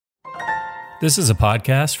This is a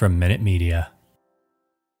podcast from Minute Media.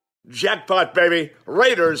 Jackpot, baby.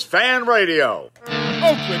 Raiders Fan Radio.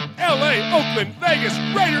 Oakland, L.A., Oakland, Vegas,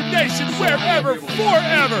 Raider Nation, wherever,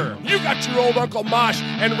 forever. You got your old Uncle Mosh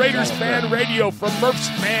and Raiders Fan Radio from Murph's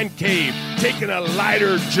Fan Cave, taking a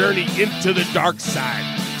lighter journey into the dark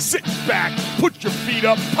side. Sit back, put your feet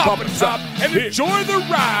up, pop and top, and enjoy the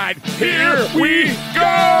ride. Here we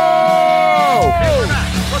go!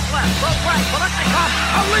 Look left, look right, Paletnikov,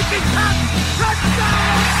 a leaping pass,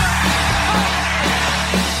 touchdown!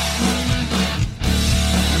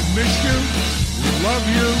 We miss you, we love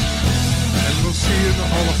you, and we'll see you in the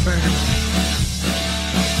Hall of Fame.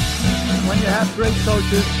 When you have great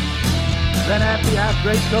coaches, then after you have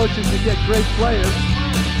great coaches, you get great players,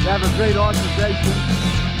 you have a great organization,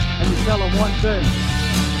 and you tell them one thing,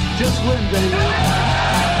 just win, baby.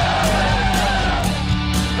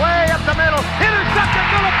 Way up the middle, intercepted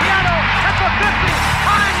Filipiano at the 50,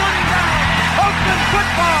 time running down, Oakland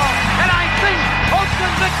football, and I think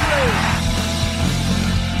Oakland victory.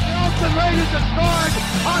 The Oakland Raiders have scored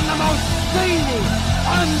on the most zany,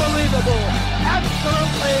 unbelievable,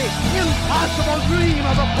 absolutely impossible dream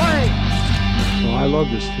of a play. Well, I love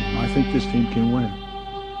this team. I think this team can win.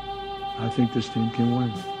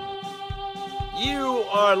 You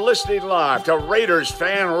are listening live to Raiders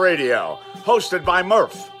Fan Radio, hosted by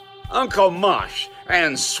Murph, Uncle Mosh,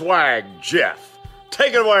 and Swag Jeff.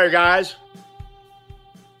 Take it away, guys.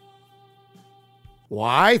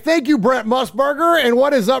 Why, thank you, Brent Musburger. And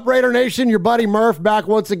what is up, Raider Nation? Your buddy Murph back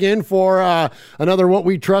once again for another What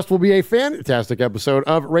We Trust will be a fantastic episode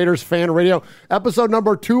of Raiders Fan Radio. Episode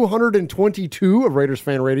number 222 of Raiders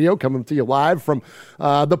Fan Radio, coming to you live from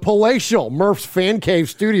the palatial Murph's Fan Cave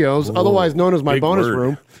Studios, otherwise known as my bonus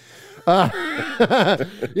room. So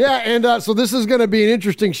this is going to be an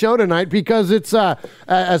interesting show tonight because it's,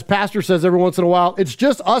 as Pastor says every once in a while, it's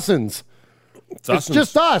just usins. It's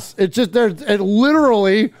just us. It's just it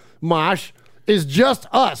literally, Mosh, is just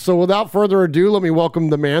us. So without further ado, let me welcome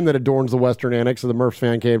the man that adorns the western annex of the Murph's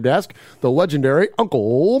Fan Cave desk, the legendary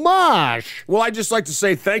Uncle Mosh. Well, I'd just like to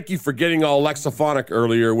say thank you for getting all lexiphonic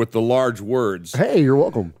earlier with the large words. Hey, you're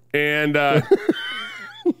welcome. And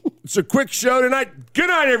it's a quick show tonight. Good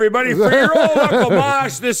night, everybody. For your old Uncle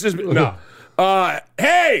Mosh, this is... No.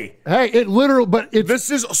 Hey,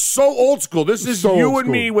 this is so old school. This is so you and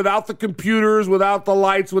me without the computers, without the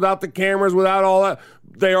lights, without the cameras, without all that.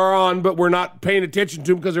 They are on, but we're not paying attention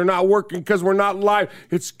to them because they're not working, because we're not live.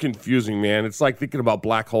 It's confusing, man. It's like thinking about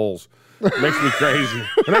black holes. It makes me crazy.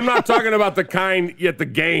 And I'm not talking about the kind at the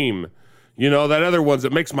game. You know, that other ones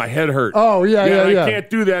that makes my head hurt. Oh, yeah. I can't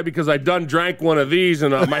do that because I done drank one of these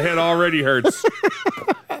and my head already hurts.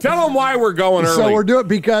 Tell them why we're going early. So we're doing it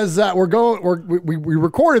because we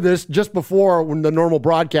recorded this just before the normal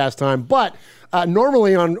broadcast time, but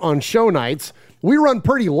normally on show nights, we run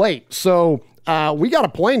pretty late. So we got a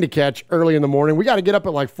plane to catch early in the morning. We got to get up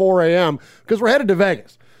at like 4 a.m. because we're headed to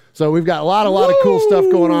Vegas. So we've got a lot of cool stuff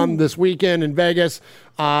going on this weekend in Vegas.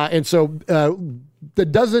 And so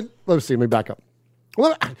that doesn't, let's see, let me back up.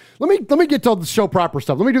 Let me get to the show proper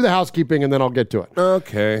stuff. Let me do the housekeeping and then I'll get to it.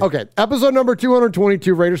 Okay. Episode number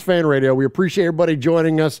 222, Raiders Fan Radio. We appreciate everybody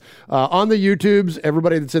joining us on the YouTubes,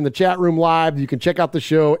 everybody that's in the chat room live. You can check out the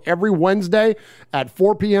show every Wednesday at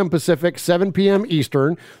 4 p.m. Pacific, 7 p.m.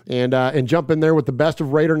 Eastern, and jump in there with the best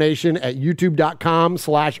of Raider Nation at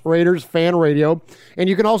youtube.com/Raiders Fan Radio. And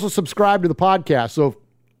you can also subscribe to the podcast. So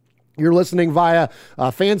you're listening via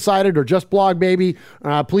Fansided or Just Blog Baby,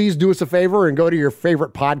 please do us a favor and go to your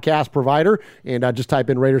favorite podcast provider and just type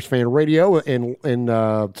in Raiders Fan Radio and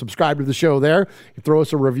subscribe to the show there. Throw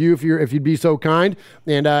us a review if you'd be so kind,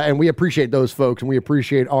 and we appreciate those folks, and we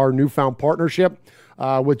appreciate our newfound partnership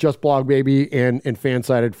with Just Blog Baby and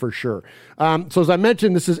Fansided for sure. So as I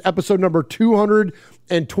mentioned, this is episode number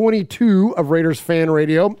 222 of Raiders Fan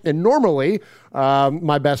Radio, and normally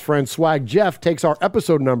my best friend Swag Jeff takes our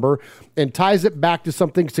episode number and ties it back to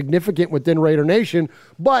something significant within Raider Nation,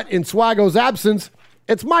 but in Swaggo's absence,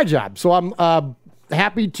 it's my job. So I'm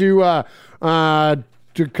happy to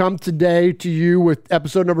come today to you with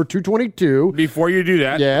episode number 222. Before you do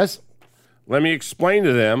that, yes, let me explain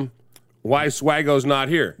to them why Swaggo's not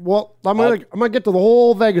here. Well, I'm gonna get to the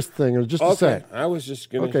whole Vegas thing just to say. I was just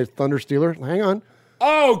gonna. Okay, Thunder Stealer, hang on.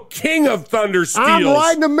 Oh, King of Thunder Steals. I'm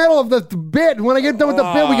right in the middle of the bit. When I get done with the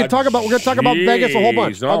bit, we're going to talk about Vegas a whole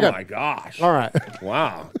bunch. Oh, okay. My gosh. All right.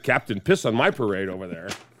 Wow. Captain Piss on my parade over there.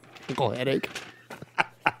 Uncle Headache.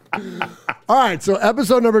 All right, so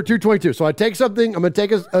episode number 222. So I take something. I'm going to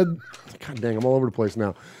take God dang, I'm all over the place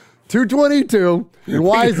now. 222. And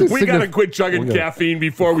why is this? We got to quit chugging caffeine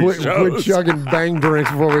before we show. Quit chugging bang drinks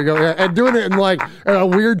before we go. Yeah, and doing it in like a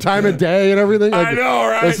weird time of day and everything. Like, I know,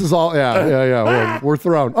 right? This is all, yeah. We're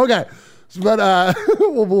thrown. Okay. But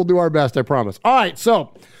we'll do our best, I promise. All right,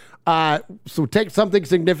 so take something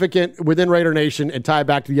significant within Raider Nation and tie it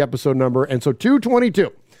back to the episode number. And so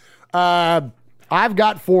 222. I've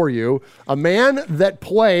got for you a man that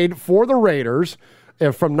played for the Raiders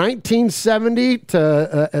from 1970 to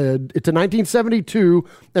 1972,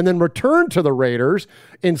 and then returned to the Raiders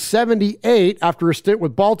in 78 after a stint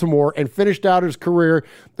with Baltimore, and finished out his career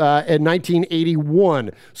in 1981.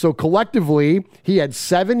 So collectively, he had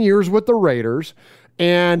 7 years with the Raiders,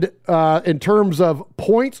 and in terms of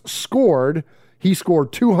points scored, he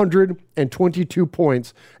scored 222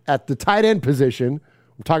 points at the tight end position.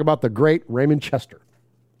 I'm talking about the great Raymond Chester.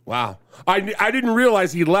 Wow. I didn't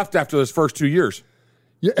realize he left after those first 2 years.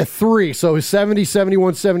 Yeah, 3. So 70,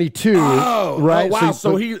 71, 72. Right? Oh, wow.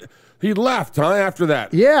 So he left, huh, after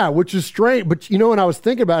that? Yeah, which is strange. But, when I was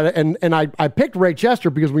thinking about it, and I picked Ray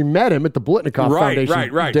Chester because we met him at the Blitnikoff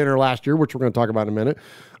Foundation dinner last year, which we're going to talk about in a minute.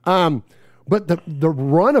 But the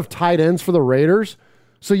run of tight ends for the Raiders,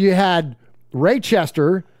 so you had Ray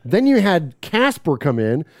Chester, then you had Casper come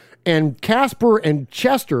in, and Casper and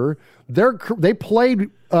Chester, they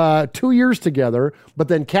played 2 years together, but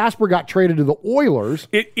then Casper got traded to the Oilers.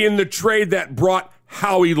 In the trade that brought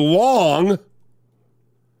Howie Long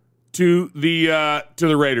to the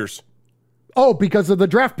Raiders. Oh, because of the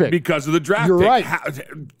draft pick. Because of the draft You're pick. Right.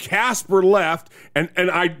 Casper left, and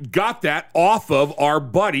I got that off of our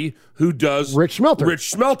buddy who does Rich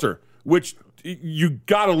Schmelter, which you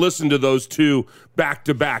got to listen to those two back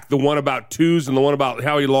to back. The one about twos and the one about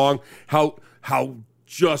Howie Long. How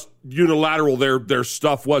just unilateral their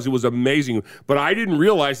stuff was. It was amazing. But I didn't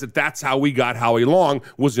realize that's how we got Howie Long,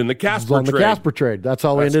 was in the Casper trade. On the Casper trade. That's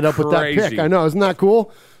how we ended up with that pick. I know. Isn't that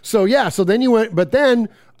cool? So, yeah. So then you went, but then,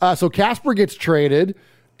 so Casper gets traded,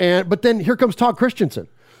 but then here comes Todd Christensen.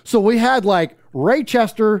 So we had like Ray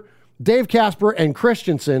Chester, Dave Casper, and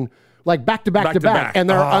Christensen like back to back. And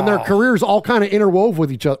their careers all kind of interwove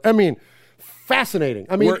with each other. I mean, fascinating.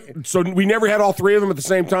 I mean, so we never had all three of them at the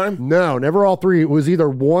same time? No, never all three. It was either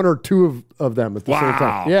one or two of them at the same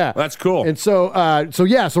time. Yeah. That's cool. And so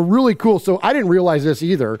really cool. So I didn't realize this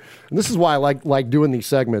either. And this is why I like doing these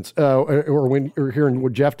segments or hearing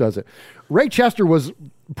what Jeff does it. Ray Chester was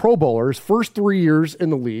Pro Bowler his first 3 years in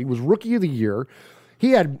the league, was Rookie of the Year.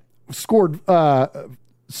 He had scored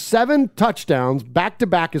 7 touchdowns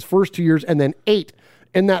back-to-back his first 2 years, and then 8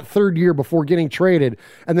 in that third year before getting traded.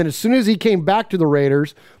 And then as soon as he came back to the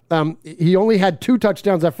Raiders, he only had 2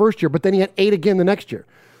 touchdowns that first year, but then he had 8 again the next year.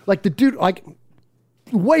 Like the dude, like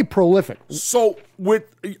way prolific. So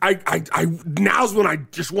now's when I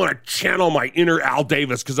just want to channel my inner Al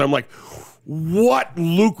Davis, because I'm like, what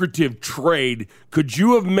lucrative trade could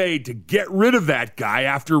you have made to get rid of that guy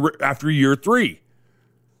after year 3?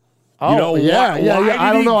 Oh, yeah.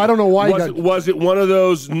 I don't know why. Was it one of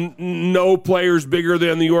those no players bigger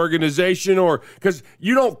than the organization, or because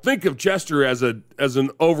you don't think of Chester as an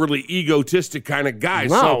overly egotistic kind of guy?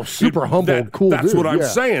 No, super humble, cool. That's dude, what I'm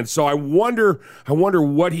saying. So I wonder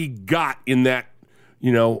what he got in that.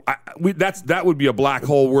 That would be a black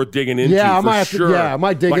hole worth digging into. Yeah, I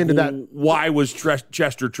might dig into that. Why was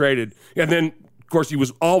Chester traded? And then, of course, he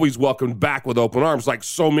was always welcomed back with open arms, like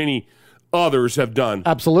so many others have done.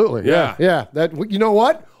 Absolutely. Yeah. That, you know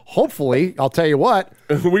what? Hopefully, I'll tell you what.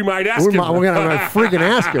 We might ask him. We're going to freaking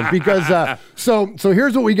ask him, because so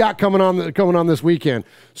here's what we got coming on this weekend.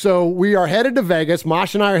 So we are headed to Vegas.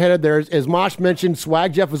 Mosh and I are headed there. As Mosh mentioned,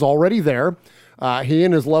 Swag Jeff is already there. He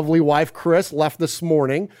and his lovely wife, Chris, left this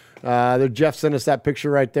morning. Jeff sent us that picture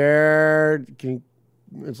right there.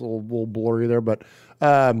 It's a little blurry there, but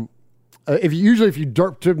if you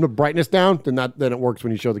turn the brightness down, then it works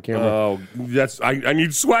when you show the camera. Oh, I need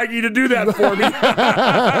Swaggy to do that for me.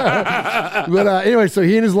 But anyway, so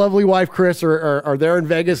he and his lovely wife, Chris, are there in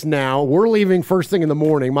Vegas now. We're leaving first thing in the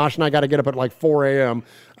morning. Mosh and I got to get up at like 4 a.m.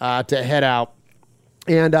 To head out.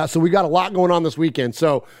 And so we got a lot going on this weekend.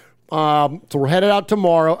 So we're headed out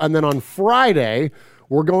tomorrow, and then on Friday,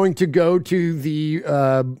 we're going to go to the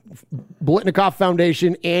Blitnikoff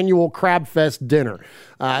Foundation annual Crab Fest dinner.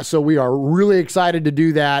 So we are really excited to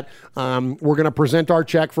do that. We're going to present our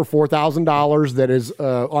check for $4,000 that is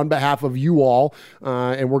on behalf of you all,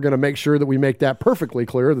 and we're going to make sure that we make that perfectly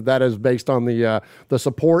clear that is based on the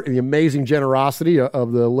support and the amazing generosity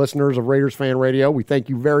of the listeners of Raiders Fan Radio. We thank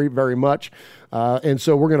you very, very much. And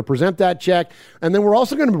so we're going to present that check, and then we're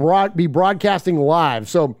also going to be broadcasting live.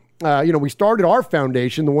 So we started our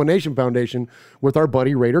foundation, the One Nation Foundation, with our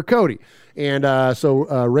buddy Raider Cody. And so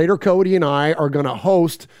Raider Cody and I are going to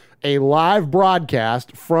host a live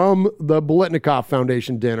broadcast from the Biletnikoff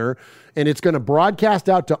Foundation dinner, and it's going to broadcast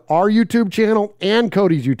out to our YouTube channel and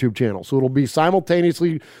Cody's YouTube channel. So it'll be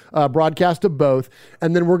simultaneously broadcast to both.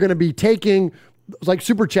 And then we're going to be taking like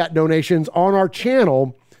super chat donations on our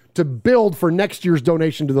channel to build for next year's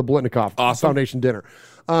donation to the Biletnikoff Foundation dinner.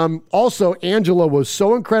 Also, Angela was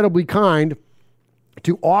so incredibly kind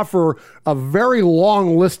to offer a very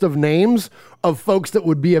long list of names of folks that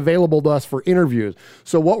would be available to us for interviews.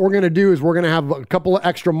 So what we're going to do is we're going to have a couple of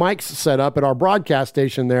extra mics set up at our broadcast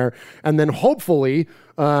station there, and then hopefully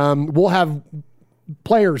we'll have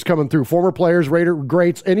players coming through, former players, Raider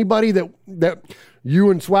greats, anybody that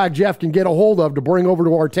you and Swag Jeff can get a hold of to bring over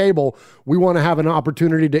to our table. We want to have an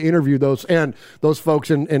opportunity to interview those folks.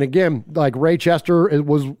 And again, like Ray Chester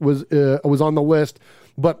was on the list,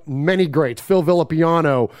 but many greats: Phil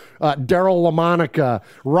Villapiano, Daryl LaMonica,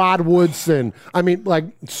 Rod Woodson. I mean, like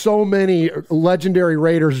so many legendary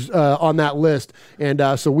Raiders on that list.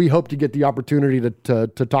 And so we hope to get the opportunity to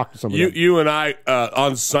talk to some of them. You and I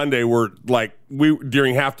on Sunday were like,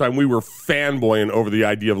 during halftime, we were fanboying over the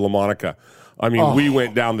idea of LaMonica. I mean, we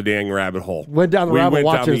went down the dang rabbit hole. Went down the rabbit hole,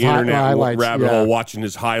 watching his highlights. Watching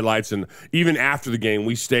his highlights. And even after the game,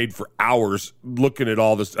 we stayed for hours looking at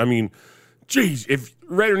all this. I mean, geez, if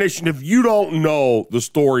Raider Nation, if you don't know the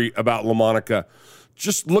story about LaMonica,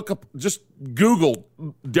 just Google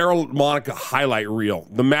Daryl LaMonica highlight reel,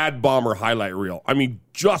 the Mad Bomber highlight reel. I mean,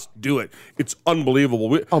 just do it. It's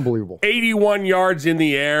unbelievable. Unbelievable. 81 yards in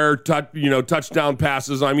the air, touchdown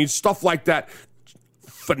passes. I mean, stuff like that.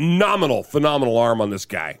 Phenomenal arm on this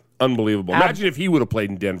guy. Unbelievable. Imagine if he would have played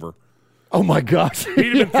in Denver. Oh, my gosh.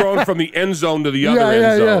 He'd have been thrown from the end zone to the other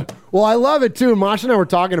end zone. Yeah. Well, I love it, too. Mosh and I were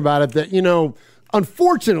talking about it that,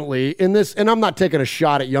 unfortunately, in this, and I'm not taking a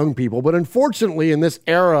shot at young people, but unfortunately, in this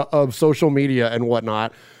era of social media and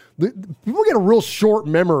whatnot, people get a real short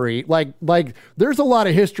memory. Like there's a lot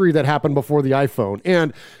of history that happened before the iPhone.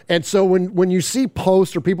 And so when you see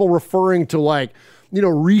posts or people referring to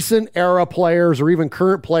recent era players or even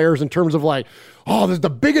current players in terms of there's the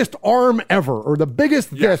biggest arm ever or the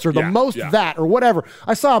biggest this or the most that or whatever.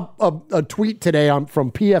 I saw a tweet today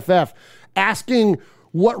from PFF asking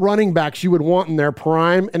what running backs you would want in their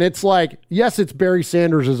prime. And it's like, yes, it's Barry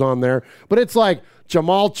Sanders is on there, but it's like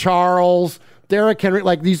Jamal Charles, Derrick Henry,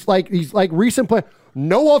 these recent play.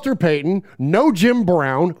 No Walter Payton, no Jim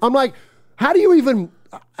Brown. I'm like, how do you even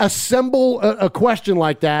assemble a question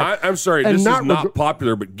like that? I'm sorry, this is not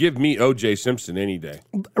popular, but give me O.J. Simpson any day.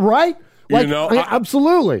 Right?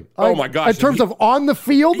 Absolutely. Oh, my gosh. In terms of on the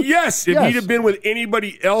field? Yes. If he'd have been with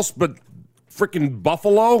anybody else but freaking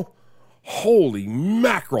Buffalo, holy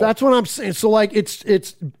mackerel. That's what I'm saying. So,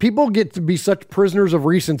 it's people get to be such prisoners of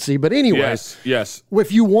recency. But anyway. Yes.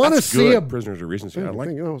 If you want to see prisoners of recency, I like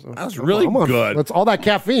that. That's really good. That's all that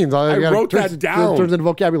caffeine. I wrote that down. Turns into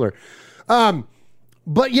vocabulary.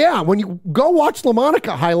 But yeah, when you go watch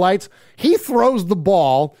LaMonica highlights, he throws the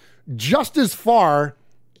ball just as far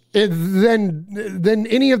than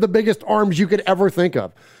any of the biggest arms you could ever think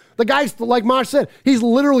of. The guy's, like Mosh said, he's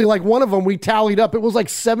literally like one of them we tallied up. It was like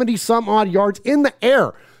 70-some odd yards in the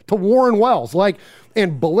air to Warren Wells.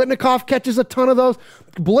 And Biletnikoff catches a ton of those.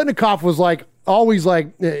 Biletnikoff was always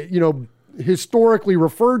historically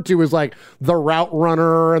referred to as the route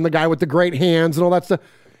runner and the guy with the great hands and all that stuff.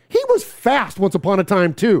 He was fast once upon a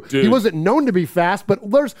time, too. Dude. He wasn't known to be fast,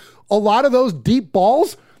 but there's a lot of those deep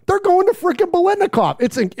balls. They're going to freaking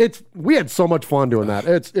Biletnikoff. We had so much fun doing that.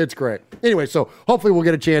 It's great. Anyway, so hopefully we'll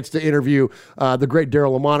get a chance to interview the great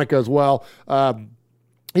Daryl LaMonica as well.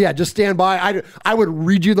 Just stand by. I would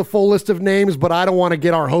read you the full list of names, but I don't want to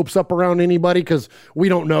get our hopes up around anybody because we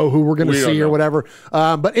don't know who we're going to see or whatever.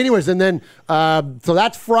 But anyways, and then so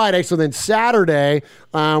that's Friday. So then Saturday,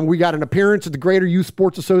 we got an appearance at the Greater Youth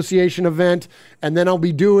Sports Association event, and then I'll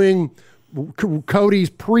be doing Cody's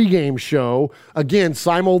pregame show, again,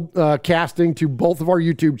 simulcasting to both of our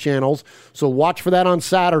YouTube channels. So watch for that on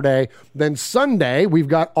Saturday. Then Sunday, we've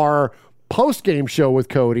got our postgame show with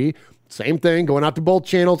Cody. Same thing, going out to both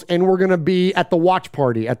channels, and we're going to be at the watch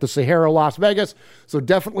party at the Sahara Las Vegas. So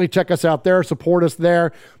definitely check us out there, support us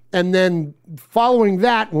there. And then following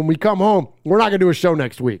that, when we come home, we're not going to do a show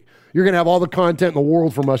next week. You're going to have all the content in the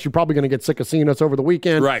world from us. You're probably going to get sick of seeing us over the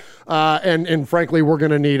weekend. Right. And frankly, we're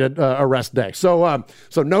going to need a rest day. So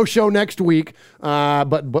no show next week,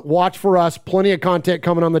 but watch for us. Plenty of content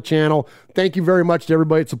coming on the channel. Thank you very much to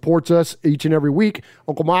everybody that supports us each and every week.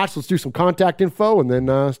 Uncle Mosh, let's do some contact info and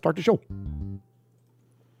then start the show.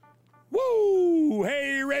 Woo!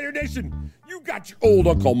 Hey, Raider Nation. You You've got your old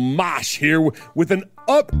Uncle Mosh here with an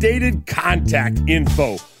updated contact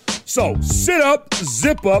info. So sit up,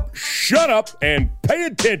 zip up, shut up, and pay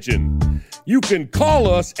attention. You can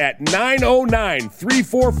call us at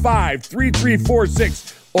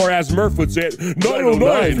 909-345-3346, or as Murph would say it,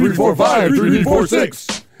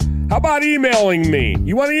 909-345-3346. How about emailing me?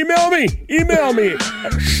 You want to email me? Email me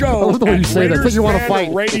at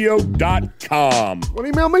show@RaidersFanRadio.com. Want to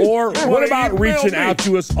email me? Or what about reaching out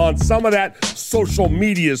to us on some of that social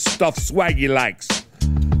media stuff Swaggy likes?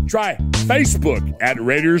 Try Facebook at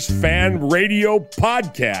Raiders Fan Radio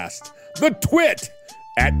Podcast. The Twit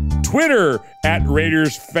at Twitter at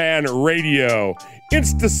Raiders Fan Radio.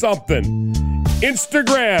 Insta something.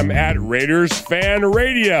 Instagram at Raiders Fan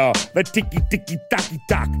Radio. The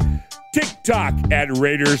tiki-tiki-taki-talk. TikTok at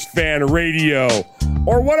Raiders Fan Radio.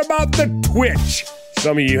 Or what about the Twitch?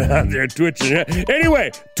 Some of you out there twitching. Anyway,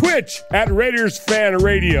 Twitch at Raiders Fan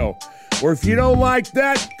Radio. Or if you don't like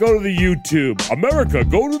that, go to the YouTube. America,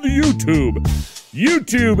 go to the YouTube.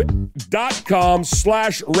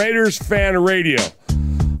 YouTube.com/Raiders Fan Radio.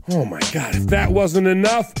 Oh my God, if that wasn't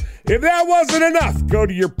enough, go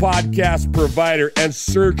to your podcast provider and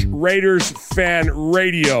search Raiders Fan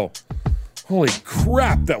Radio. Holy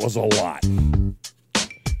crap, that was a lot.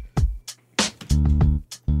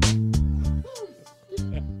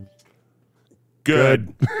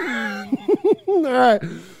 Good. All right.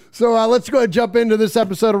 So let's go ahead and jump into this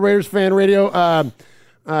episode of Raiders Fan Radio.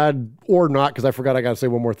 Or not, because I forgot I got to say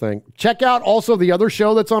one more thing. Check out also the other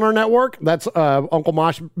show that's on our network. That's Uncle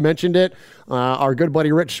Mosh mentioned it. Our good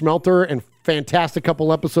buddy Rich Schmelter, and fantastic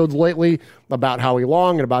couple episodes lately about Howie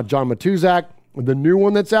Long and about John Matuzak. The new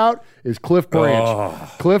one that's out is Cliff Branch.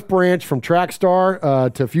 Oh. Cliff Branch from Track Star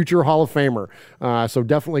to future Hall of Famer. So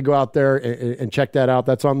definitely go out there and check that out.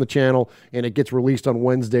 That's on the channel, and it gets released on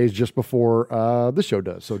Wednesdays just before the show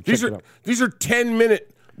does. So check it out. These are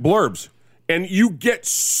 10-minute blurbs, and you get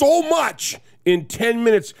so much in 10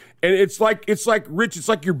 minutes. And it's like Rich. It's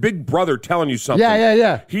like your big brother telling you something.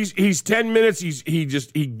 Yeah. He's 10 minutes. He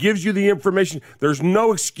gives you the information. There's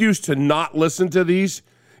no excuse to not listen to these.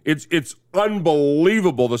 It's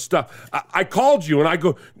unbelievable, the stuff. I called you and I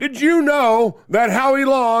go, did you know that Howie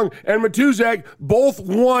Long and Matuzak both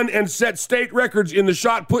won and set state records in the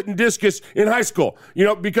shot put and discus in high school? You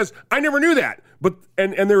know, because I never knew that. But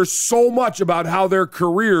and there's so much about how their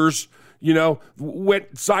careers, you know,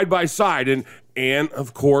 went side by side. And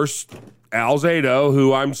of course, Al Zato,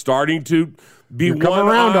 who I'm starting to be coming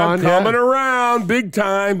around big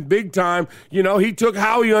time. You know, he took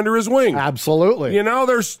Howie under his wing. Absolutely. You know,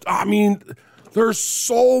 there's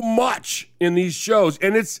so much in these shows,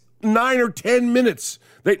 and it's 9 or 10 minutes.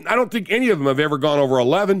 I don't think any of them have ever gone over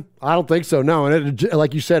 11. I don't think so, no. And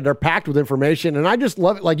like you said, they're packed with information, and I just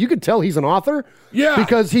love it. Like, you could tell he's an author. Yeah.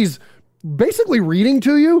 Because he's basically reading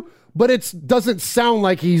to you, but it doesn't sound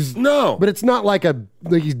like he's... No. But it's not like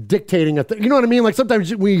he's dictating a thing. You know what I mean? Like,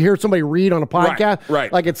 sometimes when you hear somebody read on a podcast, right.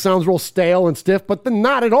 like, it sounds real stale and stiff, but then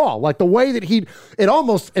not at all. Like, the way that it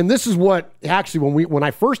almost... And this is what, actually, when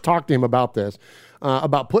I first talked to him about this,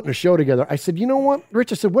 about putting a show together, I said, you know what,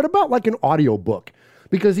 Rich? I said, what about, like, an audio book?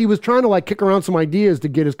 Because he was trying to, like, kick around some ideas to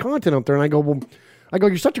get his content up there. And I go,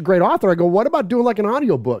 you're such a great author. I go, what about doing, like, an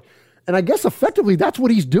audio book? And I guess effectively that's what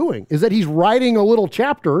he's doing, is that he's writing a little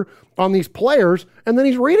chapter on these players, and then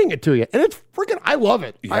he's reading it to you. And it's freaking, I love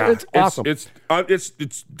it. Yeah, it's awesome. It's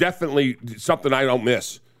definitely something I don't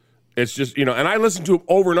miss. It's just, you know, and I listen to it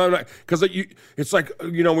over and over, because it's like,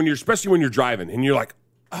 you know, especially when you're driving and you're like,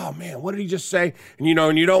 oh man, what did he just say? And you know,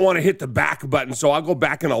 and you don't want to hit the back button, so I'll go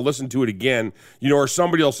back and I'll listen to it again. You know, or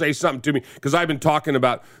somebody will say something to me, because I've been talking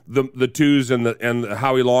about the twos and the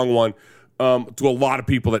Howie Long one to a lot of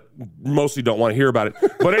people that mostly don't want to hear about it.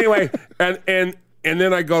 But anyway, and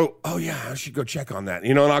then I go, oh yeah, I should go check on that.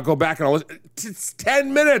 You know, and I'll go back and I'll listen. It's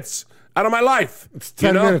 10 minutes out of my life. It's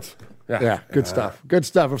 10 minutes. Yeah, good stuff. Good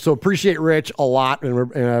stuff. So appreciate Rich a lot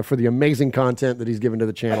and for the amazing content that he's given to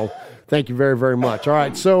the channel. Thank you very, very much. All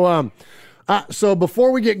right, so so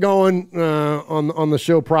before we get going on the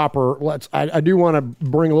show proper, I do want to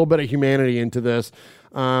bring a little bit of humanity into this,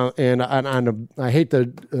 and I hate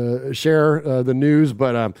to share the news,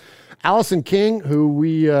 but Allison King, who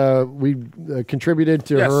we contributed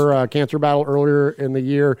to her cancer battle earlier in the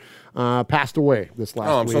year, passed away this last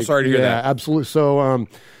week. Oh, I'm so sorry to hear that. Yeah, absolutely. So.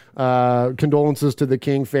 Condolences to the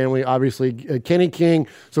King family, obviously. Kenny King.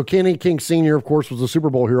 So Kenny King Sr., of course, was a Super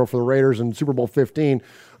Bowl hero for the Raiders in Super Bowl 15.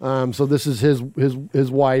 So this is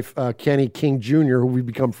his wife, Kenny King Jr., who we've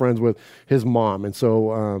become friends with, his mom. And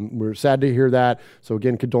so we're sad to hear that. So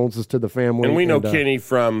again, condolences to the family. And we know Kenny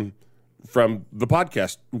from from the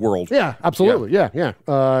podcast world. Yeah, absolutely. Yeah.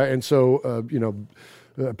 And so,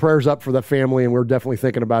 prayers up for that family, and we're definitely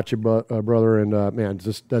thinking about you, brother. And man,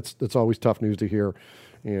 that's always tough news to hear,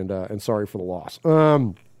 and sorry for the loss.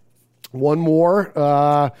 One more,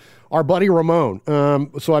 our buddy Ramon.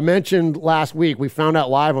 So I mentioned last week, we found out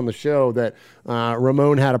live on the show that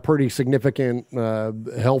Ramon had a pretty significant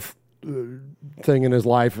health thing in his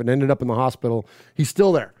life and ended up in the hospital. He's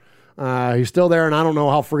still there. And I don't know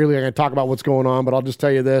how freely I can talk about what's going on, but I'll just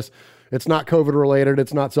tell you this. It's not COVID related.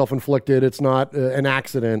 It's not self-inflicted. It's not an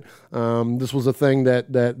accident. This was a thing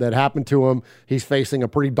that happened to him. He's facing a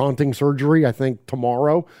pretty daunting surgery, I think,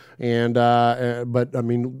 tomorrow. But I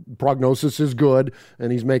mean, prognosis is good,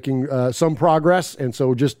 and he's making some progress. And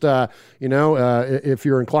so, just if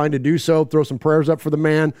you're inclined to do so, throw some prayers up for the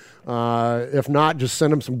man. If not, just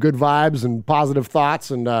send him some good vibes and positive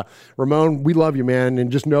thoughts. And Ramon, we love you, man.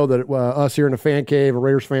 And just know that us here in the Fan Cave,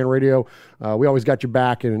 Raiders Fan Radio, we always got your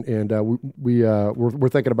back, and we're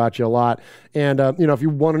thinking about you a lot. And if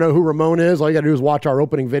you want to know who Ramon is, all you got to do is watch our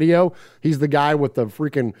opening video. He's the guy with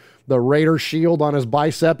the Raider shield on his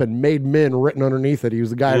bicep and "Made Men" written underneath it. He was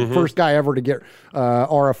the guy, first guy ever to get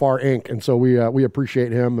RFR ink, and so we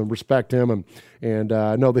appreciate him and respect him, and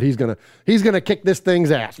know that he's gonna kick this thing's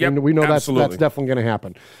ass. Yep, and we know that's definitely gonna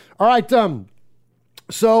happen. All right,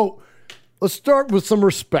 so let's start with some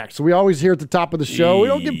respect. So we always hear at the top of the show, we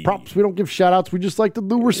don't give props, we don't give shout outs, we just like to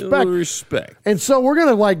do respect. And so we're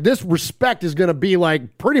gonna this respect is gonna be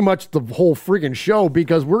like pretty much the whole friggin' show,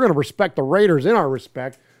 because we're gonna respect the Raiders in our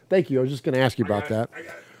respect. Thank you. I was just going to ask you about that.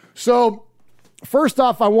 So, first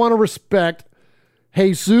off, I want to respect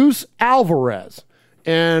Jesus Alvarez.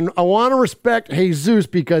 And I want to respect Jesus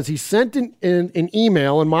because he sent an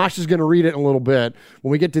email, and Mosh is going to read it in a little bit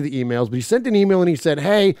when we get to the emails, but he sent an email and he said,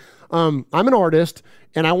 hey, I'm an artist,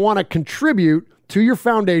 and I want to contribute to your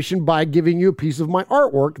foundation by giving you a piece of my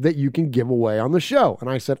artwork that you can give away on the show. And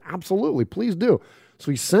I said, absolutely, please do.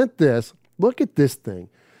 So he sent this. Look at this thing.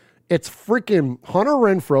 It's freaking Hunter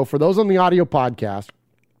Renfrow, for those on the audio podcast.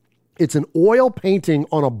 It's an oil painting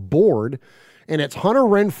on a board, and it's Hunter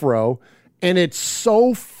Renfrow, and it's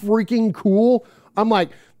so freaking cool. I'm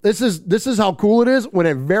like, this is how cool it is. When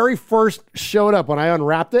it very first showed up, when I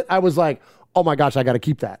unwrapped it, I was like, oh my gosh, I got to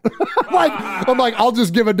keep that. I'm like, I'll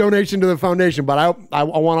just give a donation to the foundation, but I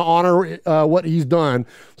want to honor what he's done.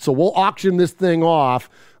 So we'll auction this thing off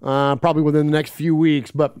probably within the next few weeks,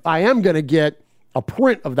 but I am going to get a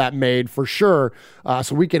print of that made for sure,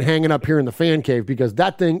 so we can hang it up here in the Fan Cave, because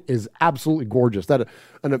that thing is absolutely gorgeous. That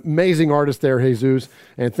an amazing artist there, Jesus,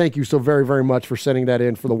 and thank you so very, very much for sending that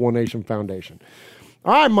in for the One Nation Foundation.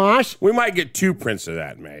 All right, Mosh. We might get 2 prints of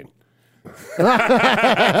that made.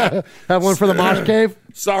 Have one for the Mosh Cave?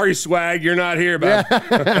 Sorry, Swag, you're not here, bud.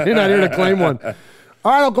 You're not here to claim one.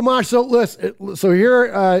 All right, Uncle Mosh, so listen, so here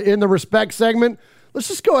in the respect segment, let's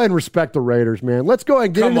just go ahead and respect the Raiders, man. Let's go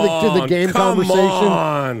ahead and get into the game conversation.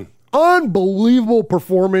 On. Unbelievable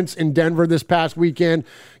performance in Denver this past weekend.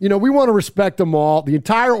 We want to respect them all. The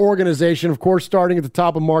entire organization, of course, starting at the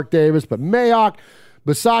top of Mark Davis, but Mayock,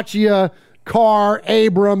 Bisaccia, Carr,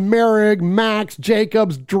 Abram, Merrick, Max,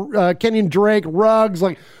 Jacobs, Kenyon Drake, Ruggs,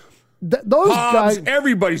 those Hobbs, guys,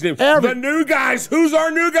 everybody's name. The new guys. Who's our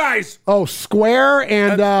new guys? Oh, Square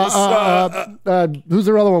and who's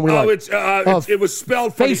the other one we like? It was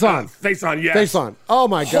spelled Faison. Faison, yes. Faison. Oh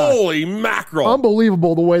my God! Holy mackerel!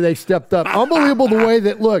 Unbelievable the way they stepped up. Unbelievable the way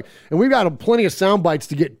that look. And we've got plenty of sound bites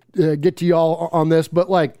to get to y'all on this, but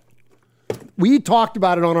we talked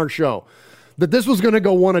about it on our show that this was going to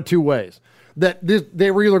go one of 2 ways. That they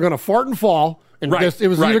were either going to fart and fall, and it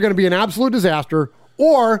was either going to be an absolute disaster,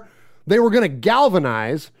 or they were going to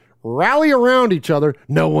galvanize, rally around each other.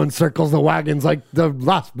 No one circles the wagons like the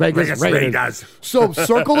Las Vegas Raiders. So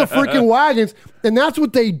circle the freaking wagons. And that's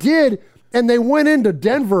what they did. And they went into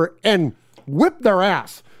Denver and whipped their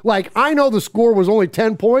ass. I know the score was only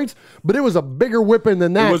 10 points, but it was a bigger whipping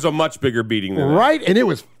than that. It was a much bigger beating than that. Right? And it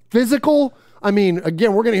was physical. I mean,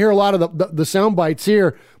 again, we're going to hear a lot of the sound bites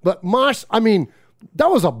here. But Mosh, I mean, that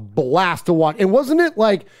was a blast to watch. And wasn't it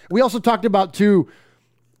we also talked about, too,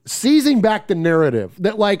 seizing back the narrative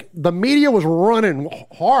that the media was running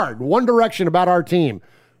hard one direction about our team.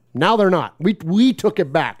 Now they're not. We took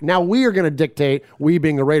it back. Now we are going to dictate, we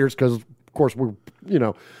being the Raiders, because of course we're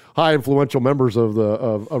high influential members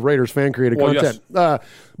of Raiders fan created content. Yes.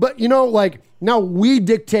 But now we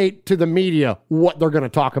dictate to the media what they're going to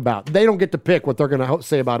talk about. They don't get to pick what they're going to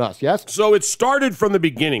say about us. Yes. So it started from the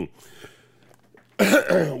beginning.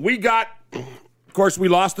 Of course, we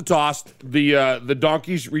lost the toss. The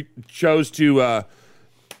Donkeys chose to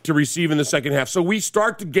receive in the second half. So we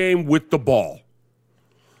start the game with the ball.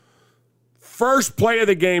 first play of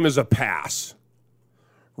the game is a pass.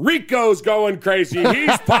 Rico's going crazy.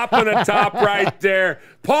 He's popping a top right there.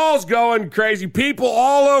 Paul's going crazy. People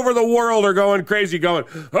all over the world are going crazy, going,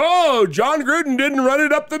 oh, John Gruden didn't run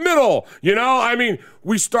it up the middle. You know, I mean,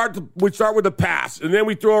 we start with the pass, and then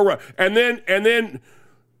we throw a run, and then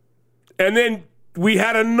we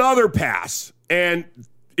had another pass, and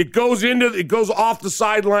it goes off the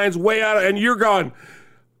sidelines way out, and you're going,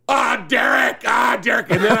 Derek, and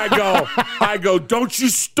then I go, don't you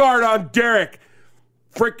start on Derek.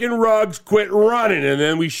 Freaking Ruggs quit running, and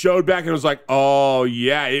then we showed back, and it was like, oh,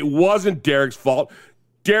 yeah, it wasn't Derek's fault.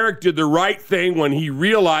 Derek did the right thing when he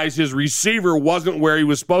realized his receiver wasn't where he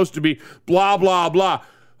was supposed to be, blah, blah, blah,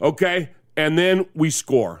 okay? And then we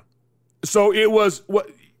score. So it was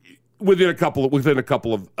within a couple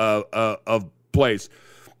of plays.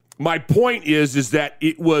 My point is that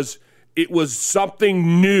it was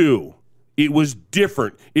something new. It was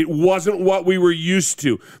different. It wasn't what we were used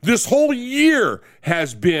to. This whole year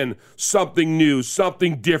has been something new,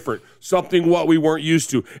 something different, something what we weren't used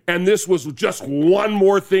to. And this was just one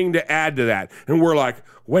more thing to add to that. And we're like,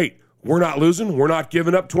 wait, we're not losing? We're not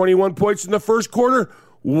giving up 21 points in the first quarter?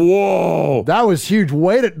 Whoa. That was huge.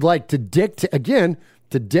 Way to dictate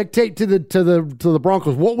to the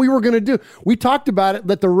Broncos what we were going to do. We talked about it,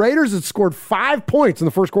 that the Raiders had scored 5 points in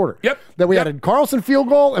the first quarter. Yep. That we had a Carlson field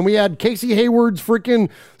goal, and we had Casey Hayward's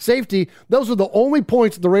freaking safety. Those are the only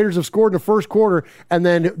points that the Raiders have scored in the first quarter, and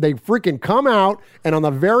then they freaking come out, and on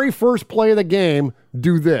the very first play of the game,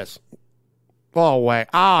 do this. Oh, wait.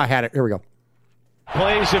 I had it. Here we go.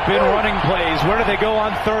 Plays have been running plays. Where do they go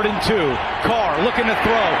on 3rd and 2? Carr looking to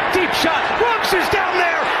throw. Deep shot. Ruggs is down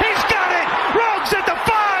there. He's got it. Ruggs at the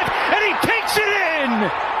 5, and he takes it in.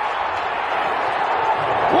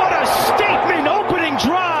 What a statement opening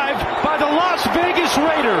drive by the Las Vegas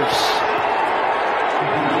Raiders.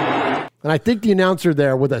 And I think the announcer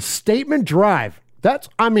there with a statement drive.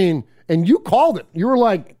 And you called it. You were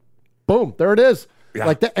like, boom, there it is. Yeah.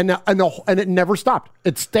 Like that, and it never stopped.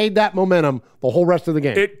 It stayed that momentum the whole rest of the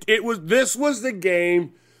game. This was the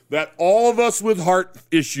game that all of us with heart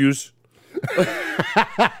issues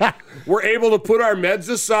were able to put our meds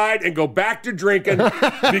aside and go back to drinking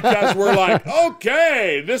because we're like,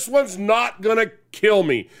 okay, this one's not gonna kill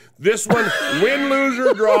me. This one, win, lose,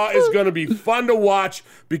 or draw, is gonna be fun to watch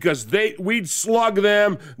because we'd slug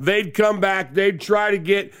them, they'd come back, they'd try to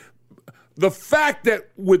get. The fact that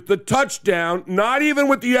with the touchdown, not even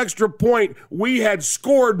with the extra point, we had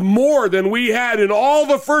scored more than we had in all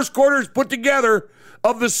the first quarters put together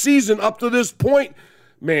of the season up to this point,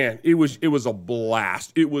 man, it was a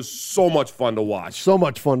blast. It was so much fun to watch. So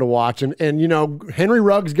much fun to watch. And you know, Henry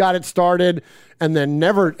Ruggs got it started and then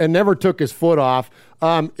never took his foot off.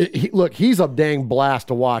 Look, he's a dang blast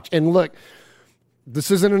to watch. And look,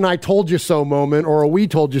 this isn't an I told you so moment or a we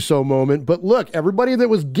told you so moment, but look, everybody that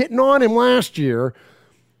was getting on him last year,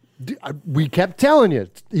 we kept telling you,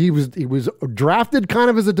 he was drafted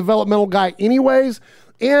kind of as a developmental guy anyways,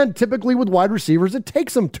 and typically with wide receivers, it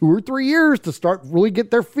takes them 2 or 3 years to start really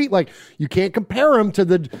get their feet. Like, you can't compare him to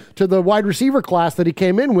the wide receiver class that he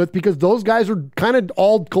came in with because those guys are kind of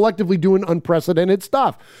all collectively doing unprecedented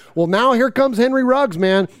stuff. Well, now here comes Henry Ruggs,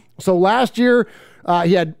 man. So last year,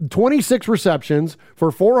 he had 26 receptions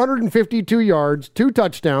for 452 yards, 2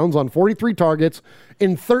 touchdowns on 43 targets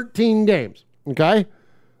in 13 games, okay?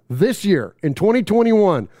 This year, in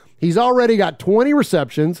 2021, he's already got 20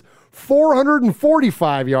 receptions,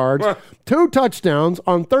 445 yards, 2 touchdowns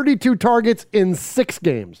on 32 targets in 6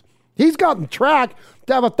 games. He's gotten track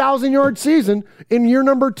to have a 1,000-yard season in year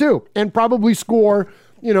number 2 and probably score,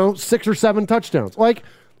 6 or 7 touchdowns. Like,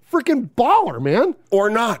 freaking baller, man.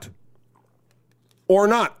 Or not. Or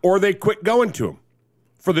they quit going to him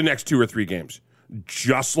for the next 2 or 3 games,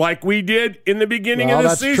 just like we did in the beginning of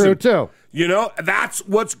the season. That's true, too. That's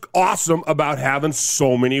what's awesome about having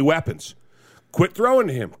so many weapons. Quit throwing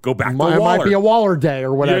to him. Go back to Waller. It might be a Waller day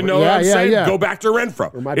or whatever. You know what I'm saying? Yeah. Go back to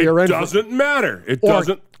Renfro. It doesn't matter. It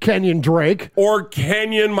doesn't. Kenyon Drake. Or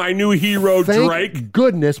Kenyon, my new hero, Drake. Thank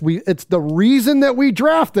goodness. It's the reason that we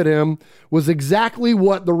drafted him was exactly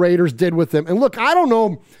what the Raiders did with him. And look, I don't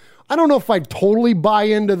know if I totally buy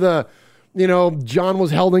into the, John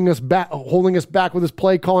was holding us back with his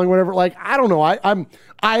play calling, whatever. Like, I don't know.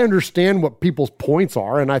 I understand what people's points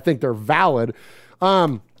are, and I think they're valid.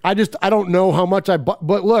 I don't know how much but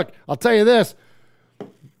look, I'll tell you this.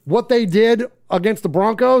 What they did against the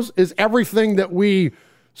Broncos is everything that we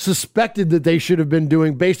suspected that they should have been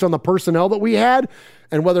doing based on the personnel that we had.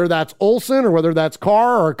 And whether that's Olsen or whether that's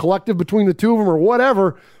Carr or a collective between the two of them or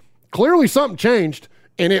whatever, clearly something changed.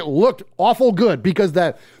 And it looked awful good because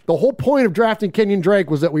the whole point of drafting Kenyon Drake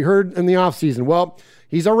was that we heard in the offseason, well,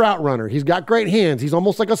 he's a route runner. He's got great hands. He's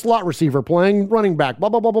almost like a slot receiver playing running back, blah,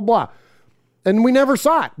 blah, blah, blah, blah. And we never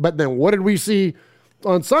saw it. But then what did we see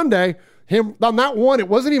on Sunday? Him on that one, it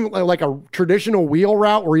wasn't even like a traditional wheel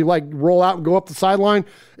route where he like roll out and go up the sideline.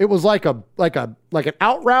 It was like an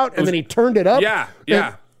out route, and then he turned it up.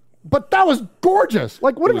 Yeah. But that was gorgeous.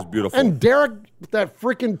 Like what? It was beautiful. And Derek, that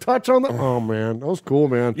freaking touch on the. Oh man, that was cool,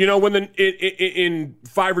 man. You know, when in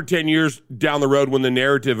 5 or 10 years down the road, when the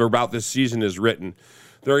narrative about this season is written,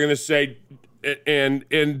 they're going to say, and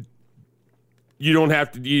you don't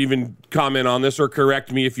have to even comment on this or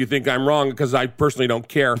correct me if you think I'm wrong, because I personally don't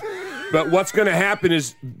care. But what's going to happen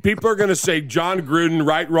is people are going to say John Gruden,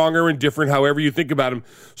 right, wrong, or indifferent, however you think about him,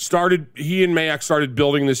 he and Mayock started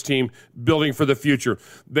building this team, building for the future.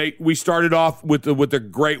 We started off with a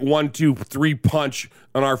great 1-2-3 punch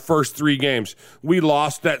on our first 3 games. We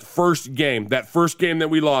lost that first game. That first game that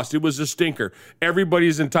we lost, it was a stinker.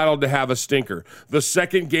 Everybody's entitled to have a stinker. The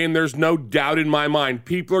second game, there's no doubt in my mind,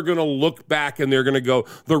 people are going to look back and they're going to go,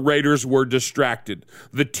 the Raiders were distracted.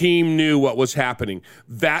 The team knew what was happening.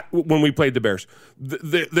 That, when we played the Bears,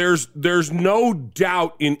 there's no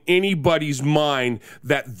doubt in anybody's mind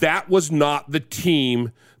that was not the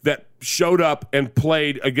team that showed up and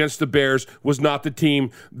played against the Bears, was not the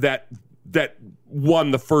team that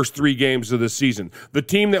won the first 3 games of the season. The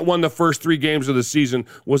team that won the first 3 games of the season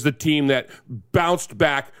was the team that bounced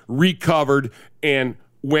back, recovered, and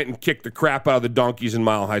went and kicked the crap out of the Donkeys in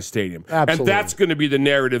Mile High Stadium. Absolutely. And that's going to be the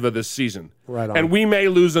narrative of this season. Right on. And we may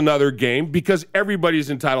lose another game because everybody's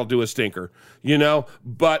entitled to a stinker,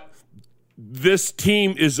 but this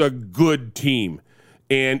team is a good team.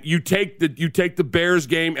 And you take the Bears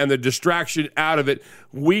game and the distraction out of it,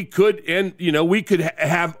 we could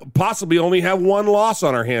have possibly only have 1 loss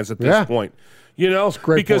on our hands at this point. That's a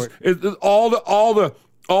great because point.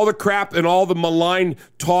 all the crap and all the malign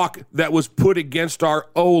talk that was put against our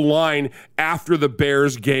O-line after the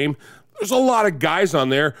Bears game, there's a lot of guys on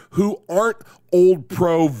there who aren't old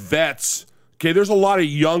pro vets. Okay, there's a lot of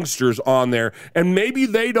youngsters on there, and maybe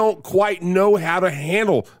they don't quite know how to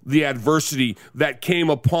handle the adversity that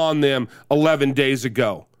came upon them 11 days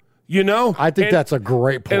ago. I think that's a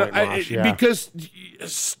great point, Mosh, because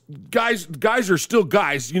guys are still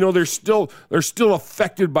guys. They're still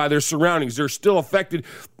affected by their surroundings. They're still affected.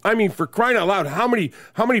 I mean, for crying out loud, how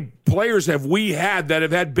many players have we had that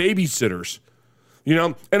have had babysitters?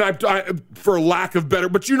 And I for lack of better,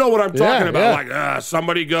 but you know what I'm talking about. Yeah. Like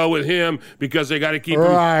somebody go with him because they got to keep him.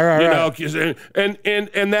 Right. And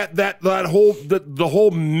the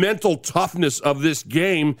whole mental toughness of this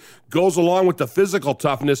game goes along with the physical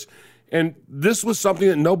toughness. And this was something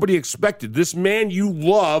that nobody expected. This man you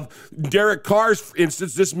love, Derek Carr's, for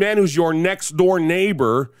instance, this man who's your next door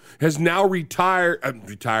neighbor has now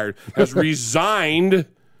has resigned.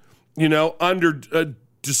 Under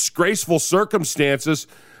disgraceful circumstances,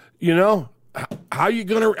 how you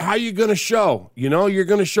gonna show? You're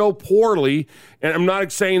gonna show poorly, and I'm not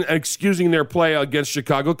excusing their play against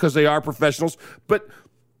Chicago because they are professionals, but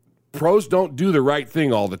pros don't do the right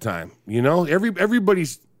thing all the time.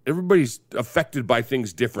 Everybody's affected by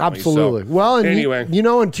things differently. Absolutely. So, well, and anyway,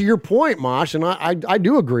 and to your point, Mosh, and I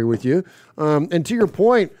do agree with you. And to your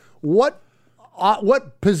point, what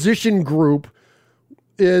position group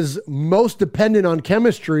is most dependent on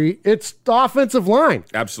chemistry? It's the offensive line.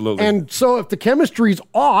 Absolutely. And so if the chemistry's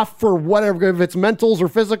off for whatever, if it's mentals or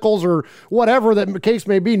physicals or whatever that the case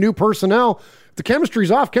may be, new personnel, if the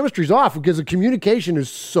chemistry's off because the communication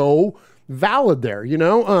is so valid there,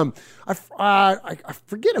 I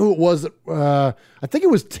forget who it was. I think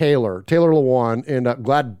it was Taylor Lewan, and I'm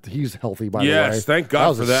glad he's healthy, by the way. Yes, thank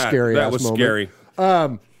God for that. That was scary.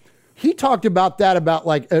 He talked about that,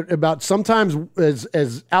 about sometimes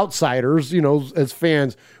as outsiders, as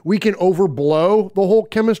fans, we can overblow the whole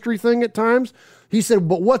chemistry thing at times. He said,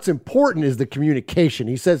 but what's important is the communication.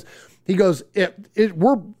 He goes,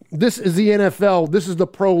 this is the NFL, this is the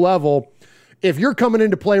pro level. If you're coming in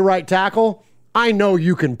to play right tackle, I know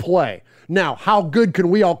you can play. Now, how good can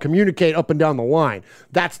we all communicate up and down the line?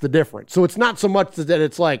 That's the difference. So it's not so much that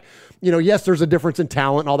it's like, yes, there's a difference in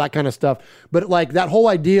talent and all that kind of stuff, but like that whole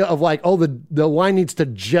idea of like, oh, the line needs to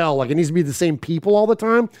gel, like it needs to be the same people all the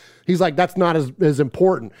time. He's like, that's not as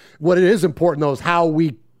important. What it is important though is how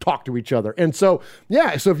we talk to each other. And so,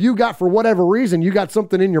 so if you got, for whatever reason, you got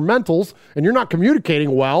something in your mentals and you're not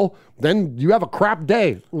communicating well, then you have a crap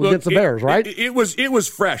day against the Bears, right? It was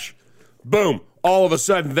fresh. Boom. All of a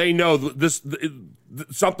sudden, they know this.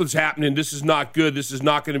 something's happening. This is not good. This is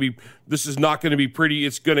not going to be pretty.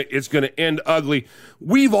 It's going to end ugly.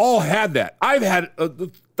 We've all had that. I've had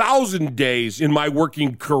 1,000 days in my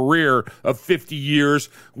working career of 50 years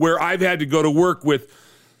where I've had to go to work with,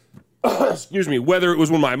 excuse me, whether it was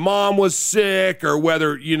when my mom was sick or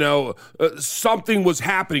whether, something was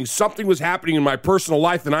happening. Something was happening in my personal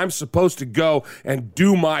life, and I'm supposed to go and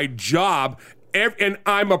do my job. And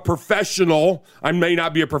I'm a professional. I may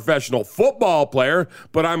not be a professional football player,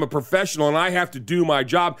 but I'm a professional, and I have to do my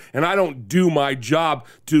job, and I don't do my job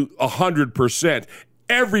to 100%.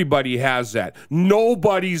 Everybody has that.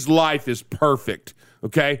 Nobody's life is perfect,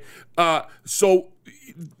 okay? So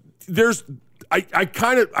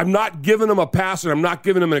I'm not giving them a pass, and I'm not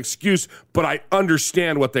giving them an excuse, but I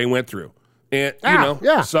understand what they went through. And,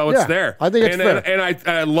 so it's there. I think it's fair. And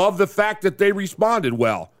I love the fact that they responded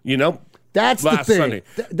well, That's last the thing.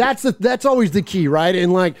 Sunday. That's always the key, right?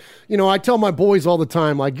 And I tell my boys all the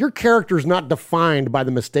time, your character's not defined by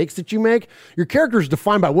the mistakes that you make. Your character is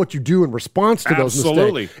defined by what you do in response to those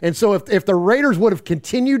mistakes. And so if the Raiders would have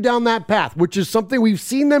continued down that path, which is something we've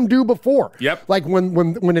seen them do before. Yep. Like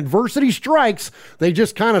when adversity strikes, they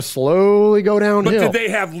just kind of slowly go downhill. But did they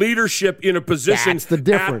have leadership in a position That's the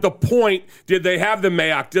difference. At the point? Did they have the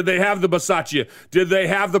Mayock? Did they have the Bisaccia? Did they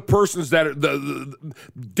have the persons that the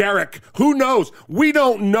Derek? Who knows? We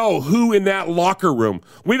don't know who in that locker room.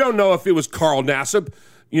 We don't know if it was Carl Nassib.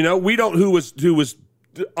 We don't who was.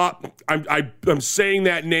 I'm saying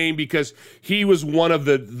that name because he was one of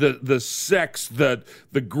the sects, the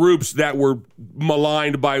groups that were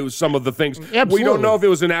maligned by some of the things. Absolutely. We don't know if it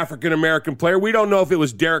was an African American player. We don't know if it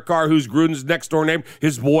was Derek Carr, who's Gruden's next door name,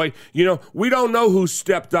 his boy. We don't know who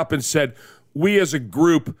stepped up and said, we as a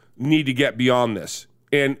group need to get beyond this.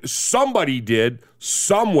 And somebody did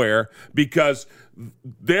somewhere, because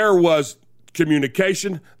there was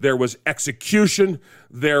communication, there was execution,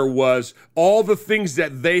 there was all the things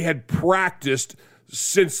that they had practiced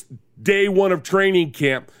since day one of training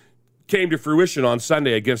camp came to fruition on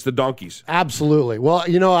Sunday against the Donkeys. Absolutely. Well,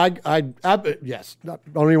 yes, I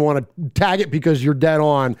don't even want to tag it because you're dead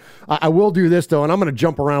on. I will do this, though, and I'm going to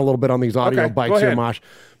jump around a little bit on these audio bites here, Mosh,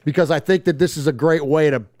 because I think that this is a great way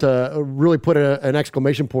to really put an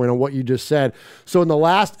exclamation point on what you just said. So in the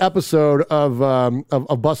last episode of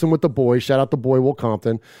Bussin' with the Boys, shout out to Boy Will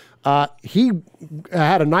Compton, he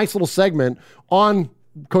had a nice little segment on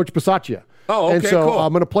Coach Bisaccia. Oh, okay, and so cool.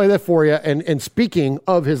 I'm going to play that for you. And speaking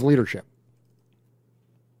of his leadership,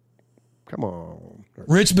 come on,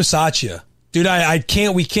 Rich Bisaccia, dude.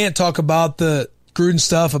 We can't talk about the Gruden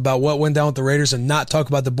stuff, about what went down with the Raiders, and not talk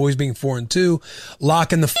about the boys being 4-2,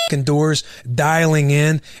 locking the fucking doors, dialing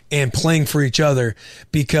in, and playing for each other,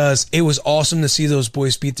 because it was awesome to see those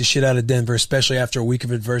boys beat the shit out of Denver, especially after a week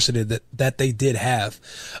of adversity that they did have.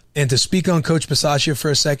 And to speak on Coach Bisaccia for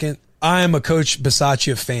a second, I am a Coach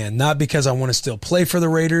Bisaccia fan, not because I want to still play for the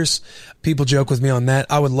Raiders. People joke with me on that.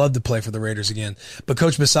 I would love to play for the Raiders again. But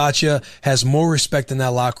Coach Bisaccia has more respect in that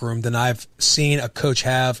locker room than I've seen a coach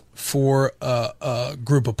have for a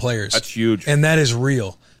group of players. That's huge. And that is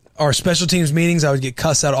real. Our special teams meetings, I would get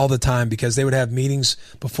cussed out all the time because they would have meetings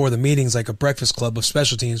before the meetings, like a breakfast club of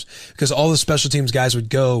special teams, because all the special teams guys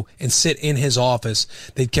would go and sit in his office.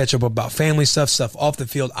 They'd catch up about family stuff off the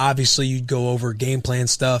field. Obviously, you'd go over game plan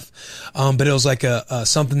stuff, but it was like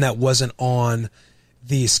something that wasn't on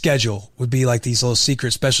the schedule, would be like these little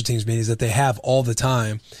secret special teams meetings that they have all the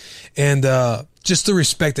time. And just the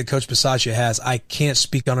respect that Coach Bisaccia has, I can't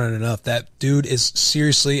speak on it enough. That dude is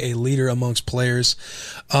seriously a leader amongst players.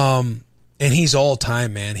 And he's all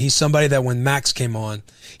time, man. He's somebody that when Max came on,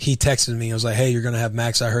 he texted me. I was like, hey, you're going to have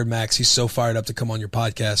Max. I heard Max. He's so fired up to come on your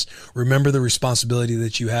podcast. Remember the responsibility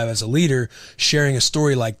that you have as a leader, sharing a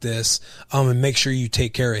story like this, and make sure you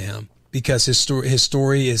take care of him. Because his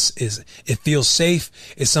story is it feels safe.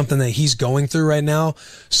 It's something that he's going through right now.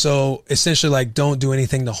 So essentially, like, don't do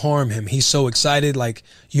anything to harm him. He's so excited. Like,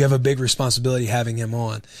 you have a big responsibility having him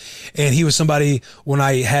on. And he was somebody, when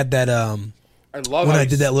I had that, I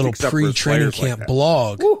did that little pre-training camp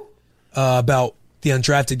blog about the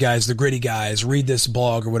undrafted guys, the gritty guys, read this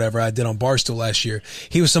blog or whatever I did on Barstool last year.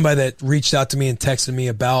 He was somebody that reached out to me and texted me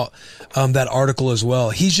about that article as well.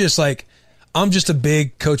 He's just like, I'm just a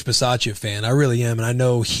big Coach Bisaccia fan. I really am. And I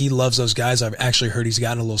know he loves those guys. I've actually heard he's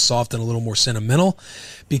gotten a little soft and a little more sentimental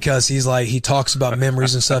because he talks about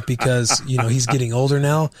memories and stuff because, he's getting older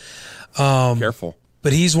now. Careful.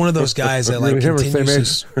 But he's one of those guys that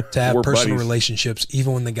continues to have We're personal buddies. relationships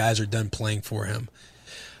even when the guys are done playing for him.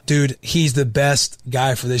 Dude, he's the best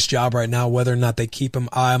guy for this job right now, whether or not they keep him.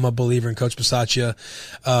 I'm a believer in Coach Bisaccia.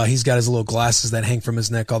 He's got his little glasses that hang from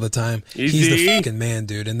his neck all the time. He's the fucking man,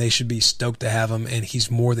 dude, and they should be stoked to have him, and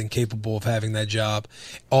he's more than capable of having that job.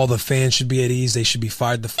 All the fans should be at ease. They should be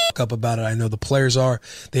fired the fuck up about it. I know the players are.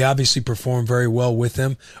 They obviously perform very well with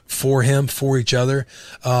him, for each other.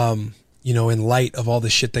 In light of all the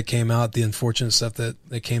shit that came out, the unfortunate stuff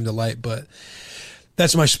that came to light, but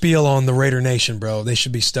that's my spiel on the Raider Nation, bro. They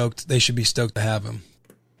should be stoked. They should be stoked to have him.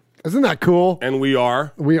 Isn't that cool? And we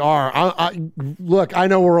are. We are. Look, I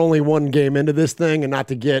know we're only one game into this thing, and not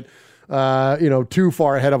to get too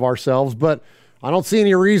far ahead of ourselves, but I don't see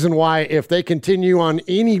any reason why, if they continue on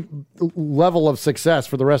any level of success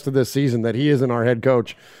for the rest of this season, that he isn't our head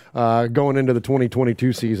coach going into the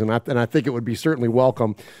 2022 season. And I think it would be certainly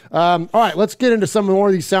welcome. All right, let's get into some more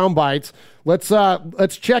of these sound bites. Let's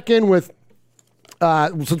check in with.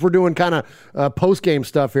 Since we're doing kind of post-game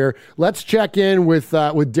stuff here, let's check in with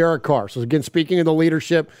Derek Carr. So again, speaking of the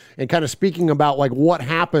leadership and kind of speaking about like what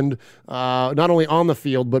happened, not only on the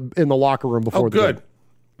field but in the locker room before. The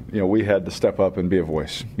game. We had to step up and be a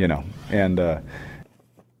voice. And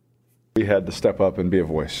we had to step up and be a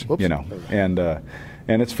voice. Whoops. And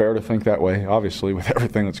it's fair to think that way. Obviously, with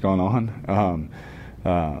everything that's going on.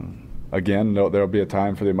 Again, there'll be a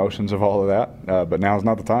time for the emotions of all of that, but now's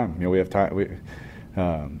not the time. We have time.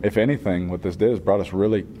 If anything, what this did is brought us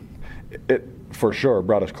for sure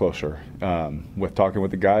brought us closer with talking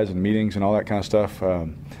with the guys and meetings and all that kind of stuff.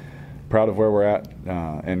 Proud of where we're at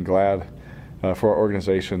and glad for our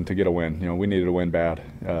organization to get a win. We needed a win bad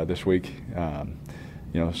this week.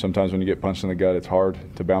 Sometimes when you get punched in the gut, it's hard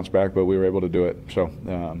to bounce back, but we were able to do it. So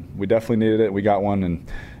we definitely needed it. We got one, and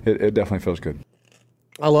it definitely feels good.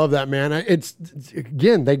 I love that, man. It's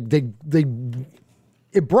again,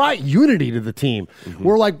 it brought unity to the team. Mm-hmm.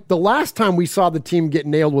 We're like, the last time we saw the team get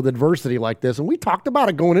nailed with adversity like this, and we talked about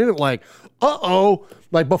it going in it like,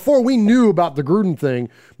 like before we knew about the Gruden thing,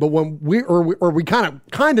 but when we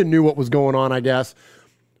kind of knew what was going on, I guess,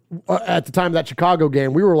 at the time of that Chicago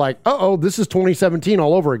game, we were like, this is 2017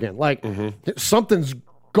 all over again. Like something's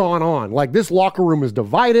gone on. Like this locker room is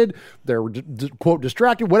divided. They're quote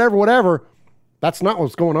distracted, whatever. That's not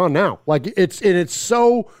what's going on now. Like it's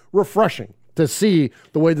so refreshing to see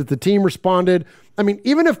the way that the team responded. I mean,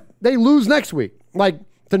 even if they lose next week, like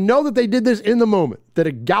to know that they did this in the moment, that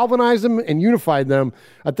it galvanized them and unified them,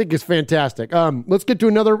 I think is fantastic. Let's get to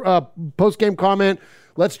another post-game comment.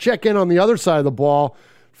 Let's check in on the other side of the ball.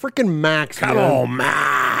 Freaking Max. Come on,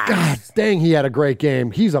 Max. God dang, he had a great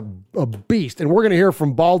game. He's a beast. And we're going to hear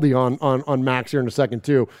from Baldy on Max here in a second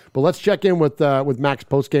too. But let's check in with Max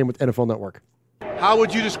post-game with NFL Network. How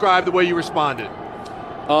would you describe the way you responded?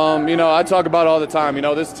 I talk about it all the time.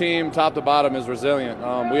 This team, top to bottom, is resilient.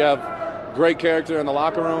 We have great character in the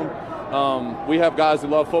locker room. We have guys who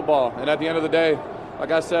love football. And at the end of the day,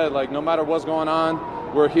 like I said, no matter what's going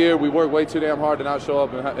on, we're here. We work way too damn hard to not show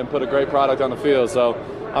up and put a great product on the field. So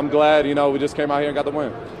I'm glad, we just came out here and got the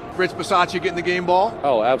win. Rich Bisaccia getting the game ball?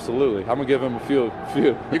 Oh, absolutely. I'm going to give him a few.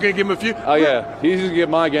 You're going to give him a few? Oh, yeah. He's going to get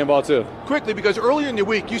my game ball, too. Quickly, because earlier in the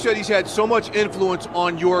week, you said he's had so much influence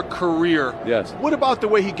on your career. Yes. What about the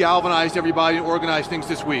way he galvanized everybody and organized things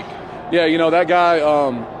this week? Yeah, that guy,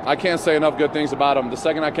 I can't say enough good things about him. The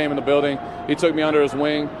second I came in the building, he took me under his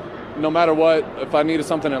wing. No matter what, if I needed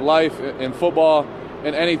something in life, in football,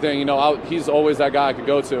 in anything, he's always that guy I could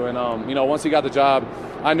go to. And, once he got the job,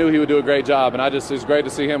 I knew he would do a great job. And it's great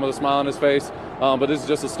to see him with a smile on his face. But this is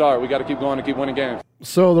just a start. We got to keep going and keep winning games.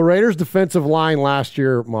 So the Raiders' defensive line last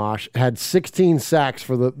year, Mosh, had 16 sacks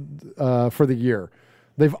for the year.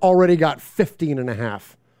 They've already got 15 and a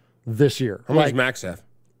half this year. How much does Max have?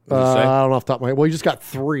 I don't know off the top of my head. Well, he just got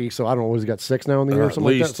 3, so I don't know. What, he's got 6 now in the year or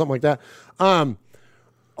something like that.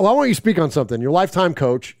 Well, I want you to speak on something. Your lifetime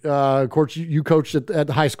coach, of course, you coached at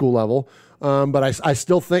the high school level, but I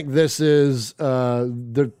still think this is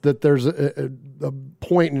that there's a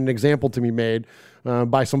point and an example to be made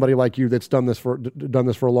by somebody like you that's done this for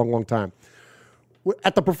a long, long time.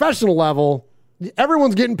 At the professional level,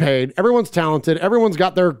 everyone's getting paid, everyone's talented, everyone's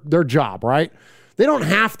got their job, right? They don't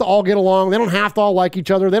have to all get along. They don't have to all like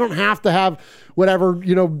each other. They don't have to have whatever,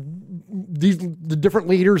 the different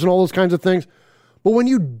leaders and all those kinds of things. But when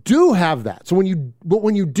you do have that, when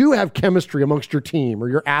you do have chemistry amongst your team or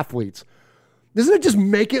your athletes, doesn't it just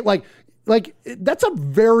make it like that's a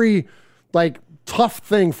very tough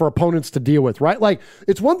thing for opponents to deal with, right? Like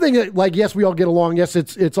it's one thing that yes, we all get along. Yes,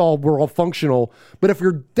 we're all functional. But if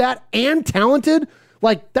you're that and talented,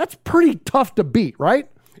 that's pretty tough to beat, right?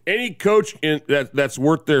 Any coach that's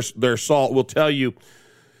worth their salt will tell you,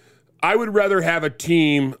 I would rather have a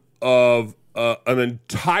team of an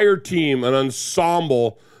entire team, an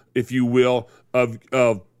ensemble, if you will, of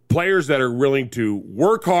players that are willing to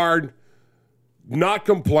work hard, not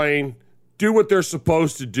complain, do what they're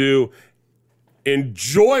supposed to do,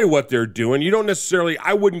 enjoy what they're doing. You don't necessarily,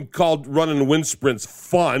 I wouldn't call running wind sprints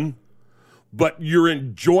fun, but you're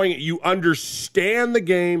enjoying it. You understand the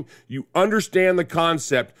game, you understand the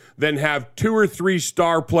concept, then have 2 or 3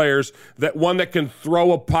 star players, that one that can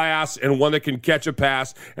throw a pass and one that can catch a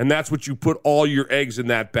pass, and that's what you put all your eggs in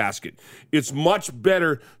that basket. It's much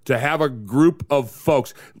better to have a group of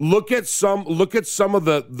folks. Look at some of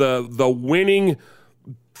the winning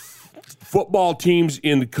football teams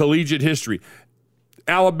in collegiate history.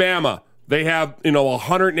 Alabama, they have,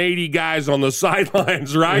 180 guys on the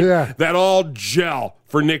sidelines, right? Yeah. That all gel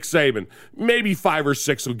for Nick Saban. Maybe 5 or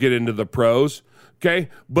 6 will get into the pros, okay?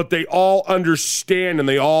 But they all understand and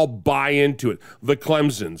they all buy into it. The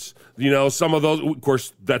Clemsons, some of those, of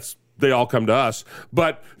course, they all come to us.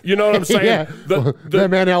 But you know what I'm saying? Yeah. That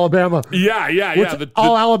man, Alabama. Yeah.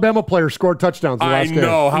 All Alabama players scored touchdowns the last game. I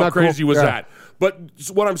know. How crazy was Yeah. that? But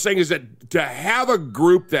what I'm saying is that to have a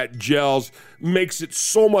group that gels makes it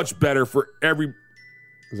so much better for every...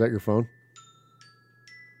 Is that your phone?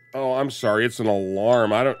 Oh, I'm sorry. It's an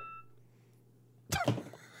alarm. I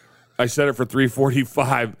set it for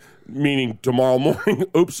 3:45, meaning tomorrow morning.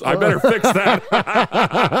 Oops, I better fix that.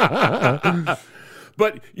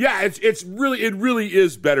 But yeah, it really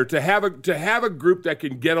is better to have a group that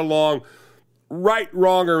can get along, right,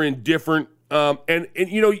 wrong, or indifferent. And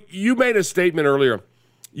you made a statement earlier.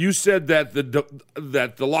 You said that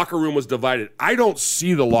the locker room was divided. I don't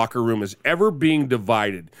see the locker room as ever being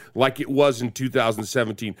divided like it was in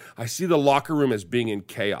 2017. I see the locker room as being in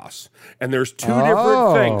chaos. And there's 2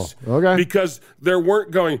 different things. Okay. Because there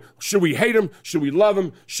weren't going, should we hate him? Should we love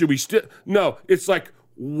him? Should we still? No, it's like,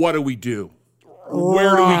 what do we do?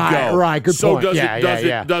 Where do we go? Right, good point.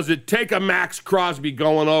 Does it take a Max Crosby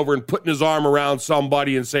going over and putting his arm around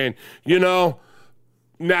somebody and saying,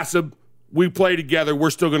 Nassib, we play together, we're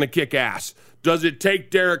still going to kick ass? Does it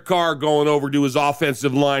take Derek Carr going over to his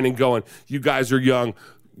offensive line and going, you guys are young,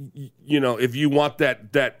 if you want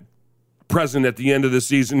that present at the end of the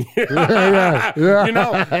season. There's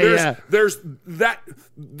that.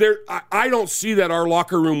 I don't see that our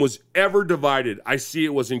locker room was ever divided. I see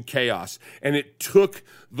it was in chaos, and it took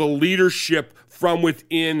the leadership from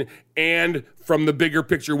within and from the bigger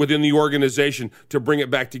picture within the organization to bring it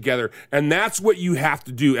back together. And that's what you have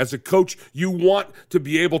to do as a coach. You want to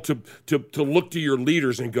be able to look to your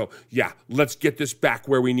leaders and go, yeah, let's get this back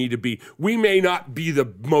where we need to be. We may not be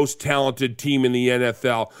the most talented team in the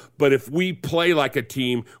NFL, but if we play like a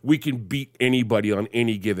team, we can beat anybody on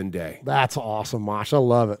any given day. That's awesome, Mosh. I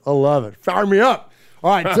love it. Fire me up. All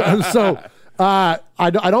right, so I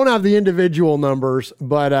don't have the individual numbers,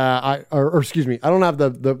 but I don't have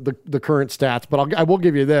the current stats, but I will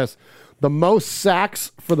give you this: the most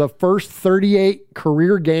sacks for the first 38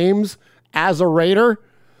 career games as a Raider.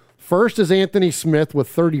 First is Anthony Smith with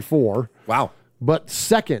 34. Wow. But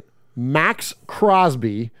second, Max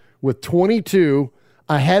Crosby with 22,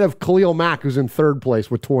 ahead of Khalil Mack, who's in third place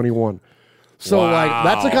with 21. So,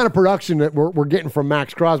 that's the kind of production that we're getting from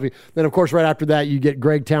Max Crosby. Then, of course, right after that, you get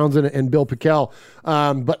Greg Townsend and Bill Pickel.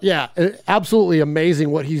 But, yeah, absolutely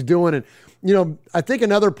amazing what he's doing. And, I think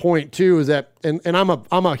another point, too, is that, and I'm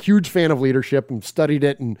a huge fan of leadership and studied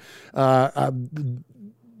it. And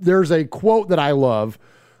there's a quote that I love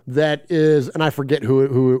that is, and I forget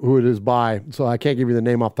who it is by, so I can't give you the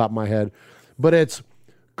name off the top of my head. But it's,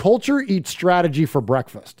 culture eats strategy for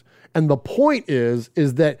breakfast. And the point is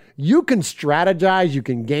that you can strategize, you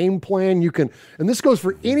can game plan, and this goes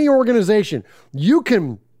for any organization, you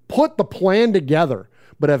can put the plan together.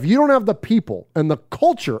 But if you don't have the people and the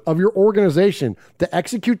culture of your organization to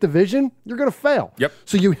execute the vision, you're going to fail. Yep.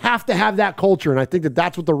 So you have to have that culture, and I think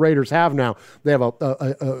that's what the Raiders have now. They have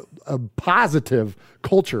a positive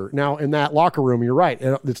culture now in that locker room. You're right.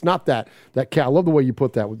 It's not that I love the way you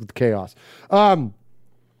put that with the chaos.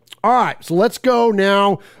 All right, so let's go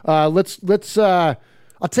now. Let's I'll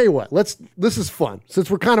tell you what. This is fun.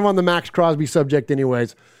 Since we're kind of on the Max Crosby subject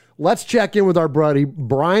anyways, let's check in with our buddy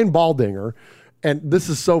Brian Baldinger. And this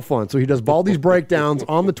is so fun. So he does Baldy's breakdowns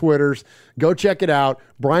on the Twitters. Go check it out.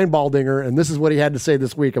 Brian Baldinger, and this is what he had to say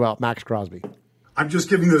this week about Max Crosby. I'm just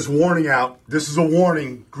giving this warning out. This is a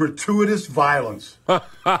warning. Gratuitous violence by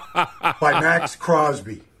Max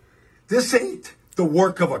Crosby. This ain't the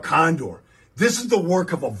work of a condor. This is the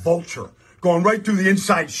work of a vulture, going right through the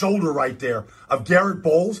inside shoulder right there of Garrett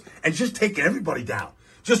Bowles and just taking everybody down,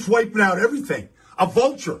 just wiping out everything. A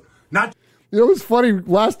vulture, not. You know, it was funny.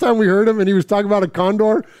 Last time we heard him and he was talking about a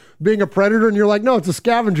condor being a predator, and you're like, no, it's a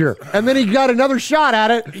scavenger. And then he got another shot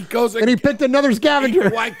at it. He goes and he picked another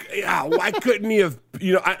scavenger. Why couldn't he have,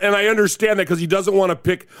 and I understand that because he doesn't want to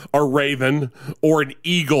pick a raven or an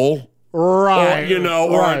eagle. Right.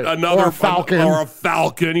 Or another falcon. Or a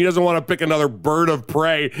falcon. He doesn't want to pick another bird of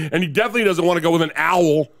prey. And he definitely doesn't want to go with an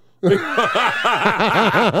owl.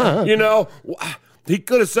 He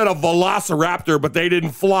could have said a velociraptor, but they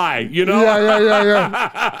didn't fly,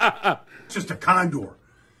 Yeah. It's just a condor.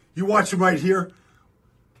 You watch him right here.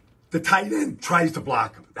 The tight end tries to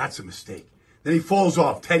block him. That's a mistake. Then he falls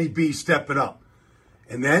off. Teddy B stepping up.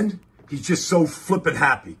 And then he's just so flippin'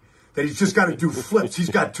 happy that he's just got to do flips. He's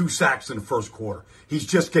got 2 sacks in the first quarter. He's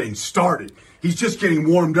just getting started. He's just getting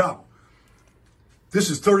warmed up. This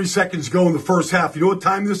is 30 seconds to go in the first half. You know what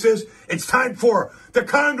time this is? It's time for the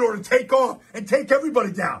Condor to take off and take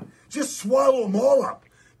everybody down. Just swallow them all up.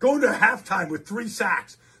 Going to halftime with 3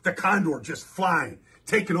 sacks. The Condor just flying,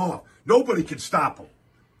 taking off. Nobody can stop him.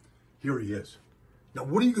 Here he is. Now,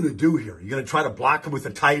 what are you going to do here? You're going to try to block him with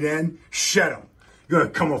a tight end? Shed him. You're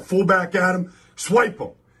going to come a fullback at him, swipe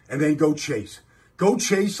him, and then go chase. Go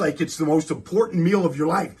chase like it's the most important meal of your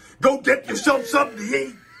life. Go get yourself something to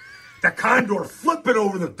eat. The Condor flipping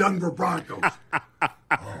over the Denver Broncos.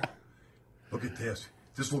 Oh, look at this.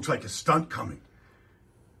 This looks like a stunt coming.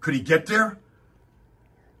 Could he get there?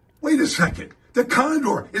 Wait a second. The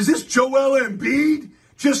Condor, is this Joel Embiid?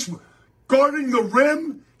 Just guarding the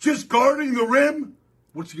rim? Just guarding the rim?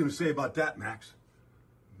 What's he going to say about that, Max?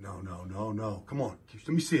 No. Come on. Let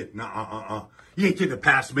me see it. No, You ain't getting it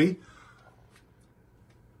past me.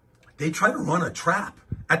 They try to run a trap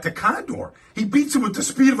at the Condor. He beats him with the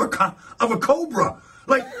speed of a cobra.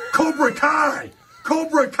 Like Cobra Kai.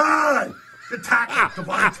 Cobra Kai. The tackle,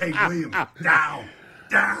 Devontae Williams. Down.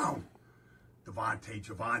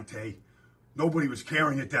 Javonte. Nobody was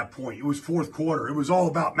caring at that point. It was fourth quarter. It was all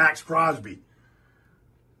about Max Crosby.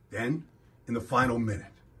 Then, in the final minute,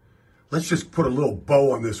 let's just put a little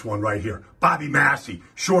bow on this one right here. Bobby Massey,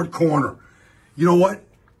 short corner. You know what?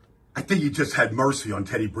 I think he just had mercy on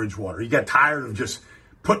Teddy Bridgewater. He got tired of just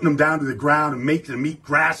putting him down to the ground and making him eat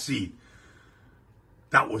grass seed.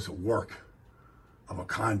 That was the work of a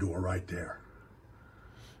Condor right there.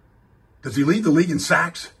 Does he lead the league in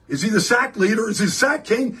sacks? Is he the sack leader? Is he the sack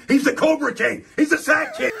king? He's the Cobra King. He's the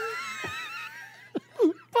sack king.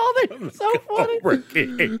 It's so funny.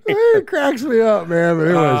 It cracks me up, man. But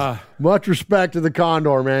anyways, much respect to the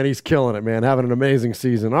Condor, man. He's killing it, man. Having an amazing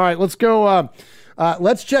season. All right, let's go.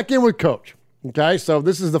 Let's check in with Coach. Okay, so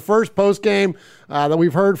this is the first post game that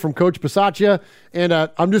we've heard from Coach Bisaccia, and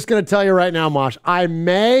I'm just going to tell you right now, Mosh, I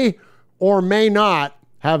may or may not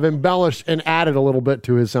have embellished and added a little bit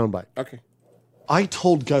to his soundbite. Okay. I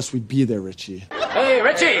told Gus we'd be there, Richie. Hey,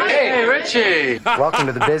 Richie! Hey, Richie! Welcome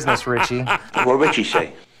to the business, Richie. What Richie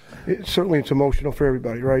say? Certainly it's emotional for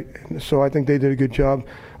everybody, right? So I think they did a good job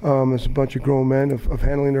as a bunch of grown men of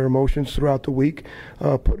handling their emotions throughout the week,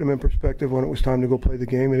 putting them in perspective when it was time to go play the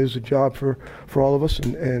game. It is a job for all of us,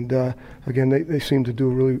 and again, they seem to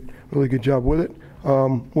do a really, really good job with it.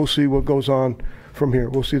 We'll see what goes on from here.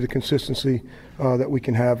 We'll see the consistency that we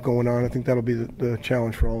can have going on. I think that'll be the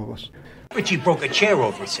challenge for all of us. Richie broke a chair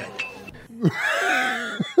over his head.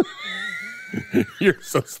 You're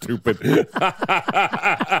so stupid. Do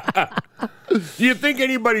you think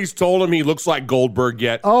anybody's told him he looks like Goldberg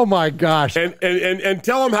yet? Oh, my gosh. And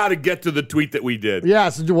tell him how to get to the tweet that we did.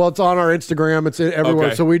 Yes, well, it's on our Instagram. It's everywhere.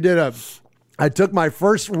 Okay. So I took my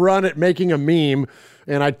first run at making a meme,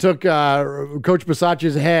 and I took Coach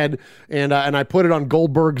Bisaccia's head and I put it on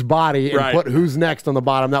Goldberg's body and put who's next on the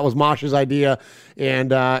bottom. That was Mosh's idea.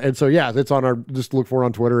 And so, yeah, it's on our, just look for it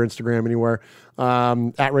on Twitter, Instagram, anywhere.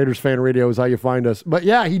 At Raiders Fan Radio is how you find us. But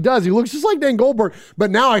yeah, he does. He looks just like Dan Goldberg. But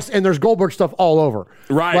now and there's Goldberg stuff all over.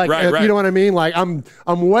 Right. You know what I mean? Like I'm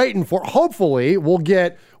waiting for. Hopefully, we'll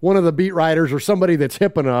get one of the beat writers or somebody that's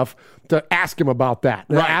hip enough to ask him about that.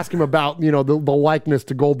 Right. Ask him about the likeness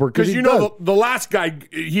to Goldberg because the last guy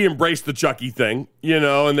he embraced the Chucky thing.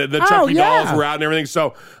 And the Chucky dolls were out and everything.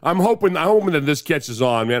 So I'm hoping that this catches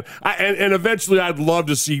on, man. And eventually, I'd love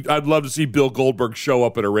to see Bill Goldberg show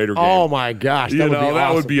up at a Raider game. Oh my gosh,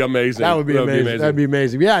 that would be amazing. That would be amazing. That'd be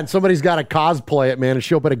amazing. Yeah, and somebody's got to cosplay it, man, and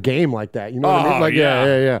show up at a game like that. You know what I mean? Like,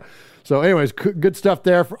 yeah. So, anyways, good stuff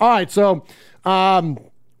there. All right, so I'll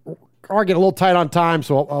get a little tight on time,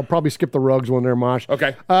 so I'll probably skip the Rugs one there, Mosh.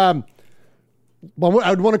 Okay. Well,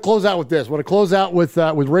 I'd want to close out with this. I want to close out with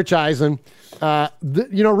Rich Eisen.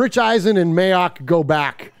 Rich Eisen and Mayock go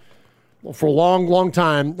back for a long, long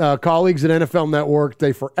time, colleagues at NFL Network.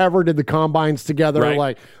 They forever did the combines together. Right.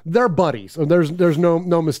 Like, they're buddies. There's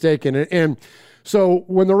no mistake in it. And so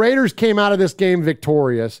when the Raiders came out of this game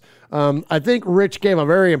victorious, I think Rich gave a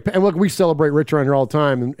very, and look, we celebrate Rich around here all the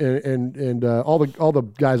time, and all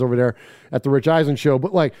the guys over there at the Rich Eisen show.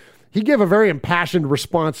 But like, he gave a very impassioned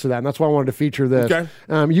response to that, and that's why I wanted to feature this.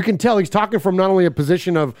 Okay. You can tell he's talking from not only a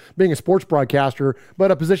position of being a sports broadcaster, but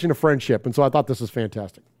a position of friendship. And so I thought this was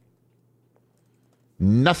fantastic.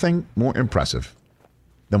 Nothing more impressive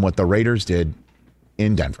than what the Raiders did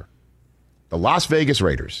in Denver. The Las Vegas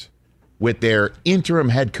Raiders, with their interim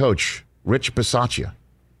head coach, Rich Bisaccia,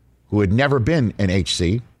 who had never been an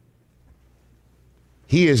HC.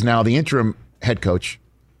 He is now the interim head coach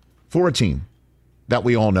for a team that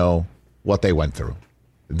we all know what they went through.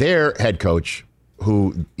 Their head coach,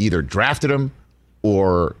 who either drafted them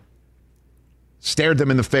or stared them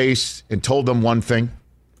in the face and told them one thing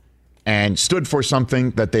and stood for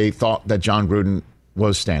something that they thought that John Gruden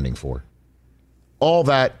was standing for. All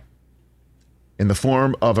that in the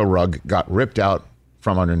form of a rug got ripped out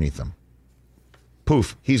from underneath them.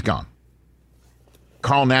 Poof, he's gone.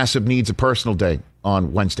 Carl Nassib needs a personal day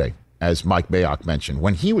on Wednesday, as Mike Mayock mentioned,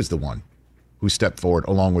 when he was the one who stepped forward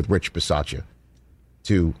along with Rich Bisaccia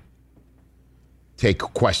to take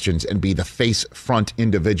questions and be the face front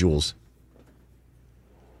individuals.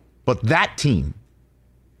 But that team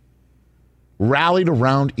rallied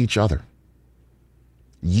around each other,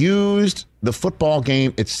 used the football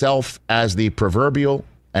game itself as the proverbial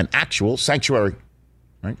and actual sanctuary,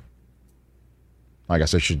 right? I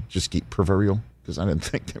guess I should just keep proverbial because I didn't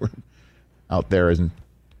think they were out there and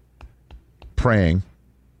praying.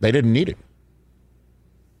 They didn't need it.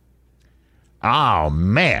 Oh,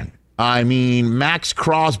 man. I mean, Max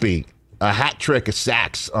Crosby, a hat trick of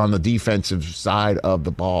sacks on the defensive side of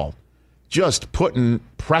the ball. Just putting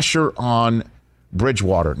pressure on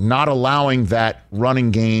Bridgewater, not allowing that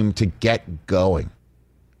running game to get going.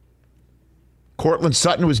 Cortland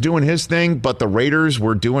Sutton was doing his thing, but the Raiders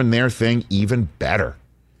were doing their thing even better.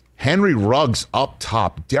 Henry Ruggs up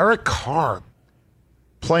top. Derek Carr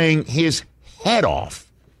playing his head off.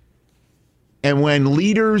 And when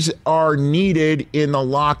leaders are needed in the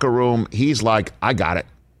locker room, he's like, I got it.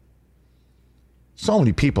 So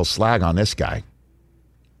many people slag on this guy.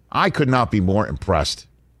 I could not be more impressed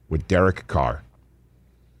with Derek Carr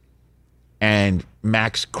and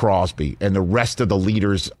Max Crosby and the rest of the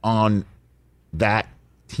leaders on that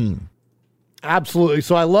team. Absolutely.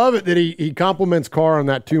 So I love it that he compliments Carr on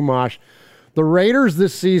that too, Mosh. The Raiders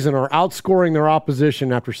this season are outscoring their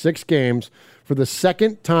opposition after 6 games for the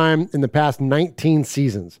second time in the past 19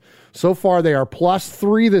 seasons. So far, they are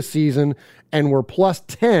 +3 this season and were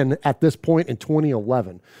 +10 at this point in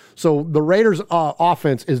 2011. So the Raiders'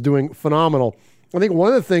 offense is doing phenomenal. I think one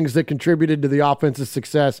of the things that contributed to the offense's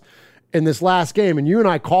success in this last game, and you and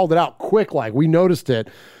I called it out quick, like we noticed it,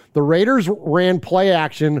 the Raiders ran play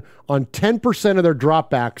action on 10% of their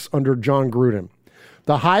dropbacks under John Gruden.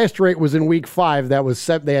 The highest rate was in week 5. They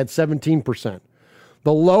had 17%.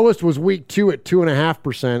 The lowest was week 2 at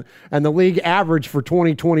 2.5%, and the league average for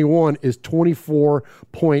 2021 is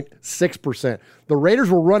 24.6%. The Raiders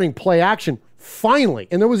were running play action finally,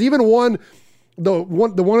 and there was even one of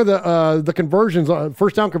the conversions,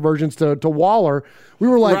 first down conversions to Waller. We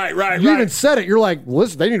were like, you even said it. You're like,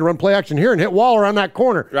 listen, they need to run play action here and hit Waller on that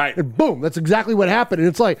corner, right? And boom, that's exactly what happened. And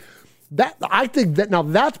it's like that. I think that now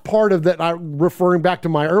that's part of that. Referring back to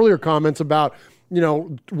my earlier comments about,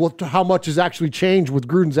 how much has actually changed with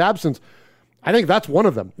Gruden's absence. I think that's one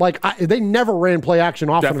of them. Like, they never ran play action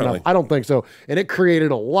often enough. I don't think so. And it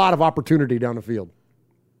created a lot of opportunity down the field.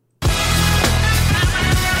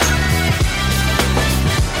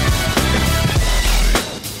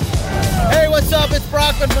 Hey, what's up? It's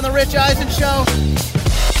Brockman from The Rich Eisen Show.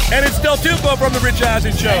 And it's Del Tufo from The Rich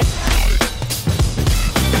Eisen Show.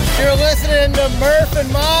 You're listening to Murph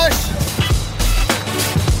and Mosh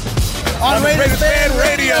on Raiders Fan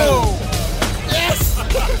Radio. Yes!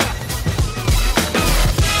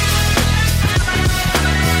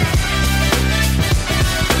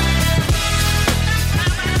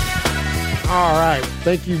 All right.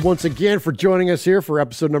 Thank you once again for joining us here for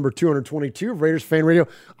episode number 222 of Raiders Fan Radio.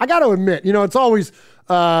 I got to admit, it's always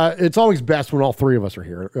best when all three of us are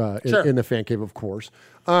here in the fan cave, of course.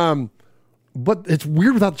 But it's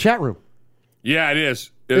weird without the chat room. Yeah, it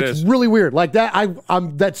is. It's really weird. Like that,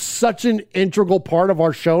 that's such an integral part of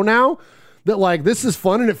our show now that like this is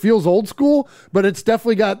fun and it feels old school, but it's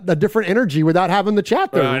definitely got a different energy without having the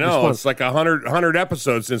chat there. I know. It's like 100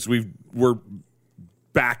 episodes since we're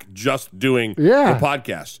back just doing the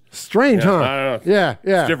podcast. Strange, huh? I don't know. Yeah.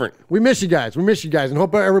 It's different. We miss you guys. And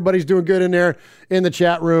hope everybody's doing good in there in the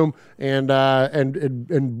chat room. And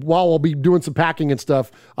while I'll be doing some packing and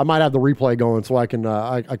stuff, I might have the replay going so I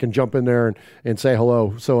can jump in there and say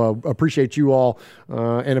hello. So appreciate you all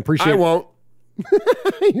and appreciate. I won't.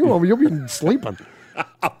 You won't. You'll be sleeping.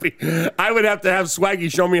 I would have to have Swaggy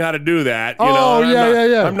show me how to do that.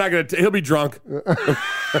 Yeah. I'm not going to. He'll be drunk.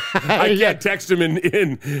 I can't text him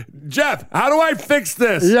in. Jeff, how do I fix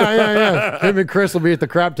this? Yeah. Him and Chris will be at the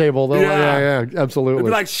crap table. Yeah, absolutely. He'll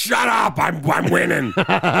be like, shut up. I'm winning.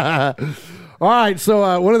 All right,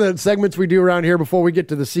 so one of the segments we do around here before we get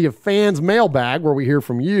to the Sea of Fans mailbag, where we hear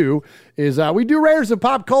from you, is we do Raiders of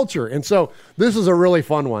Pop Culture. And so this is a really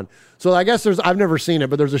fun one. So I guess I've never seen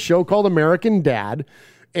it, but there's a show called American Dad,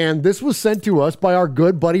 and this was sent to us by our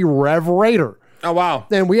good buddy Rev Raider. Oh, wow.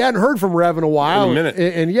 And we hadn't heard from Rev in a while. In a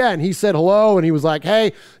minute. And he said hello, and he was like,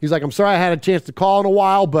 hey, I'm sorry I had a chance to call in a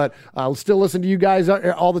while, but I'll still listen to you guys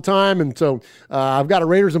all the time. And so I've got a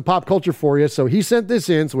Raiders and Pop Culture for you. So he sent this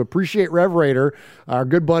in, so appreciate Rev Raider, our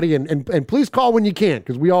good buddy. And please call when you can,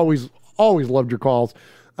 because we always loved your calls.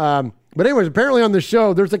 But anyways, apparently on the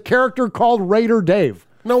show, there's a character called Raider Dave.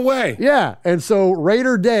 No way. Yeah. And so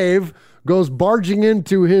Raider Dave goes barging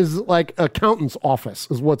into his accountant's office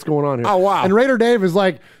is what's going on here. Oh, wow. And Raider Dave is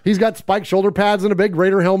he's got spiked shoulder pads and a big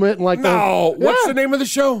Raider helmet and what's the name of the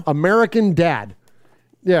show? American Dad.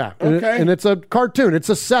 Yeah. Okay. And it's a cartoon. It's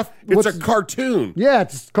a Seth. It's a cartoon. Yeah,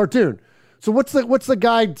 it's a cartoon. So what's the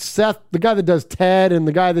guy, Seth, the guy that does Ted and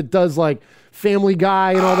the guy that does Family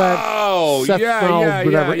Guy and all that? Oh, Seth,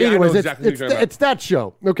 whatever. Yeah, anyways, exactly it's that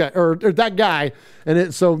show. Okay. Or that guy. And it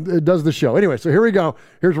does the show. Anyway, so here we go.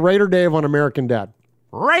 Here's Raider Dave on American Dad.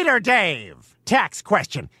 Raider Dave. Tax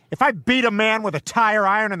question. If I beat a man with a tire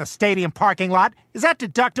iron in the stadium parking lot, is that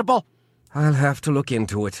deductible? I'll have to look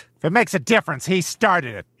into it. If it makes a difference, he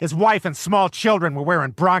started it. His wife and small children were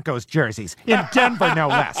wearing Broncos jerseys. In Denver, no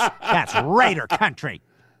less. That's Raider country.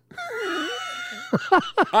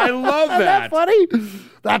 I love that. Isn't that funny?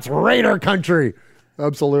 That's Raider country.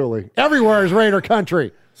 Absolutely. Everywhere is Raider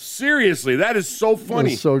country. Seriously, that is so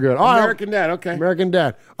funny. That's so good. American Dad, okay. American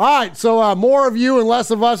Dad. All right, so more of you and less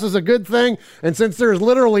of us is a good thing. And since there's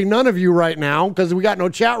literally none of you right now, because we got no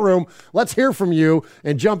chat room, let's hear from you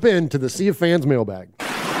and jump into the Sea of Fans mailbag. There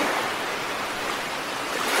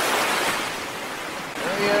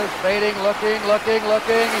he is, baiting, looking.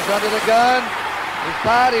 He's under the gun. He's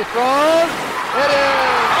caught, he throws. It is. He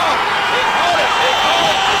caught it.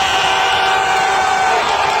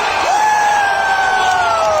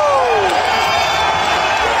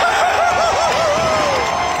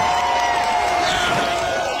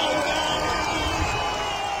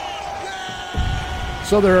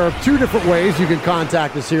 So there are two different ways you can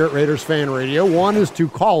contact us here at Raiders Fan Radio. One is to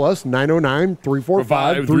call us,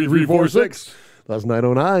 909-345-3346. That's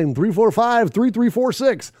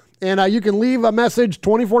 909-345-3346. And you can leave a message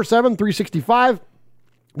 24/7, 365.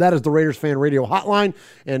 That is the Raiders Fan Radio hotline.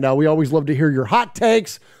 And we always love to hear your hot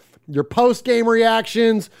takes, your post-game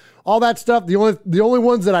reactions, all that stuff. The only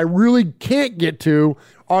ones that I really can't get to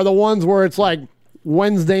are the ones where it's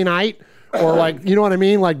Wednesday night. Or you know what I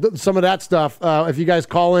mean? Some of that stuff. If you guys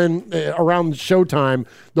call in around showtime,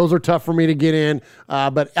 those are tough for me to get in.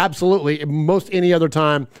 But absolutely, most any other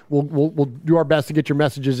time, we'll do our best to get your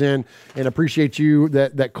messages in and appreciate you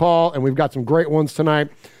that call. And we've got some great ones tonight.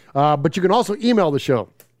 But you can also email the show.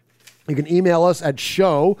 You can email us at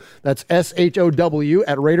show, that's SHOW,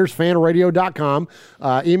 at RaidersFanRadio.com.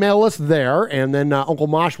 Email us there, and then Uncle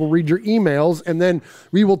Mosh will read your emails, and then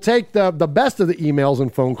we will take the best of the emails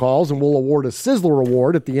and phone calls, and we'll award a Sizzler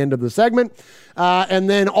Award at the end of the segment. And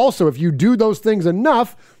then also, if you do those things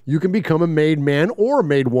enough, you can become a made man or a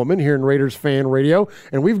made woman here in Raiders Fan Radio.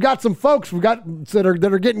 And we've got some folks that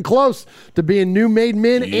are getting close to being new made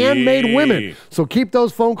men and made women. So keep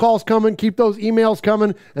those phone calls coming, keep those emails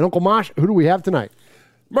coming. And Uncle Mosh, who do we have tonight?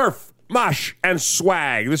 Murph, Mosh, and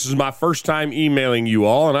Swag. This is my first time emailing you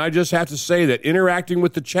all, and I just have to say that interacting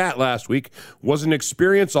with the chat last week was an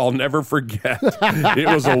experience I'll never forget. It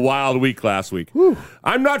was a wild week last week. Whew.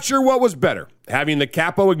 I'm not sure what was better, having the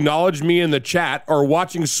capo acknowledge me in the chat or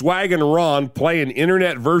watching Swag and Ron play an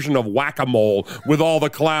internet version of Whack-A-Mole with all the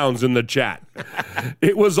clowns in the chat.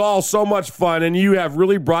 It was all so much fun, and you have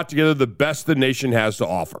really brought together the best the nation has to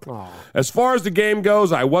offer. Aww. As far as the game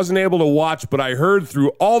goes, I wasn't able to watch, but I heard through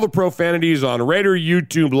all the profanities on Raider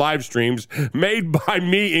YouTube live streams made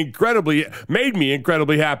me incredibly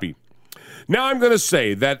happy. Now I'm going to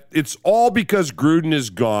say that it's all because Gruden is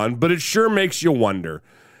gone, but it sure makes you wonder.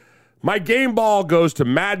 My game ball goes to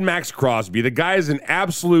Mad Max Crosby. The guy is an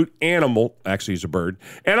absolute animal. Actually, he's a bird.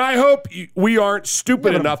 And I hope we aren't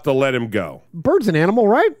stupid enough to let him go. Bird's an animal,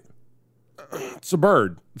 right? It's a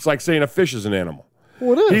bird. It's like saying a fish is an animal.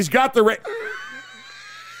 Well, it is. He's got the...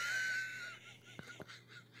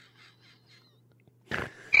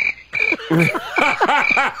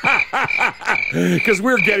 Because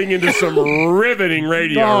we're getting into some riveting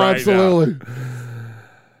radio right absolutely. now.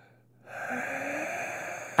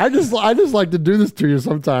 I just like to do this to you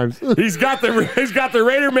sometimes. He's got the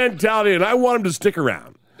Raider mentality, and I want him to stick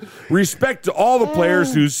around. Respect to all the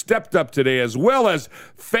players who stepped up today, as well as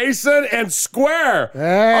Faison and Square.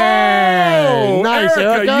 Hey, nice,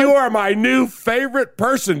 Erica. You are my new favorite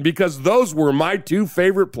person because those were my two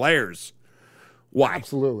favorite players. Why?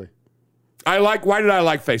 Absolutely. Why did I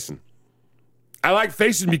like Faison? I like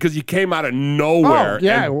Faison because he came out of nowhere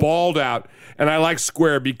and balled out. And I like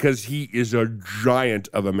Square because he is a giant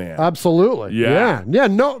of a man. Absolutely. Yeah.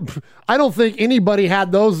 No, I don't think anybody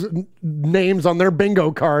had those names on their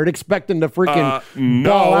bingo card expecting to freaking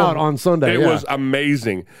ball out on Sunday. It was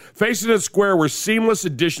amazing. Faison and Square were seamless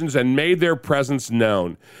additions and made their presence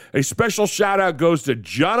known. A special shout out goes to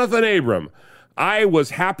Jonathan Abram. I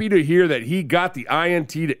was happy to hear that he got the INT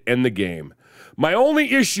to end the game. My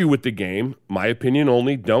only issue with the game, my opinion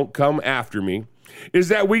only, don't come after me, is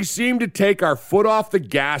that we seem to take our foot off the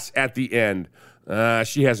gas at the end.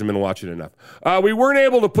 She hasn't been watching enough. We weren't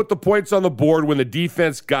able to put the points on the board when the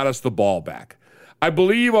defense got us the ball back. I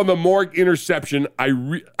believe on the Morg interception, I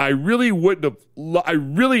really would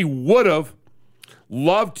have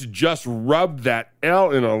loved to just rub that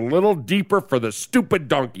L in a little deeper for the stupid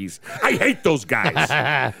donkeys. I hate those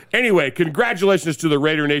guys. Anyway, congratulations to the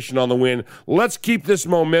Raider Nation on the win. Let's keep this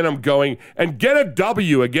momentum going and get a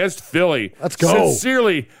W against Philly. Let's go.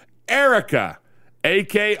 Sincerely, Erica,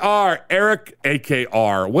 AKR, Eric,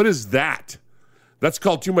 AKR. What is that? That's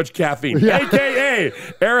called too much caffeine. Yeah. AKA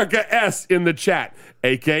Erica S. in the chat.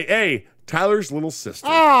 AKA Tyler's little sister.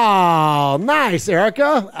 Oh, nice,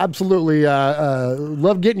 Erica. Absolutely.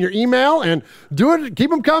 Love getting your email and do it.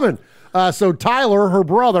 Keep them coming. So Tyler, her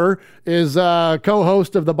brother, is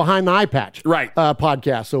co-host of the Behind the Eye Patch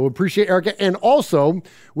podcast. So appreciate Erica. And also,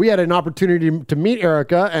 we had an opportunity to meet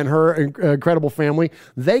Erica and her incredible family.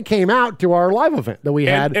 They came out to our live event that we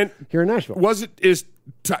had here in Nashville. Is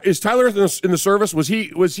Tyler in the service? Was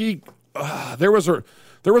he?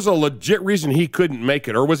 There was a legit reason he couldn't make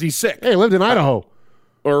it, or was he sick? Hey, he lived in Idaho.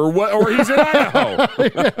 Or what? Or he's in Idaho.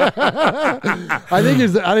 I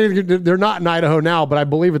think they're not in Idaho now, but I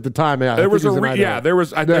believe at the time, there was a there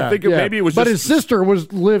was. I think maybe it was. But just, his sister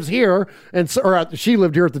lives here, she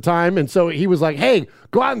lived here at the time, and so he was like, "Hey,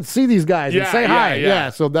 go out and see these guys and say hi."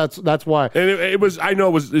 Yeah, so that's why. And it was. I know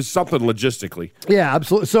it was something logistically. Yeah,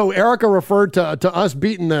 absolutely. So Erica referred to us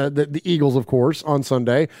beating the Eagles, of course, on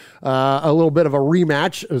Sunday. A little bit of a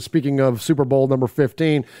rematch. Speaking of Super Bowl number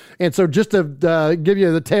 15, and so just to give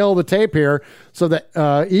you the tail of the tape here, so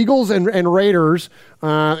the Eagles and Raiders,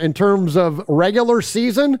 in terms of regular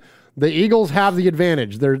season, the Eagles have the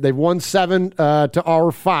advantage. They've won 7 to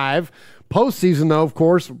our 5. Postseason, though, of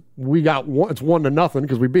course, we got it's 1-0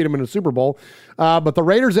 because we beat them in the Super Bowl. But the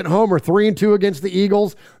Raiders at home are 3-2 against the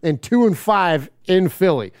Eagles and 2-5 in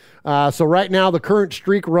Philly. So right now the current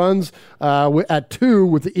streak runs at 2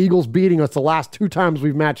 with the Eagles beating us the last 2 times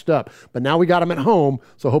we've matched up. But now we got them at home,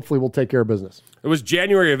 so hopefully we'll take care of business. It was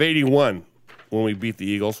January of '81 when we beat the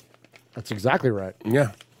Eagles. That's exactly right.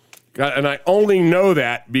 Yeah. And I only know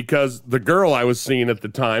that because the girl I was seeing at the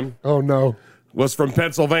time was from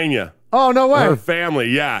Pennsylvania. Oh, no way. Her family,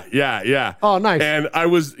 yeah. Oh, nice. And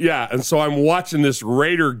and so I'm watching this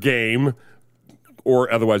Raider game,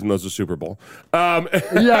 or otherwise known as the Super Bowl.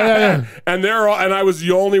 Yeah. And I was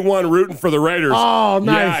the only one rooting for the Raiders. Oh,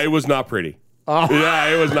 nice. Yeah, it was not pretty. Oh.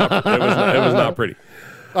 Yeah, it was not pretty.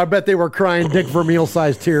 I bet they were crying Dick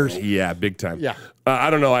Vermeil-sized tears. Yeah, big time. Yeah. I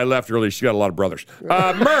don't know. I left early. She got a lot of brothers.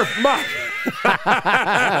 Murph,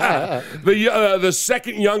 the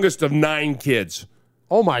second youngest of 9 kids.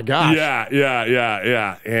 Oh, my gosh.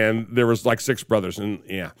 Yeah. And there was like 6 brothers. And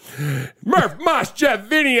yeah. Murph, Mosh, Jeff,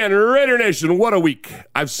 Vinny, and Raider Nation, what a week.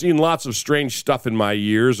 I've seen lots of strange stuff in my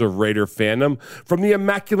years of Raider fandom, from the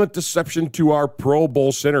immaculate deception to our Pro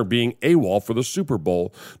Bowl center being AWOL for the Super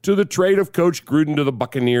Bowl, to the trade of Coach Gruden to the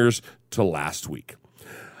Buccaneers, to last week.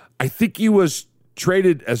 I think he was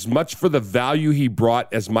traded as much for the value he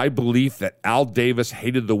brought as my belief that Al Davis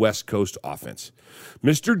hated the West Coast offense.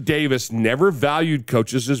 Mr. Davis never valued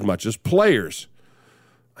coaches as much as players.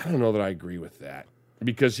 I don't know that I agree with that,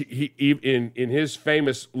 because he in his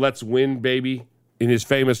famous "Let's Win, Baby" in his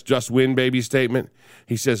famous "Just Win, Baby" statement.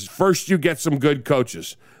 He says, first you get some good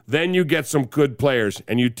coaches, then you get some good players,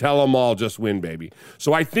 and you tell them all, just win, baby.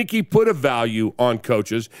 So I think he put a value on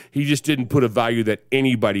coaches. He just didn't put a value that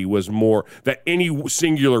that any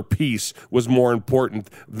singular piece was more important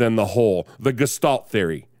than the whole, the Gestalt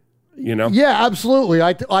theory, you know? Yeah, absolutely.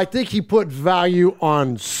 I think he put value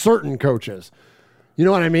on certain coaches. You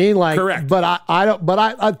know what I mean? Like, correct. But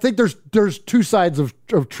I think there's two sides of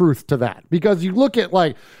truth to that, because you look at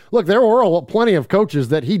there were plenty of coaches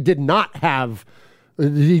that he did not hold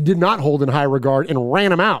in high regard and ran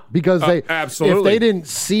them out because absolutely. If they didn't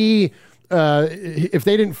see, if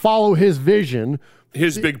they didn't follow his vision,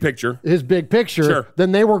 his big picture, sure.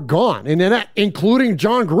 Then they were gone, and then including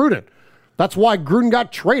John Gruden. That's why Gruden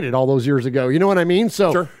got traded all those years ago. You know what I mean?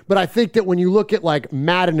 So, sure. But I think that when you look at like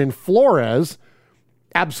Madden and Flores,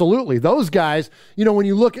 absolutely, those guys. You know, when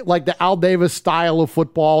you look at like the Al Davis style of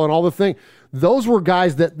football and all the thing. Those were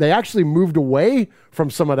guys that they actually moved away from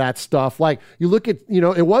some of that stuff. Like you look at,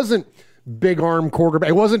 it wasn't big arm quarterback.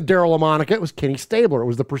 It wasn't Daryle Lamonica. It was Kenny Stabler. It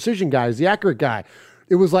was the precision guys, the accurate guy.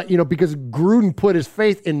 It was like, because Gruden put his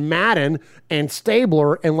faith in Madden and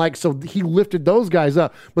Stabler, and so he lifted those guys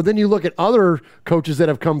up. But then you look at other coaches that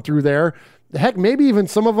have come through there. Heck, maybe even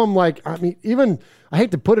some of them, I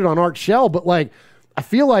hate to put it on Art Shell, but I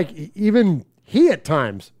feel like even he at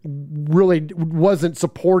times really wasn't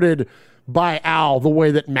supported by Al the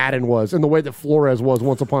way that Madden was and the way that Flores was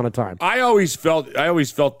once upon a time. I always felt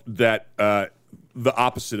that the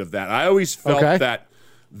opposite of that. I always felt that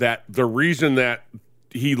the reason that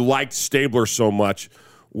he liked Stabler so much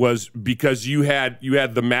was because you had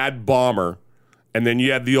the Mad Bomber, and then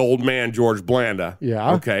you had the old man George Blanda.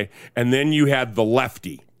 Yeah. Okay. And then you had the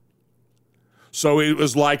lefty. So it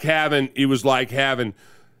was like having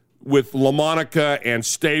with Lamonica and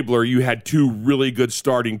Stabler, you had two really good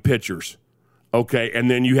starting pitchers, okay?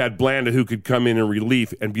 And then you had Blanda, who could come in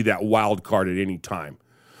relief and be that wild card at any time.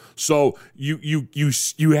 So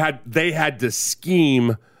they had to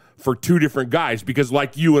scheme for two different guys, because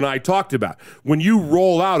like you and I talked about, when you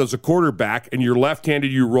roll out as a quarterback and you're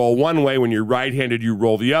left-handed, you roll one way. When you're right-handed, you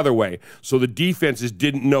roll the other way. So the defenses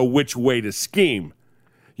didn't know which way to scheme,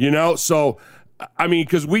 So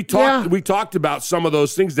because we talked about some of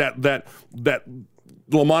those things that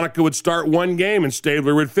LaMonica would start one game and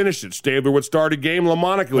Stabler would finish it. Stabler would start a game,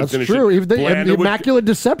 LaMonica would finish it. That's true. The Immaculate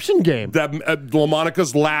Deception game.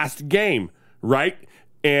 LaMonica's last game, right?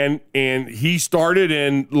 And he started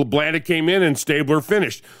and Blanda came in and Stabler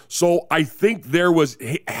finished. So I think there was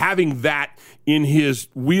having that in his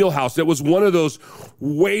wheelhouse. That was one of those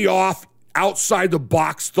way off outside the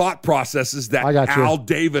box thought processes that Al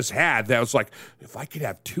Davis had. That was like, if I could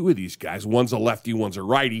have two of these guys, one's a lefty, one's a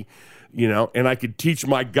righty, and I could teach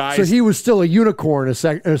my guys. So he was still a unicorn,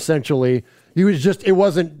 essentially. He was it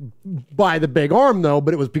wasn't by the big arm, though,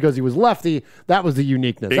 but it was because he was lefty. That was the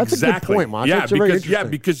uniqueness. That's a good point, Mosh.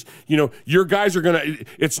 Because your guys are going to,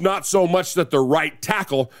 it's not so much that the right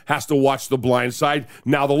tackle has to watch the blind side.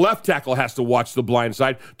 Now the left tackle has to watch the blind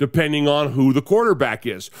side, depending on who the quarterback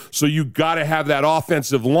is. So you got to have that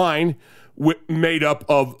offensive line made up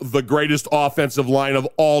of the greatest offensive line of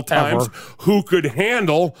all times, who could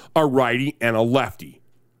handle a righty and a lefty.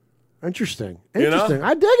 Interesting.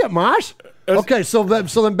 I dig it, Mosh. Okay, so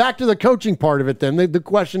then back to the coaching part of it then. The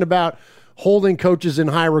question about holding coaches in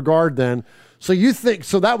high regard then. So you think,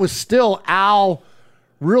 that was still Al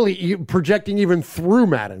really projecting even through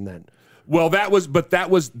Madden then? Well, there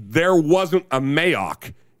wasn't a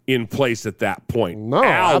Mayock in place at that point. No,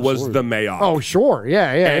 Al absolutely. was the Mayock. Oh, sure.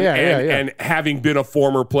 Yeah. And having been a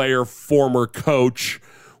former player, former coach,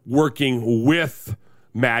 working with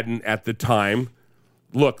Madden at the time,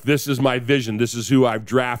 look, this is my vision. This is who I've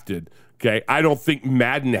drafted. Okay, I don't think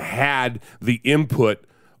Madden had the input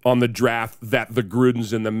on the draft that the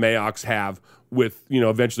Grudens and the Mayocks have with,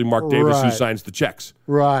 eventually Mark Davis, who signs the checks.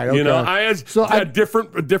 Right. Okay. A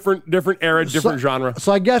different era, different genre.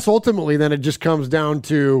 So I guess ultimately then it just comes down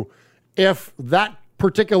to if that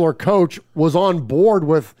particular coach was on board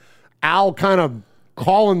with Al kind of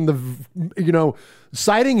calling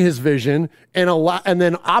citing his vision and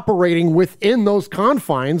then operating within those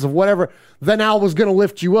confines of whatever, then Al was going to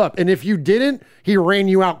lift you up. And if you didn't, he ran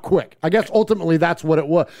you out quick. I guess ultimately that's what it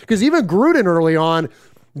was. Because even Gruden early on,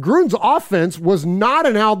 Gruden's offense was not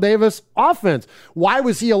an Al Davis offense. Why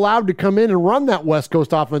was he allowed to come in and run that West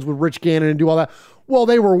Coast offense with Rich Gannon and do all that? Well,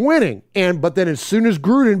 they were winning. But then as soon as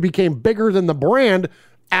Gruden became bigger than the brand,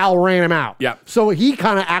 Al ran him out. Yeah. So he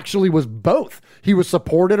kind of actually was both. He was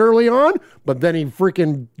supported early on, but then he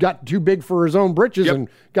freaking got too big for his own britches and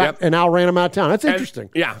Al ran him out of town. That's interesting.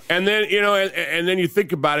 And then, and then you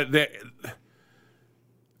think about it, that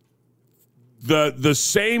The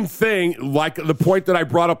same thing, like the point that I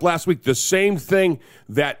brought up last week, the same thing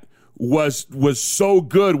that was so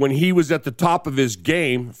good when he was at the top of his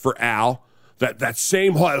game for Al, that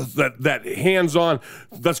same that hands-on,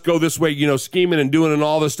 let's go this way, scheming and doing and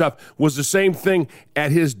all this stuff, was the same thing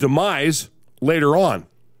at his demise later on.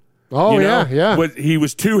 Oh, yeah. But he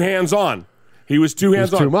was too hands-on. He was too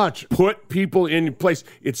hands-on. Too much. Put people in place.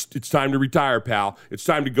 It's time to retire, pal. It's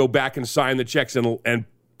time to go back and sign the checks and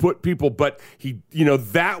put people. But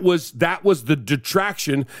that was the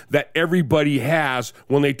detraction that everybody has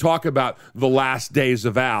when they talk about the last days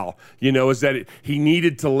of Al. Is that he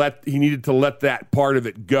needed to let that part of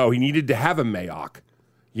it go. He needed to have a Mayock.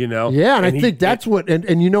 Yeah, and I think that's what.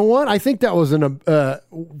 And you know what? I think that was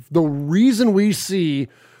the reason we see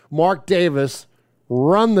Mark Davis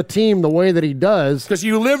run the team the way that he does. Because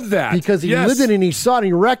you lived that. Because he lived it and he saw it and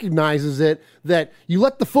he recognizes it, that you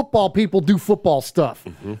let the football people do football stuff.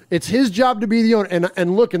 Mm-hmm. It's his job to be the owner.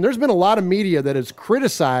 And look, and there's been a lot of media that has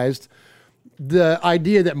criticized the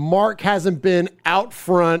idea that Mark hasn't been out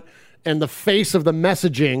front and the face of the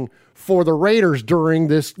messaging for the Raiders during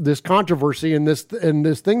this controversy and this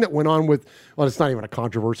thing that went on with, well, it's not even a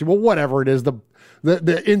controversy, well, whatever it is,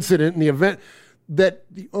 the incident and the event, that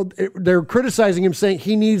they're criticizing him, saying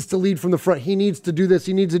he needs to lead from the front. He needs to do this.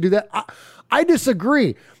 He needs to do that. I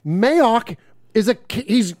disagree. Mayock he's a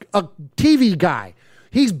TV guy.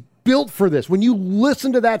 He's built for this. When you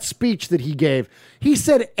listen to that speech that he gave, he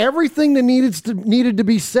said everything that needed to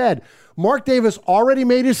be said. Mark Davis already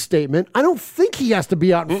made his statement. I don't think he has to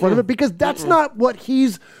be out in front of it because that's not what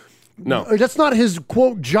that's not his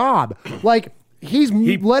quote job. Like, He's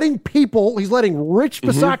letting Rich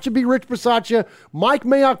Bisaccia be Rich Bisaccia, Mike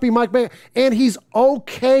Mayock be Mike Mayock, and he's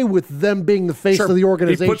okay with them being the face of the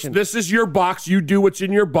organization. This is your box. You do what's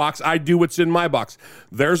in your box. I do what's in my box.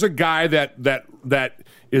 There's a guy that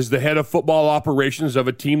is the head of football operations of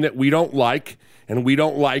a team that we don't like, and we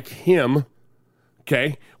don't like him.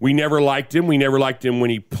 Okay? We never liked him. We never liked him when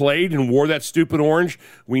he played and wore that stupid orange.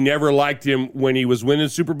 We never liked him when he was winning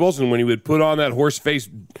Super Bowls and when he would put on that horse face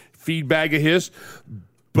feed bag of his.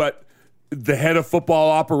 But the head of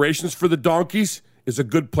football operations for the Donkeys is a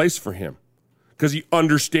good place for him because he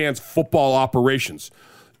understands football operations.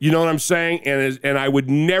 You know what I'm saying? And I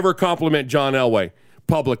would never compliment John Elway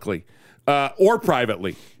publicly or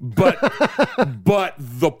privately. But but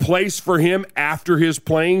the place for him after his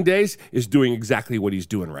playing days is doing exactly what he's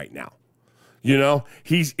doing right now. You know,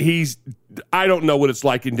 he's I don't know what it's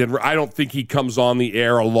like in Denver. I don't think he comes on the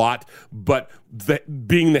air a lot, but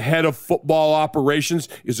being the head of football operations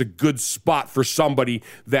is a good spot for somebody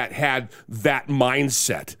that had that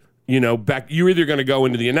mindset. You know, you're either going to go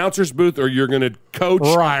into the announcer's booth or you're going to coach,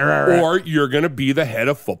 right. Or you're going to be the head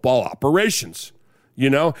of football operations.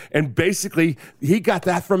 You know, and basically he got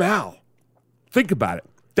that from Al. Think about it.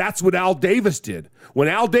 That's what Al Davis did. When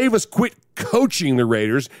Al Davis quit coaching the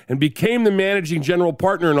Raiders and became the managing general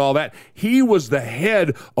partner and all that, he was the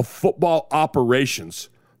head of football operations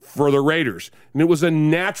for the Raiders. And it was a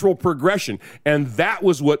natural progression. And that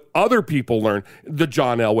was what other people learned, the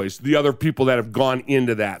John Elways, the other people that have gone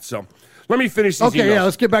into that. So let me finish these emails. Yeah,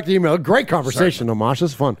 let's get back to email. Great conversation, Amash.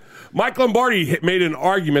 This is fun. Mike Lombardi made an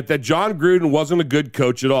argument that John Gruden wasn't a good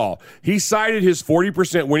coach at all. He cited his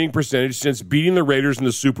 40% winning percentage since beating the Raiders in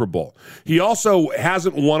the Super Bowl. He also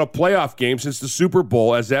hasn't won a playoff game since the Super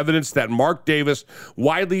Bowl as evidence that Mark Davis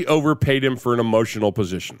widely overpaid him for an emotional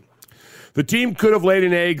position. The team could have laid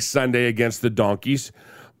an egg Sunday against the Donkeys,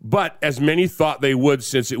 but as many thought they would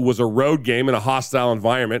since it was a road game in a hostile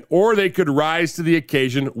environment, or they could rise to the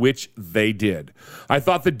occasion, which they did. I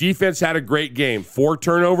thought the defense had a great game, 4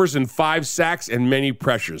 turnovers and 5 sacks and many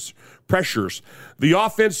pressures. The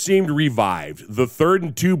offense seemed revived. The 3rd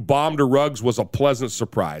and 2 bomb to Ruggs was a pleasant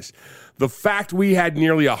surprise. The fact we had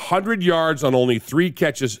nearly 100 yards on only 3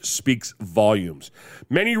 catches speaks volumes.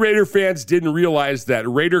 Many Raider fans didn't realize that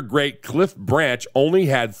Raider great Cliff Branch only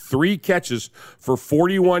had 3 catches for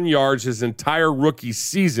 41 yards his entire rookie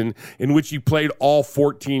season, in which he played all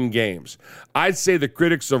 14 games. I'd say the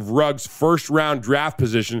critics of Ruggs' first-round draft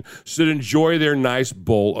position should enjoy their nice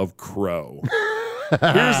bowl of crow.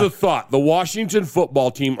 Here's the thought. The Washington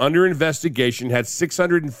football team under investigation had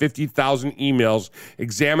 650,000 emails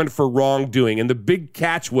examined for wrongdoing, and the big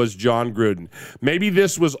catch was John Gruden. Maybe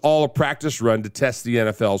this was all a practice run to test the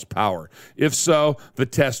NFL's power. If so, the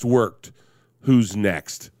test worked. Who's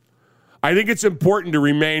next? I think it's important to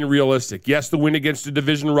remain realistic. Yes, the win against a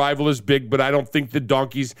division rival is big, but I don't think the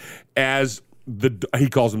Donkeys, as he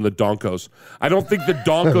calls them the Donkos. I don't think the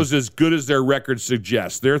Donkos as good as their record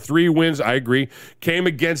suggests. Their 3 wins, I agree, came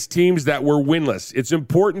against teams that were winless. It's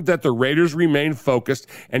important that the Raiders remain focused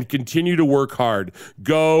and continue to work hard.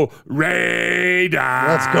 Go Raiders!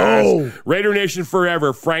 Let's go. Raider Nation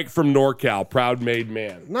forever. Frank from NorCal, proud made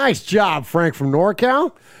man. Nice job, Frank from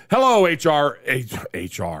NorCal. Hello,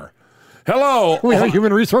 HR. Hello. We have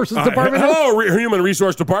Human Resources Department. Hello, Human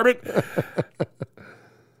Resource Department.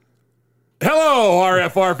 Hello,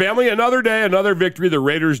 RFR family. Another day, another victory. The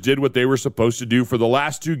Raiders did what they were supposed to do for the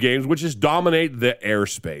last 2 games, which is dominate the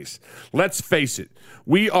airspace. Let's face it.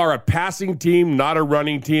 We are a passing team, not a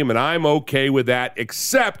running team, and I'm okay with that,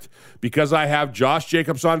 except because I have Josh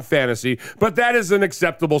Jacobs on fantasy, but that is an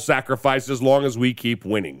acceptable sacrifice as long as we keep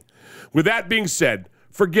winning. With that being said,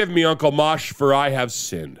 forgive me, Uncle Mosh, for I have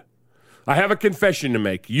sinned. I have a confession to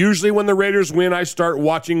make. Usually when the Raiders win, I start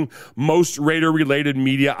watching most Raider-related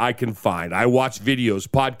media I can find. I watch videos,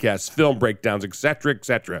 podcasts, film breakdowns, etc.,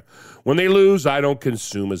 etc. When they lose, I don't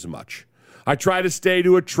consume as much. I try to stay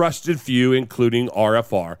to a trusted few, including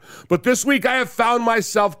RFR. But this week, I have found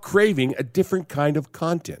myself craving a different kind of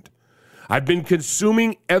content. I've been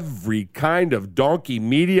consuming every kind of donkey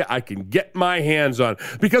media I can get my hands on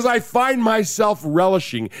because I find myself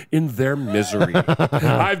relishing in their misery.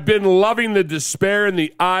 I've been loving the despair in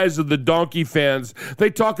the eyes of the donkey fans. They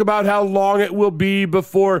talk about how long it will be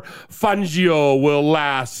before Fangio will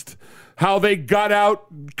last. How they got out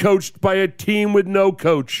coached by a team with no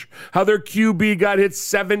coach. How their QB got hit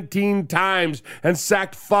 17 times and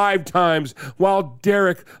sacked 5 times while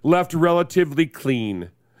Derek left relatively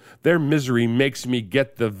clean. Their misery makes me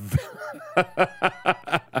get the...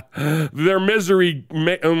 Their misery...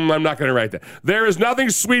 I'm not going to write that. There is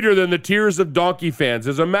nothing sweeter than the tears of donkey fans.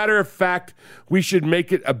 As a matter of fact, we should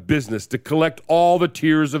make it a business to collect all the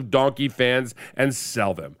tears of donkey fans and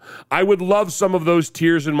sell them. I would love some of those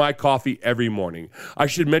tears in my coffee every morning. I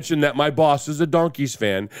should mention that my boss is a Donkeys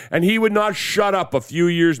fan, and he would not shut up a few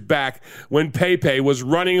years back when Pepe was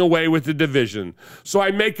running away with the division. So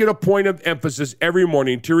I make it a point of emphasis every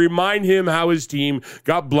morning to remind him how his team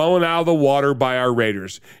got blown out of the water by our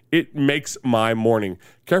Raiders. It makes my morning.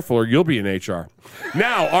 Careful or you'll be in HR.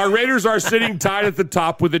 Now, our Raiders are sitting tied at the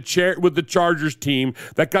top with the Chargers team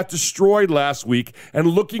that got destroyed last week, and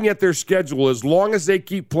looking at their schedule, as long as they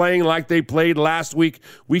keep playing like they played last week,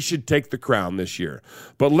 we should take the crown this year.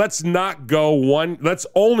 But let's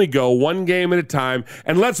only go one game at a time,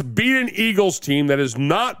 and let's beat an Eagles team that is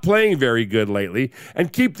not playing very good lately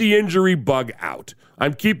and keep the injury bug out.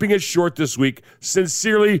 I'm keeping it short this week.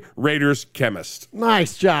 Sincerely, Raiders Chemist.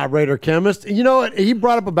 Nice job, Raider Chemist. You know what? He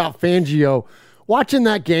brought up about Fangio. Watching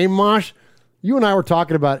that game, Mosh, you and I were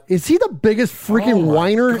talking about it. Is he the biggest freaking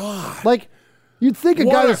whiner? God. Like, you'd think a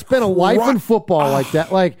guy that spent a life in football like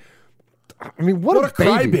that. Like, I mean, what a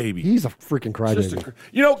crybaby. He's a freaking crybaby.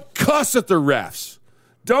 Cuss at the refs.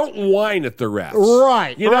 Don't whine at the refs.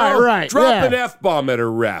 Right, right. Drop an F-bomb at a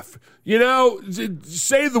ref.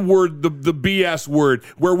 Say the word, the BS word,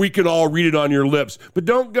 where we can all read it on your lips. But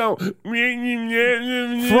don't go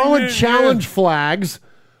throwing challenge flags,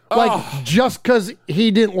 just because he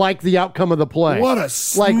didn't like the outcome of the play. What a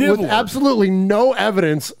sniveler. With absolutely no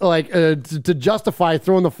evidence, to justify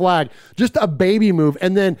throwing the flag. Just a baby move.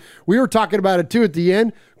 And then we were talking about it too at the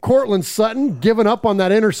end. Cortland Sutton giving up on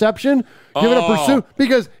that interception, giving up pursuit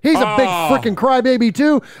because he's a big freaking crybaby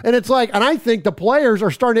too. And it's and I think the players are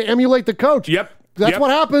starting to emulate the coach. Yep. That's what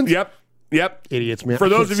happens. Yep. Idiots, man. For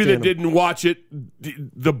those of you that didn't watch it,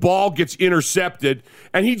 the ball gets intercepted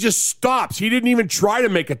and he just stops. He didn't even try to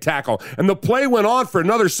make a tackle. And the play went on for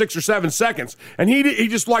another 6 or 7 seconds. And he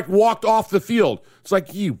just walked off the field. It's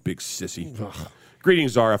like, you big sissy.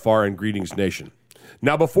 Greetings, RFR, and greetings, nation.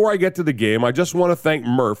 Now, before I get to the game, I just want to thank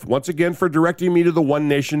Murph once again for directing me to the One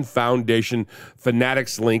Nation Foundation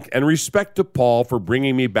Fanatics link, and respect to Paul for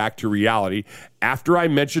bringing me back to reality after I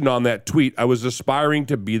mentioned on that tweet I was aspiring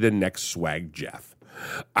to be the next Swag Jeff.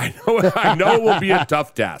 I know it will be a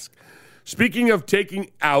tough task. Speaking of talking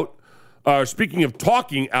out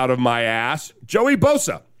of my ass, Joey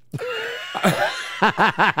Bosa.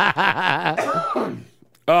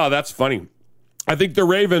 Oh, that's funny. I think the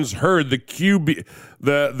Ravens heard the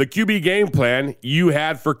QB game plan you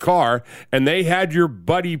had for Carr, and they had your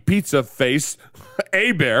buddy pizza face,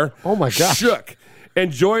 A-Bear, oh my gosh, shook.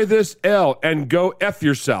 Enjoy this L and go F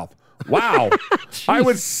yourself. Wow. I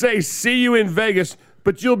would say see you in Vegas,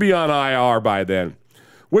 but you'll be on IR by then.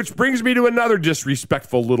 Which brings me to another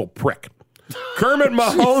disrespectful little prick. Kermit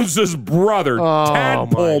Mahomes' brother,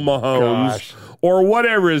 Tadpole Mahomes, or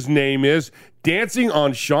whatever his name is dancing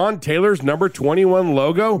on Sean Taylor's number 21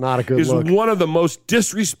 logo Not a good is look. one of the most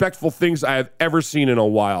disrespectful things I have ever seen in a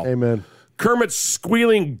while. Amen. Kermit's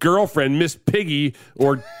squealing girlfriend, Miss Piggy,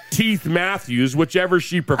 or Teeth Matthews, whichever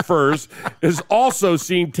she prefers, is also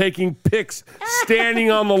seen taking pics standing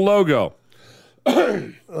on the logo.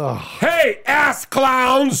 Hey, ass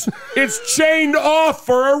clowns! It's chained off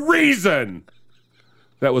for a reason!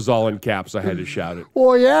 That was all in caps. I had to shout it.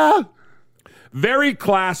 Well, yeah. Very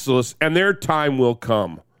classless, and their time will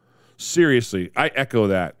come. Seriously, I echo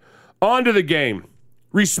that. On to the game.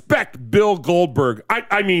 Respect Bill Goldberg.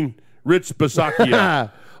 I mean, Rich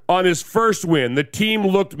Bisaccia. On his first win, the team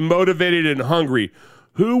looked motivated and hungry.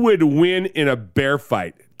 Who would win in a bear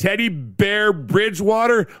fight? Teddy Bear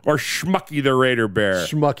Bridgewater or Schmucky the Raider Bear?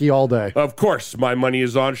 Schmucky all day. Of course, my money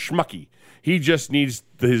is on Schmucky. He just needs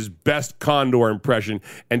his best Condor impression,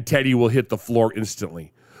 and Teddy will hit the floor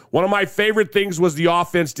instantly. One of my favorite things was the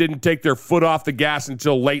offense didn't take their foot off the gas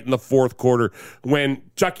until late in the fourth quarter when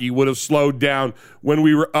Chucky would have slowed down when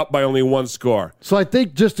we were up by only one score. So I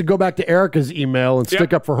think just to go back to Erica's email and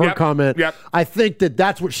stick up for her comment, I think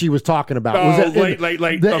that's what she was talking about. Oh, was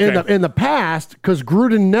late. In the past, because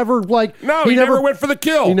Gruden never he never went for the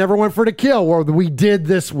kill. He never went for the kill, or we did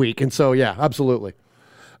this week. And so, yeah, absolutely.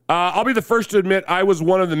 I'll be the first to admit I was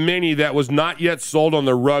one of the many that was not yet sold on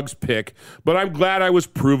the Ruggs pick, but I'm glad I was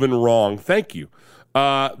proven wrong. Thank you.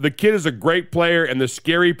 The kid is a great player, and the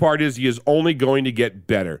scary part is he is only going to get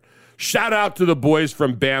better. Shout out to the boys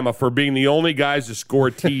from Bama for being the only guys to score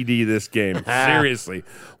a TD this game. Seriously.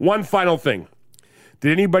 One final thing.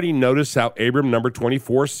 Did anybody notice how Abram, number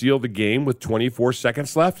 24, sealed the game with 24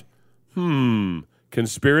 seconds left?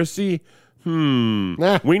 Conspiracy?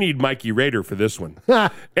 We need Mikey Raider for this one.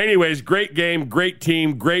 Anyways, great game, great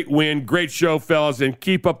team, great win, great show, fellas, and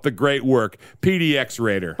keep up the great work. PDX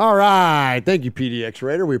Raider. All right. Thank you, PDX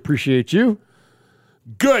Raider. We appreciate you.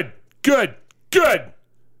 Good.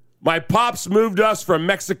 My pops moved us from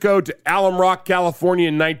Mexico to Alum Rock, California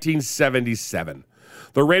in 1977.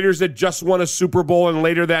 The Raiders had just won a Super Bowl, and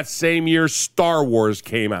later that same year, Star Wars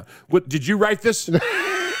came out. What, did you write this?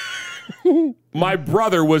 My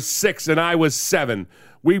brother was 6 and I was 7.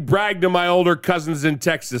 We bragged to my older cousins in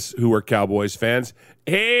Texas, who were Cowboys fans.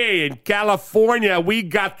 Hey, in California, we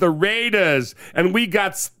got the Raiders and we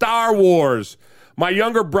got Star Wars. My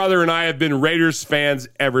younger brother and I have been Raiders fans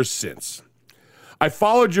ever since. I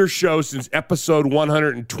followed your show since episode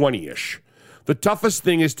 120-ish. The toughest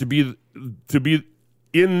thing is to be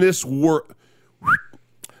in this world.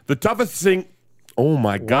 The toughest thing. Oh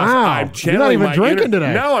my gosh! Wow. I'm channeling You're not even my drinking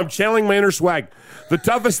today. No, I'm channeling my inner swag. The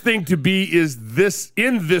toughest thing to be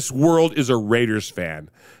in this world is a Raiders fan.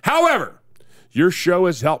 However, your show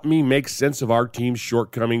has helped me make sense of our team's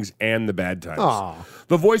shortcomings and the bad times. Aww.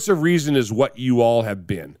 The voice of reason is what you all have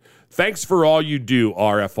been. Thanks for all you do,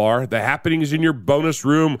 RFR. The happenings in your bonus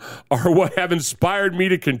room are what have inspired me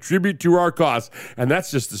to contribute to our cause, and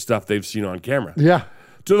that's just the stuff they've seen on camera. Yeah.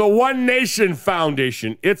 To the One Nation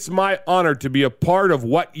Foundation, it's my honor to be a part of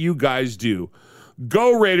what you guys do.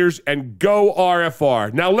 Go Raiders and go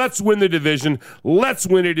RFR. Now let's win the division, let's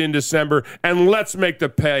win it in December, and let's make the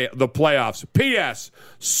playoffs. P.S.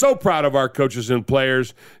 So proud of our coaches and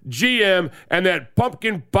players, GM, and that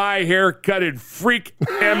pumpkin pie haircutted freak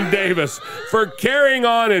M. Davis for carrying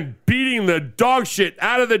on and beating the dog shit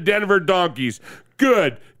out of the Denver Donkeys.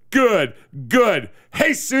 Good.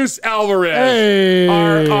 Jesus Alvarez, hey.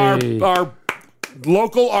 our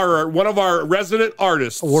local, one of our resident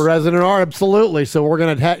artists. We're resident art, absolutely. So we're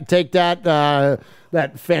going to take that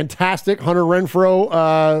fantastic Hunter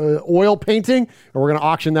Renfrow oil painting, and we're going to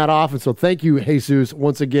auction that off. And so thank you, Jesus,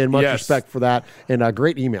 once again. Much respect for that, and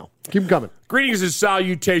great email. Keep them coming. Greetings and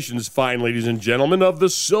salutations, fine ladies and gentlemen of the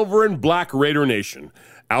Silver and Black Raider Nation.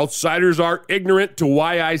 Outsiders are ignorant to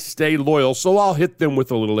why I stay loyal, so I'll hit them with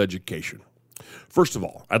a little education. First of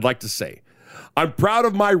all, I'd like to say, I'm proud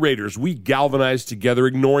of my Raiders. We galvanized together,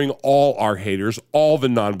 ignoring all our haters, all the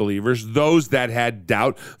non-believers, those that had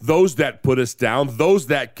doubt, those that put us down, those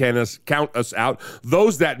that count us out,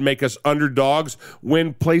 those that make us underdogs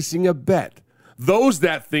when placing a bet. Those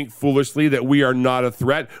that think foolishly that we are not a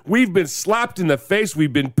threat. We've been slapped in the face,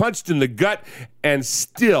 we've been punched in the gut, and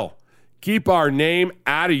still keep our name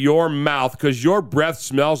out of your mouth because your breath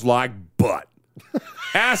smells like butt.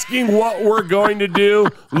 Asking what we're going to do,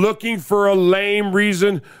 looking for a lame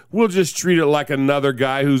reason, we'll just treat it like another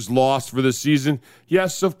guy who's lost for the season.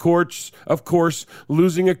 Yes, of course,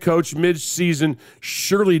 losing a coach mid-season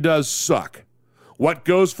surely does suck. What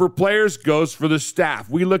goes for players goes for the staff.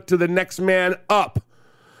 We look to the next man up.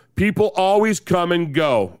 People always come and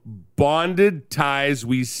go. Bonded ties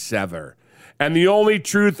we sever. And the only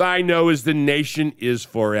truth I know is the nation is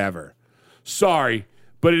forever. Sorry,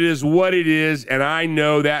 but it is what it is, and I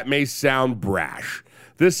know that may sound brash.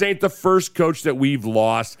 This ain't the first coach that we've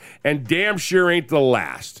lost, and damn sure ain't the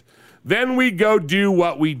last. Then we go do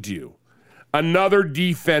what we do. Another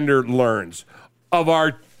defender learns of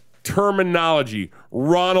our terminology.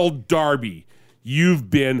 Ronald Darby, you've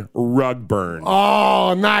been rug burned.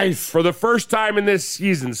 Oh, nice. For the first time in this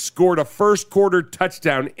season, scored a first quarter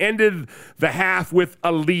touchdown, ended the half with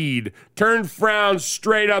a lead, turned frowns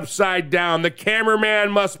straight upside down. The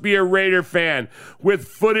cameraman must be a Raider fan, with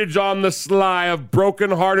footage on the sly of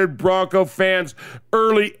broken-hearted Bronco fans'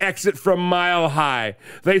 early exit from Mile High.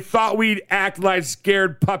 They thought we'd act like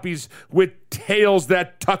scared puppies with tails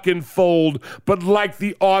that tuck and fold, but like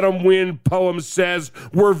the autumn wind poem says,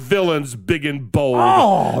 we're villains big and bold.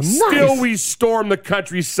 Oh, nice. Still we storm the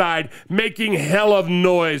countryside, making hell of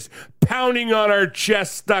noise, pounding on our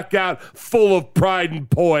chests stuck out, full of pride and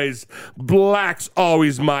poise. Black's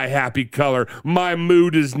always my happy color. My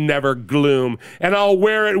mood is never gloom, and I'll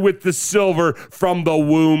wear it with the silver from the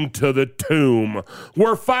womb to the tomb.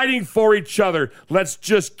 We're fighting for each other. Let's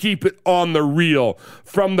just keep it on the real.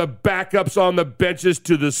 From the backups on the benches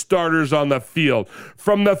to the starters on the field.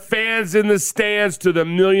 From the fans in the stands to the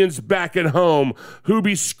millions back at home who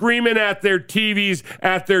be screaming at their TVs,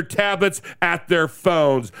 at their tablets, at their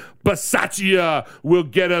phones. Bisaccia will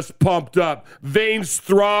get us pumped up. Veins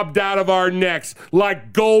throbbed out of our necks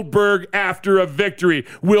like Goldberg after a victory.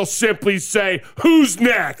 We'll simply say, who's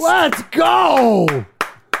next? Let's go!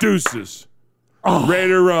 Deuces. Oh.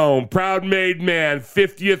 Raider Rome, proud made man,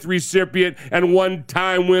 50th recipient and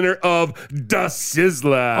one-time winner of Da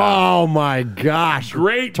Sizzler. Oh, my gosh.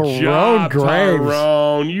 Great Tyrone job, Graves.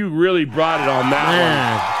 Tyrone. You really brought it on that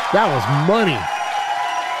one. That was money.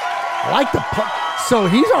 I like the so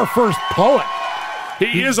he's our first poet.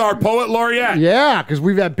 He is our poet laureate. Yeah, because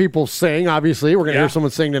we've had people sing, obviously. We're going to hear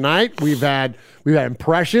someone sing tonight. We've had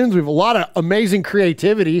impressions. We have a lot of amazing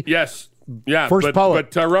creativity. Yes. Yeah, first poet.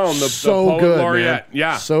 But Tyrone, the poet good, laureate. Man.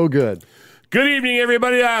 Yeah. So good. Good evening,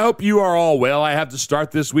 everybody. I hope you are all well. I have to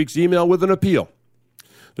start this week's email with an appeal.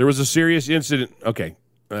 There was a serious incident. Okay.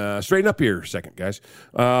 Straighten up here a second, guys.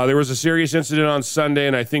 There was a serious incident on Sunday,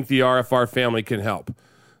 and I think the RFR family can help.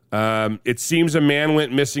 It seems a man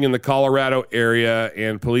went missing in the Colorado area,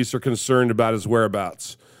 and police are concerned about his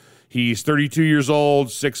whereabouts. He's 32 years old,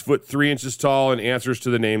 6'3" tall, and answers to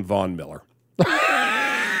the name Von Miller.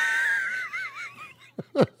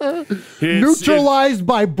 Neutralized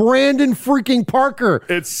by Brandon freaking Parker.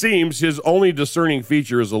 It seems his only discerning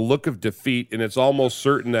feature is a look of defeat, and it's almost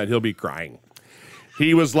certain that he'll be crying.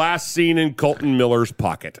 He was last seen in Colton Miller's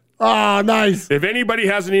pocket. Oh, nice. If anybody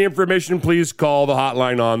has any information, please call the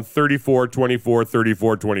hotline on 3424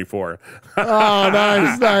 3424. Oh,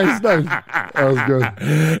 nice. That was good.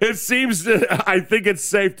 It seems, I think it's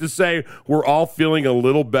safe to say we're all feeling a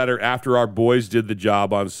little better after our boys did the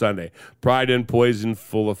job on Sunday. Pride and poise in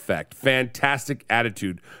full effect. Fantastic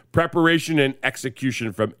attitude. Preparation and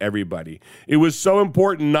execution from everybody. It was so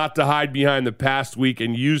important not to hide behind the past week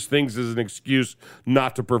and use things as an excuse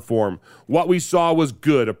not to perform. What we saw was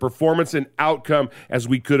good, a performance and outcome as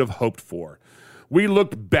we could have hoped for. We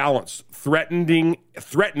looked balanced, threatening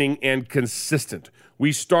and consistent.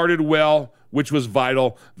 We started well, which was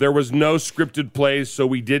vital. There was no scripted plays, so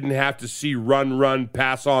we didn't have to see run,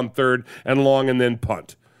 pass on third and long and then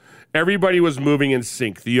punt. Everybody was moving in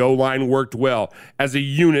sync. The O-line worked well as a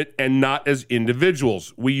unit and not as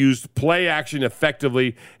individuals. We used play action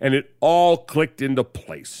effectively, and it all clicked into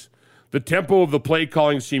place. The tempo of the play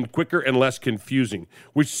calling seemed quicker and less confusing,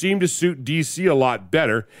 which seemed to suit DC a lot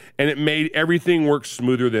better, and it made everything work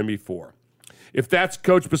smoother than before. If that's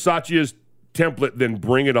Coach Bisaccia's template, then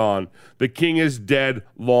bring it on. The king is dead.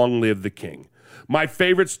 Long live the king. My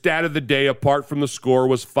favorite stat of the day, apart from the score,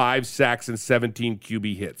 was 5 sacks and 17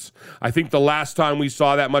 QB hits. I think the last time we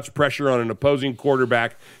saw that much pressure on an opposing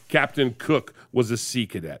quarterback, Captain Cook was a Sea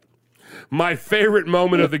Cadet. My favorite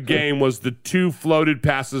moment of the game was the 2 floated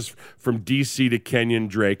passes from DC to Kenyon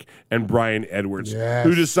Drake and Brian Edwards,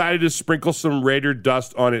 who decided to sprinkle some Raider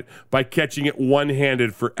dust on it by catching it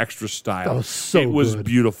one-handed for extra style. That was so It was good.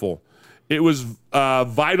 beautiful. It was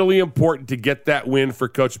vitally important to get that win for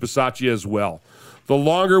Coach Bisaccia as well. The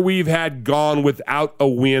longer we've had gone without a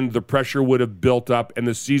win, the pressure would have built up, and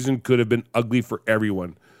the season could have been ugly for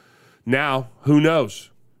everyone. Now, who knows?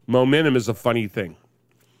 Momentum is a funny thing.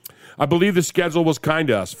 I believe the schedule was kind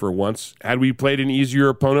to us for once. Had we played an easier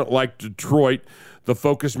opponent like Detroit, The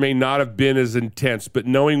focus may not have been as intense, but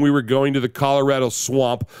knowing we were going to the Colorado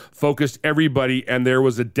swamp focused everybody, and there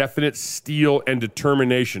was a definite steel and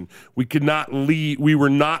determination. We were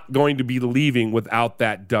not going to be leaving without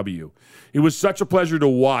that W. It was such a pleasure to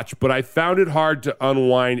watch, but I found it hard to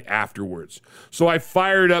unwind afterwards. So I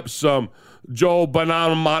fired up some Joe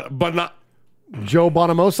Bonamassa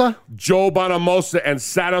and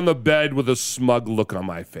sat on the bed with a smug look on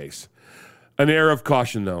my face. An air of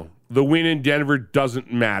caution, though. The win in Denver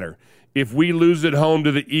doesn't matter. If we lose at home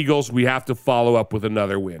to the Eagles, we have to follow up with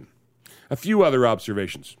another win. A few other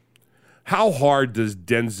observations. How hard does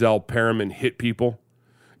Denzel Perryman hit people?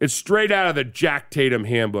 It's straight out of the Jack Tatum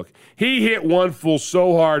handbook. He hit one fool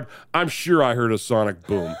so hard, I'm sure I heard a sonic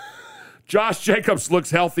boom. Josh Jacobs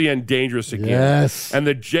looks healthy and dangerous again. Yes. And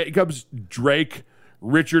the Jacobs, Drake,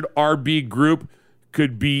 Richard RB group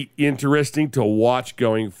could be interesting to watch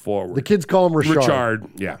going forward. The kids call him Richard.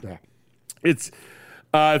 Yeah. It's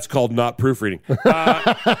called not proofreading. And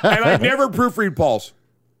I never proofread Paul's.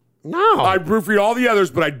 No. I proofread all the others,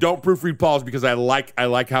 but I don't proofread Paul's because I like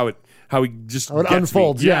how it just it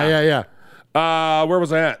unfolds. Me. Yeah. Where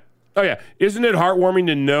was I at? Oh, yeah. Isn't it heartwarming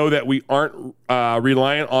to know that we aren't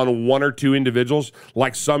reliant on one or two individuals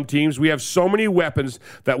like some teams? We have so many weapons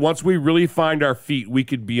that once we really find our feet, we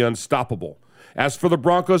could be unstoppable. As for the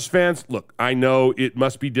Broncos fans, look, I know it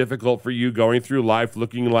must be difficult for you going through life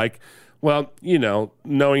looking like, well, you know,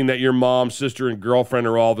 knowing that your mom, sister, and girlfriend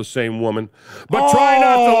are all the same woman. But try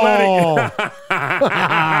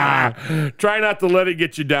not to let it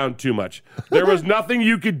get you down too much. There was nothing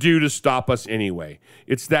you could do to stop us anyway.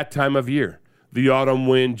 It's that time of year. The autumn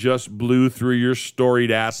wind just blew through your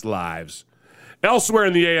storied-ass lives. Elsewhere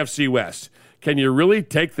in the AFC West, can you really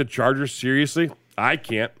take the Chargers seriously? I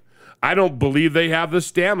can't. I don't believe they have the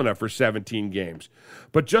stamina for 17 games.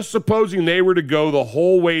 But just supposing they were to go the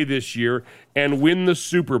whole way this year and win the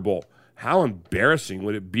Super Bowl, how embarrassing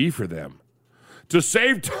would it be for them? To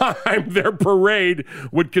save time, their parade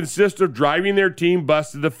would consist of driving their team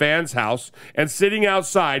bus to the fans' house and sitting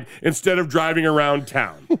outside instead of driving around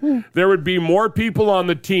town. There would be more people on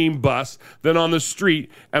the team bus than on the street,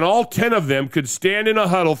 and all 10 of them could stand in a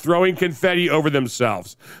huddle throwing confetti over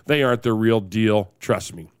themselves. They aren't the real deal,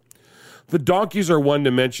 trust me. The Donkeys are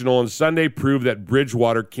one-dimensional, and Sunday proved that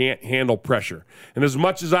Bridgewater can't handle pressure. And as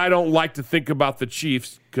much as I don't like to think about the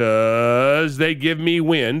Chiefs, because they give me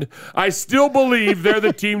wind, I still believe they're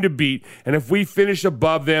the team to beat, and if we finish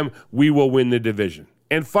above them, we will win the division.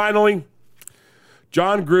 And finally,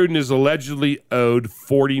 John Gruden is allegedly owed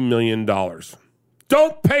 $40 million.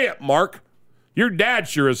 Don't pay it, Mark. Your dad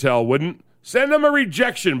sure as hell wouldn't. Send him a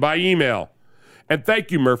rejection by email. And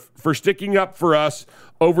thank you, Murph, for sticking up for us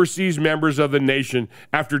overseas members of the nation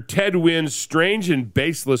after Ted Wynn's strange and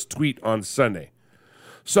baseless tweet on Sunday.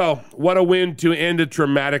 So, what a win to end a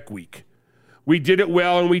traumatic week. We did it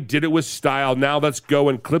well and we did it with style. Now let's go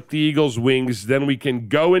and clip the Eagles' wings. Then we can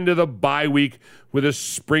go into the bye week with a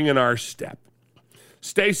spring in our step.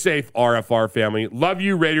 Stay safe, RFR family. Love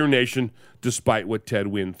you, Raider Nation, despite what Ted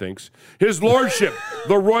Wynn thinks. His Lordship,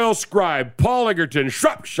 the Royal Scribe, Paul Egerton,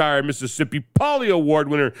 Shropshire, Mississippi, Pauly Award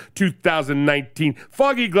winner 2019,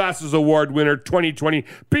 Foggy Glasses Award winner 2020,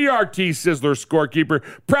 PRT Sizzler scorekeeper,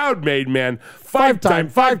 proud made man, five-time,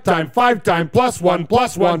 plus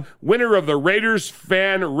one, winner of the Raiders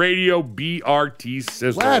Fan Radio BRT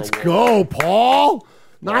Sizzler Let's Award. Go, Paul.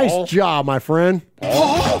 Nice job, my friend.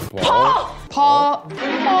 Paul. Paul,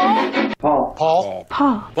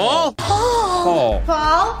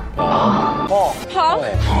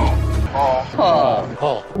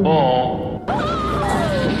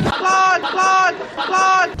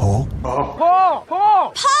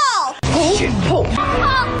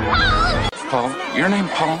 your name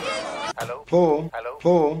Paul? Hello? Paul.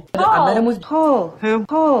 I met him with Paul. Who?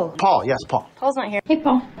 Paul. Paul, yes, Paul. Paul's not here. Hey,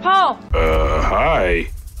 Paul. Paul. Hi.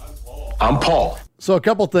 I'm Paul. So a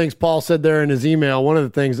couple things Paul said there in his email. One of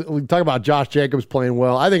the things, we talk about Josh Jacobs playing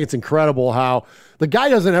well. I think it's incredible how the guy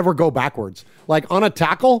doesn't ever go backwards. Like on a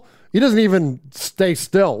tackle, he doesn't even stay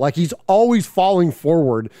still. Like he's always falling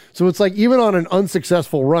forward. So it's like even on an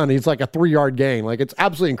unsuccessful run, he's like a 3-yard gain. Like it's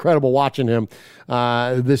absolutely incredible watching him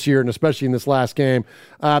this year and especially in this last game.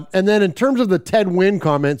 And then in terms of the Ted Wynn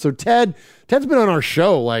comment, so Ted's been on our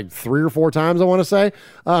show like 3 or 4 times, I want to say.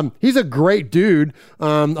 He's a great dude,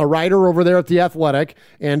 a writer over there at The Athletic,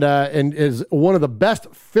 and is one of the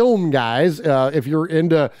best film guys. If you're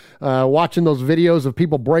into watching those videos videos of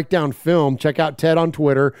people break down film. Check out Ted on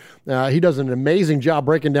Twitter. He does an amazing job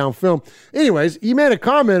breaking down film. Anyways, he made a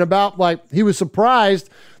comment about, like, he was surprised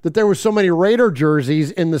that there were so many Raider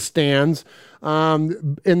jerseys in the stands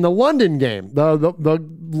in the London game, the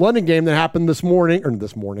London game that happened this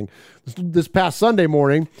past Sunday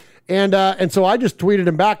morning. And so I just tweeted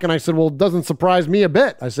him back and I said, well, it doesn't surprise me a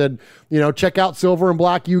bit. I said, check out Silver and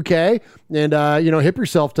Black UK and, hip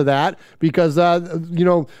yourself to that because,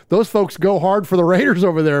 those folks go hard for the Raiders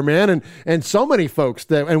over there, man. And so many folks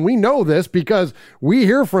and we know this because we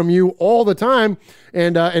hear from you all the time.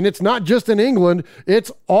 And it's not just in England, it's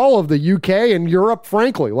all of the UK and Europe,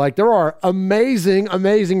 frankly. Like, there are amazing,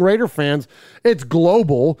 amazing Raider fans. It's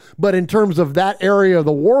global, but in terms of that area of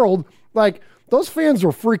the world, like, those fans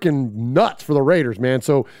are freaking nuts for the Raiders, man.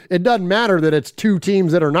 So it doesn't matter that it's two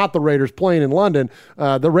teams that are not the Raiders playing in London.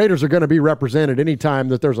 The Raiders are going to be represented anytime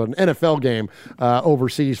that there's an NFL game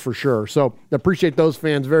overseas for sure. So appreciate those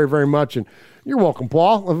fans very, very much. And you're welcome,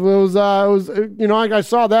 Paul. I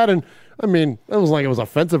saw that and I mean, it was like it was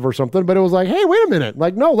offensive or something, but it was like, hey, wait a minute.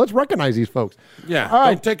 Like, no, let's recognize these folks. Yeah,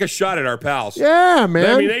 don't take a shot at our pals. Yeah,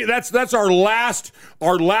 man. I mean, that's our last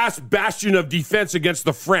bastion of defense against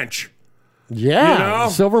the French. Yeah,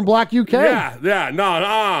 Silver and Black UK. Yeah,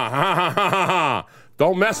 no.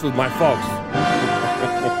 Don't mess with my folks.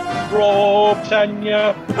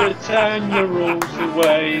 Britannia rules the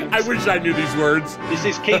waves. I wish I knew these words. This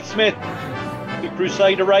is Keith Smith, the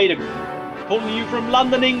Crusader Raider, calling you from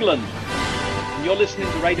London, England. And you're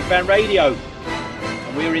listening to Raider Fan Radio.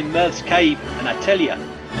 And we're in Mirth's Cave, and I tell you,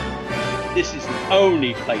 this is the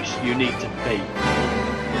only place you need to be.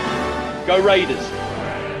 Go Raiders.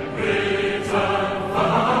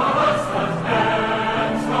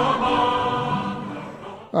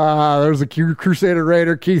 There's a Crusader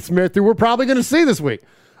Raider, Keith Smith, who we're probably going to see this week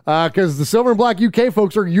because the Silver and Black UK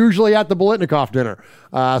folks are usually at the Bolitnikoff dinner.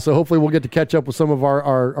 So hopefully we'll get to catch up with some of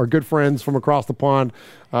our good friends from across the pond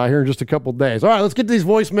here in just a couple days. All right, let's get to these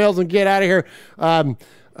voicemails and get out of here. Are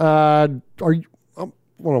you...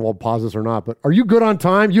 I don't know if I'll pause this or not, but are you good on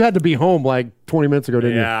time? You had to be home like 20 minutes ago,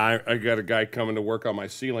 didn't you? Yeah, I got a guy coming to work on my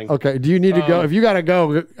ceiling. Okay, do you need to go? If you got to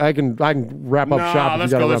go, I can wrap up shop.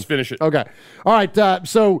 Let's go. Let's finish it. Okay. All right,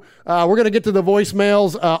 so we're going to get to the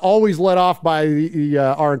voicemails, always led off by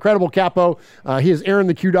our incredible capo. He is Aaron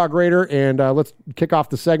the Q-Dog Raider, and let's kick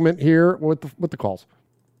off the segment here with the calls.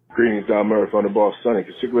 Greetings, Don Murph on the boss, Sonny,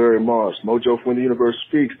 Consigliere Mars, Mojo from the Universe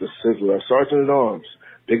Speaks, the Sizzler, Sergeant at Arms,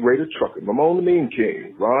 Big Raider Trucker, Mamone the Mean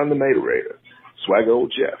King, Ron the Mater Raider, Swag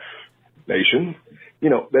Old Jeff, Nation.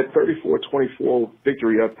 That 34-24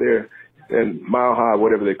 victory up there in Mile High,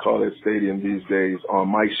 whatever they call that stadium these days, on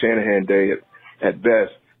Mike Shanahan Day at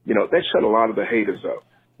best, that shut a lot of the haters up.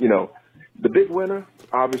 The big winner,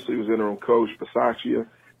 obviously, was interim coach Bisaccia.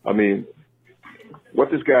 I mean,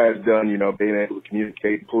 what this guy has done, being able to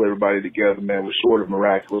communicate and pull everybody together, man, was short of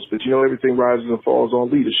miraculous. But, everything rises and falls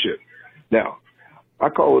on leadership. Now, I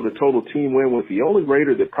call it a total team win with the only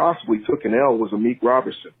Raider that possibly took an L was Amik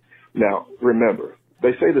Robertson. Now, remember,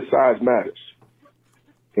 they say the size matters.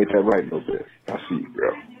 Ain't that right, no bit? I see you,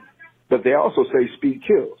 bro. But they also say speed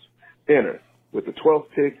kills. Enter with the 12th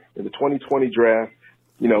pick in the 2020 draft,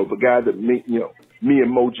 the guy that me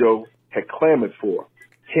and Mojo had clamored for,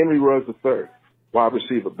 Henry Ruggs III, wide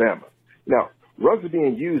receiver, Bama. Now, Ruggs is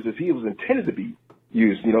being used as he was intended to be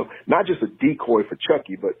used, not just a decoy for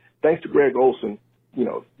Chucky, but thanks to Greg Olson, he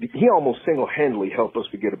almost single-handedly helped us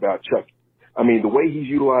forget about Chucky. I mean, the way he's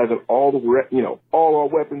utilizing all our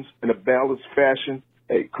weapons in a balanced fashion,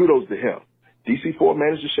 hey, kudos to him. DC4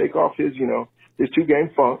 managed to shake off his two-game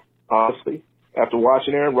funk, honestly. After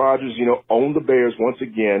watching Aaron Rodgers, own the Bears once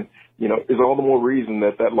again, is all the more reason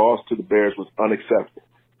that loss to the Bears was unacceptable.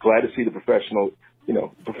 Glad to see the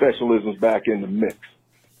professionalism's back in the mix.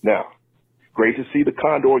 Now, great to see the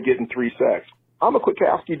Condor getting 3 sacks. I'm a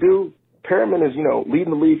Kwiatkowski dude. Perriman is,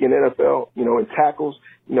 leading the league in NFL, in tackles.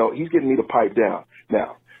 He's getting me to pipe down.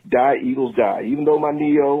 Now, die, Eagles, die. Even though my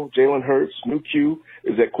Neo, Jalen Hurts, new Q,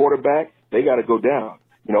 is at quarterback, they got to go down.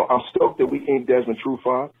 I'm stoked that we gained Desmond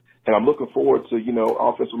Trufant, and I'm looking forward to,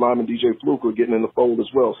 offensive lineman DJ Fluker getting in the fold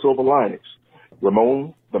as well. Silver linings.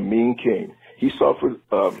 Ramon, the Mean King. He suffered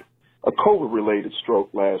a COVID-related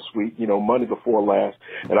stroke last week, Monday before last,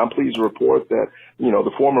 and I'm pleased to report that,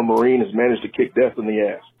 the former Marine has managed to kick death in the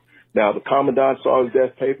ass. Now, the Commandant saw his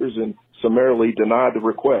death papers and summarily denied the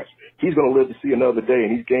request. He's going to live to see another day,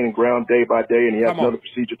 and he's gaining ground day by day, and he has another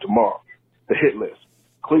procedure tomorrow. The hit list.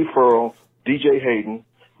 Cleve Furl, DJ Hayden,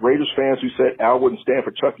 Raiders fans who said Al wouldn't stand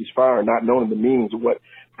for Chucky's fire, not knowing the meanings of what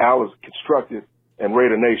Al has constructed, and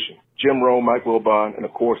Raider Nation. Jim Rowe, Mike Wilbon, and,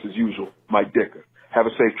 of course, as usual, Mike Dicker. Have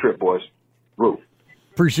a safe trip, boys. Roof.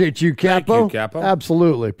 Appreciate you, Capo. Thank you, Capo.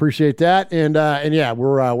 Absolutely. Appreciate that. And yeah,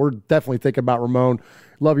 we're definitely thinking about Ramon.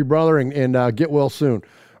 Love you, brother, and get well soon.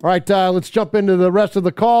 All right, let's jump into the rest of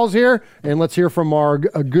the calls here, and let's hear from our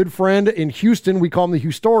good friend in Houston. We call him the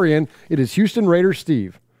Houstorian. It is Houston Raiders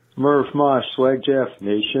Steve. Murph, Mosh, Swag Jeff,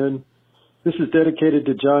 Nation. This is dedicated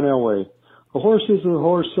to John Elway. A horse is a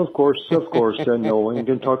horse, of course, and no one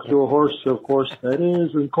can talk to a horse, of course, that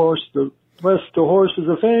is, of course, the rest the horse is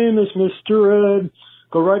a famous Mr. Ed.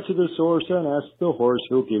 Go right to the source and ask the horse.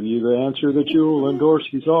 He'll give you the answer that you'll endorse.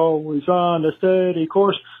 He's always on a steady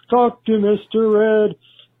course. Talk to Mr. Ed.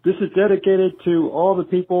 This is dedicated to all the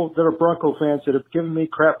people that are Bronco fans that have given me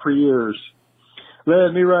crap for years.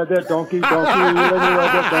 Let me ride that donkey, donkey. Let me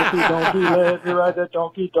ride that donkey, donkey. Let me ride that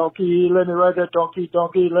donkey, donkey. Let me ride that donkey,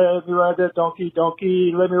 donkey. Let me ride that donkey,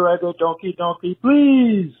 donkey. Let me ride that donkey, donkey.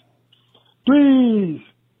 Please, please,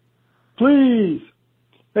 please.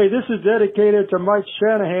 Hey, this is dedicated to Mike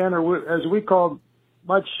Shanahan, or as we call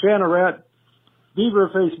Mike Shanarat, Beaver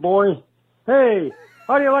Face Boy. Hey,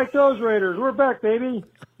 how do you like those Raiders? We're back, baby.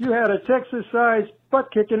 You had a Texas-sized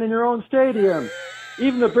butt kicking in your own stadium.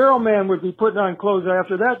 Even the barrel man would be putting on clothes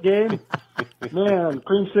after that game. Man,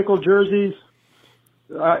 creamsicle jerseys.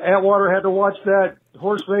 Atwater had to watch that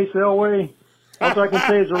horse-face Elway. All I can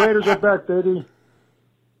say is the Raiders are back, baby.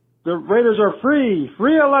 The Raiders are free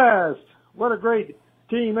at last. What a great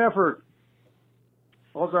team effort.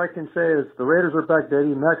 All I can say is the Raiders are back,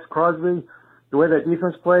 baby. Max Crosby, the way that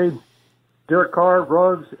defense played, Derek Carr,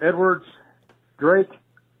 Ruggs, Edwards, Drake,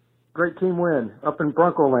 great team win up in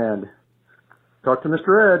Bronco land. Talk to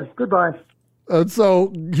Mr. Ed. Goodbye.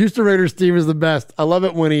 So Houston Raiders Steve is the best. I love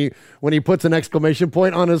it when he puts an exclamation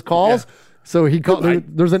point on his calls. Yeah. So he called.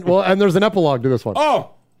 There's an epilogue to this one.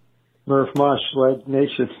 Oh, Murph Mosh, Swag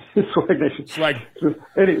Nation, Swag Nation, Swag.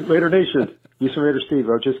 Hey, Raider Nation. Houston Raiders Steve.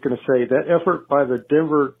 I was just going to say that effort by the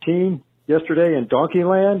Denver team yesterday in Donkey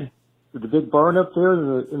Land, the big barn up there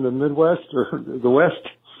in the Midwest or the West.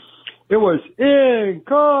 It was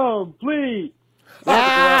incomplete. Get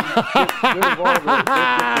rid of all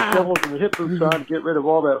the shovels and the hip boots on, get rid of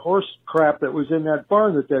all that horse crap that was in that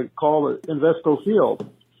barn that they call Invesco Field.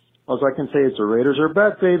 All I can say is the Raiders are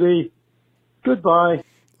back, baby. Goodbye.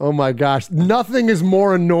 Oh, my gosh. Nothing is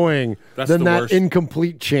more annoying than that worst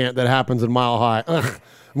incomplete chant that happens in Mile High. Ugh.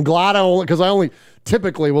 I'm glad because I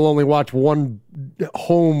typically will only watch one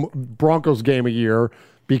home Broncos game a year.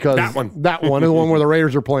 Because that one is the one where the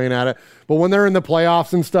Raiders are playing at it. But when they're in the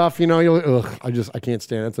playoffs and stuff, I can't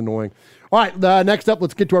stand it. It's annoying. All right, next up,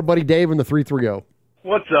 let's get to our buddy Dave in the 330.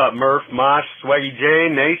 What's up, Murph, Mosh, Swaggy J,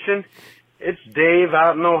 Nation? It's Dave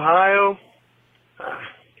out in Ohio.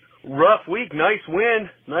 Rough week, nice win.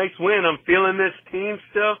 I'm feeling this team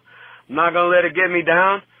still. I'm not going to let it get me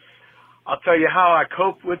down. I'll tell you how I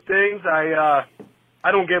cope with things. I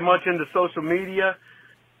don't get much into social media.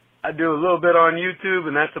 I do a little bit on YouTube,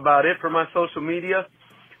 and that's about it for my social media.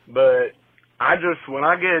 But when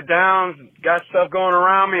I get down, got stuff going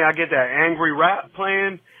around me, I get that angry rap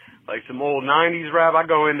playing, like some old 90s rap. I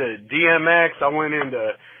go into DMX. I went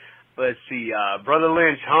into, Brother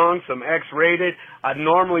Lynch Hung, some X-Rated. I'd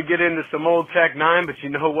normally get into some old Tech 9, but you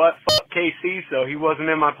know what? Fuck KC, so he wasn't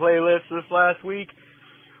in my playlist this last week.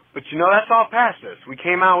 But that's all past us. We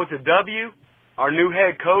came out with a W. Our new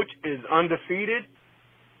head coach is undefeated.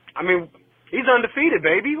 I mean, he's undefeated,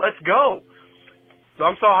 baby. Let's go. So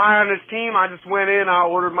I'm so high on this team, I just went in. I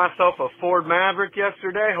ordered myself a Ford Maverick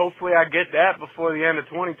yesterday. Hopefully I get that before the end of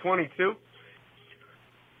 2022.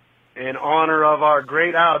 In honor of our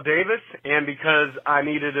great Al Davis, and because I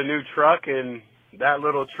needed a new truck, and that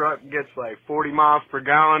little truck gets like 40 miles per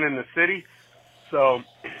gallon in the city. So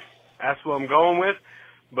that's what I'm going with.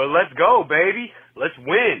 But let's go, baby. Let's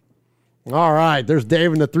win. All right, there's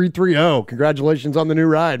Dave in the 330. Congratulations on the new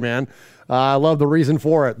ride, man. I love the reason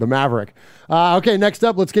for it, the Maverick. Okay, next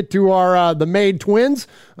up, let's get to our the Made Twins,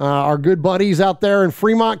 our good buddies out there in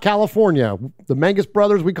Fremont, California. The Mangus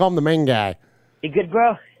brothers, we call them the main guy. You good,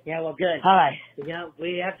 bro? Yeah, well, good. Hi.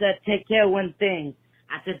 We have to take care of one thing.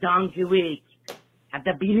 After Donkey Week,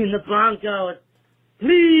 after beating the Broncos,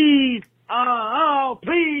 please,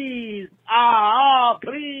 please,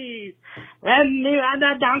 please. Let me ride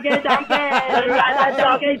that donkey. Let me ride that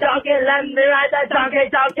donkey. Let me ride that donkey.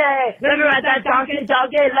 Let me ride that donkey.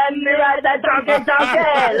 Let me ride that donkey.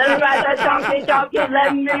 Let me ride that donkey.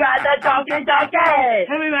 Let me ride that donkey.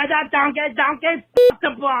 Let me ride that donkey. Fuck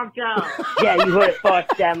the Broncos. Yeah, you heard it first,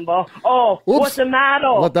 Dembo. Oh, Oops. What's the matter?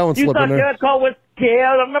 Let that one slip in there. You thought Jericho was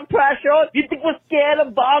scared under pressure? You think we're scared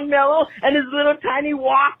of Bob Miller and his little tiny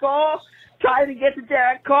walk-off trying to get to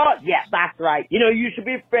Derek Carr? Yeah, that's right. You should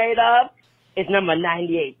be afraid of is number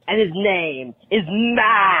 98, and his name is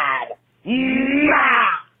Mad.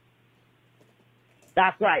 Mad!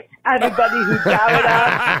 That's right. Everybody who doubted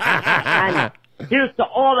us, and here's to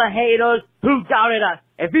all the haters who doubted us.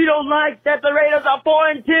 If you don't like that the Raiders are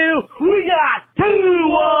 4-2, we got 2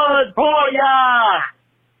 words for ya!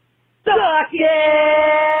 Suck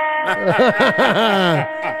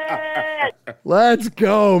it! Let's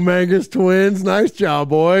go, Mangus Twins. Nice job,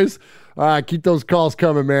 boys. All right, keep those calls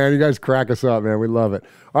coming, man. You guys crack us up, man. We love it.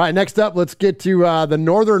 All right, next up, let's get to the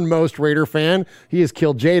northernmost Raider fan. He is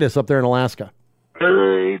Kiljatus up there in Alaska.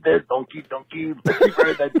 Hey, that donkey. Let's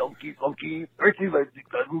ride that donkey. Richie, let's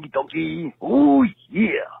donkey. Oh,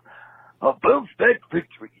 yeah. A bounce back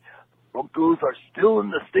victory. Broncos are still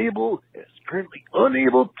in the stable and is currently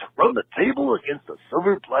unable to run the table against the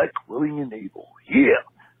silver black willing and able. Yeah.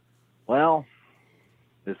 Well,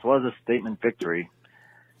 this was a statement victory.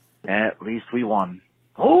 At least we won.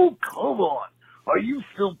 Oh, come on. Are you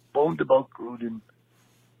still bummed about Gruden?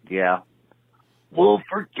 Yeah. Well,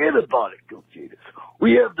 forget about it, Kiljatus.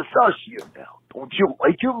 We have the Sashia now. Don't you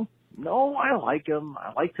like him? No, I like him.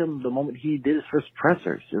 I liked him the moment he did his first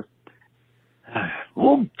pressers. Just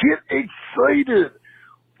well, get excited.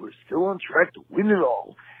 We're still on track to win it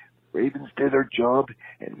all. Ravens did their job,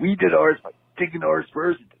 and we did ours by digging our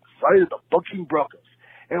spurs into the side of the bucking Broncos.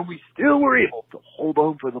 And we still were able to hold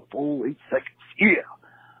on for the full 8 seconds. Yeah.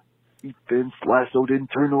 Defense lassoed in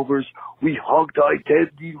turnovers. We hogged-eyed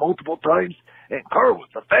Teddy multiple times. And Carl was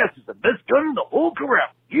the fastest and best gun in the whole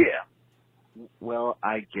corral. Yeah. Well,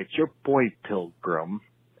 I get your point, Pilgrim.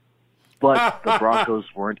 But the Broncos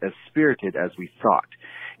weren't as spirited as we thought.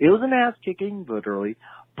 It was an ass-kicking, literally,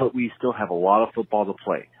 but we still have a lot of football to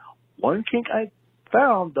play. One kink I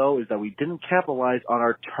found, though, is that we didn't capitalize on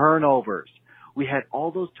our turnovers. We had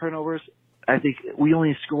all those turnovers. I think we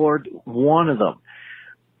only scored one of them.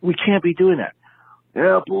 We can't be doing that.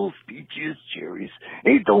 Apples, peaches, cherries.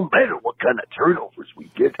 It don't matter what kind of turnovers we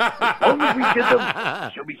get. As long as we get them,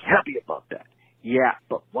 she'll be happy about that. Yeah,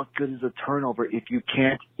 but what good is a turnover if you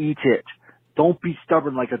can't eat it? Don't be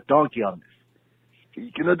stubborn like a donkey on this.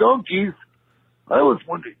 Speaking of donkeys, I was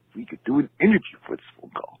wondering if we could do an interview for this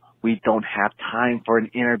phone call. We don't have time for an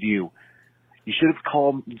interview. You should have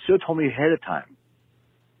told me ahead of time.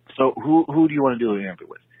 So who do you want to do an interview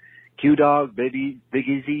with? Q-Dog, Big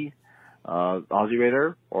Easy, Aussie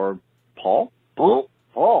Raider, or Paul? Paul.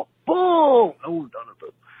 No, none of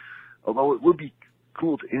them. Although it would be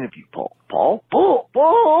cool to interview Paul. Paul!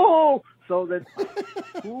 So then,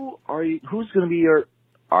 who's going to be your,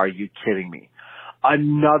 are you kidding me?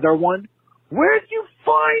 Another one? Where'd you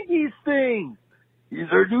find these things?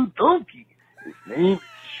 He's our new donkey. His name is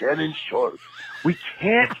Shannon Sharp. We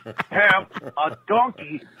can't have a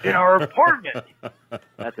donkey in our apartment.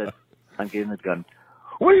 That's it. I'm getting this gun.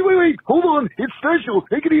 Wait. Hold on. It's special.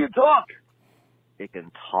 It can even talk. It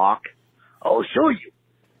can talk? I'll show you.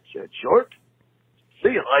 Shed Sharp.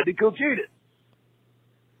 Say hi to Kiljatus.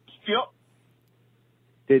 Skip.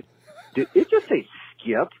 Did it just say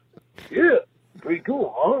skip? Yeah. Pretty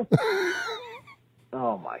cool, huh?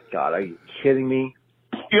 Oh, my God. Are you kidding me?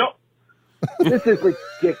 Skip. This is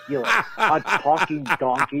ridiculous. A talking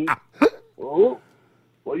donkey? Oh,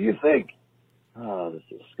 what do you think? Oh, this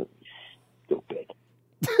is going to be stupid.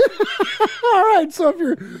 All right, so if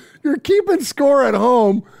you're keeping score at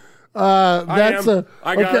home,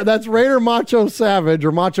 that's Raider Macho Savage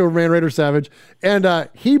or Macho Man Raider Savage, and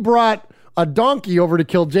he brought a donkey over to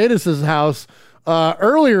Kiljatus' house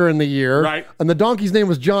earlier in the year, right? And the donkey's name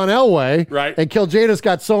was John Elway, right? And Kiljatus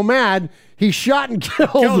got so mad he shot and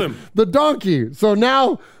killed him. The donkey. So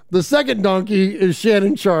now the second donkey is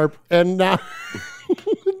Shannon Sharp, and now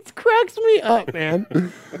it cracks me up, man.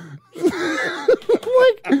 It's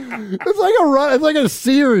like a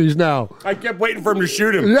series now. I kept waiting for him to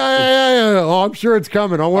shoot him. Yeah. Oh, I'm sure it's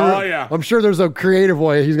coming. I'm sure there's a creative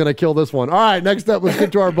way he's going to kill this one. All right, next up, let's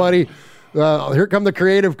get to our buddy. Here come the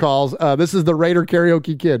creative calls. This is the Raider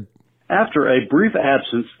Karaoke Kid. After a brief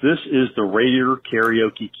absence, this is the Raider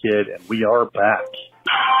Karaoke Kid, and we are back.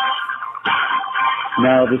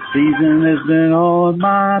 Now the season has been on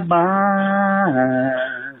my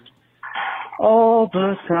mind all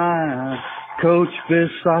the time. Coach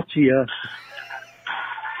Bisaccia.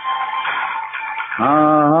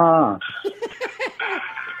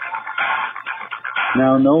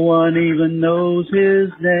 Now no one even knows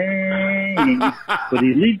his name, but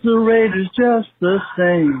he leads the Raiders just the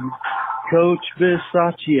same. Coach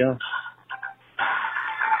Bisaccia.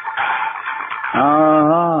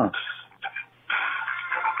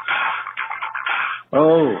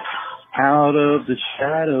 Oh, out of the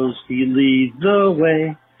shadows he leads the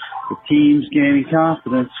way. The team's gaining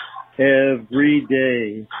confidence every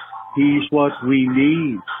day. He's what we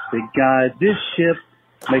need to guide this ship,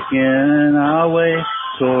 making our way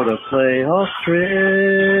toward a playoff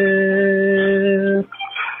trip.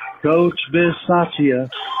 Coach Bisaccia,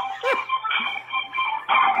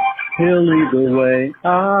 he'll lead the way.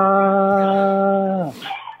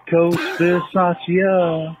 Coach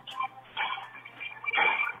Bisaccia.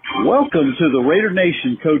 Welcome to the Raider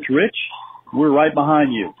Nation, Coach Rich. We're right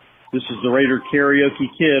behind you. This is the Raider Karaoke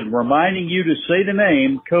Kid reminding you to say the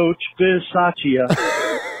name Coach Bisaccia.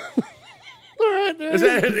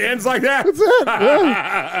 It ends like that. That's it.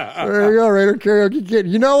 Yeah. There you go, Raider Karaoke Kid.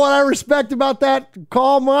 You know what I respect about that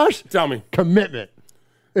call, Mosh? Tell me. Commitment.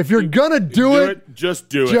 If you're going to do it, just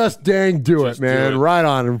do it. Just dang do it, man. Right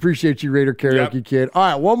on. I appreciate you, Raider Karaoke Kid. All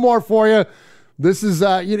right, one more for you. This is,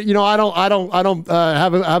 I don't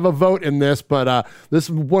have a vote in this, but this is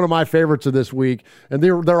one of my favorites of this week, and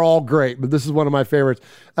they're all great, but this is one of my favorites,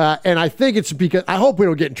 and I think it's because I hope we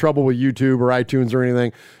don't get in trouble with YouTube or iTunes or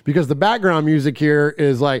anything, because the background music here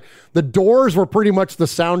is like the Doors were pretty much the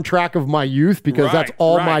soundtrack of my youth, because that's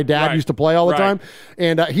all my dad used to play all the time,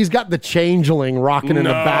 and he's got the Changeling rocking in the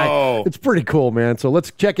back. It's pretty cool, man. So let's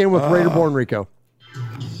check in with Raiderborn Rico.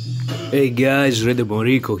 Hey guys, Raiderborn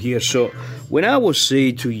Rico here. So when I was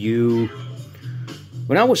saying to you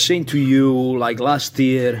like last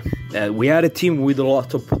year, we had a team with a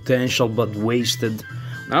lot of potential but wasted.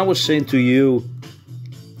 I was saying to you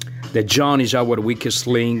that John is our weakest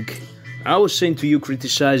link. I was saying to you,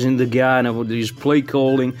 criticizing the guy and about his play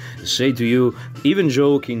calling, say to you, even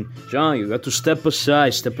joking, John, you got to step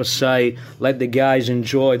aside, let the guys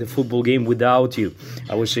enjoy the football game without you.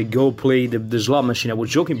 I would say, go play the slot machine. I was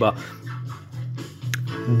joking, but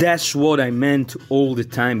that's what I meant all the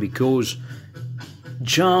time, because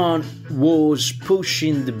John was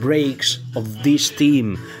pushing the brakes of this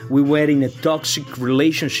team. We were in a toxic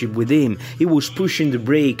relationship with him. He was pushing the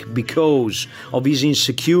brake because of his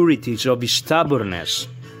insecurities, of his stubbornness.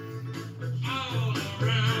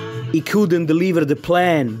 He couldn't deliver the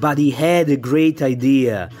plan, but he had a great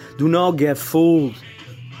idea. Do not get fooled.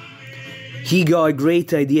 He got a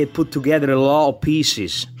great idea, put together a lot of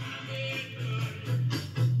pieces.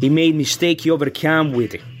 He made mistake, he overcame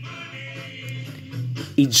with it.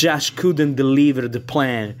 He just couldn't deliver the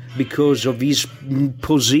plan because of his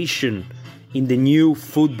position in the new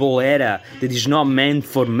football era that is not meant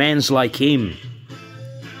for men like him.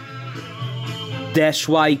 That's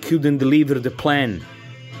why he couldn't deliver the plan.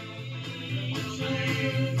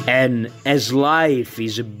 And as life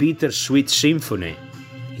is a bittersweet symphony,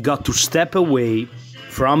 he got to step away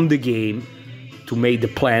from the game to make the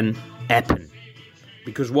plan happen.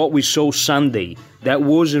 Because what we saw Sunday, that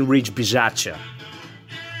wasn't Rich Bisaccia.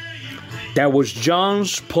 That was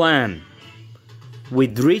John's plan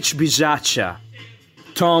with Rich Bisaccia,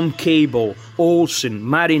 Tom Cable, Olsen,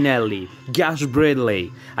 Marinelli, Gus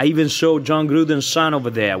Bradley. I even saw John Gruden's son over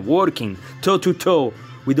there working toe-to-toe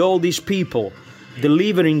with all these people,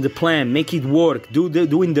 delivering the plan, make it work,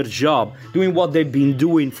 doing their job, doing what they've been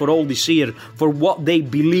doing for all this year, for what they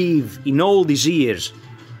believe in all these years.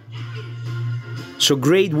 So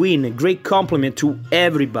great win, a great compliment to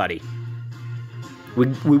everybody.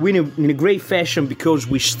 We win in a great fashion because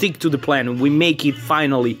we stick to the plan and we make it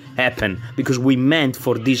finally happen, because we meant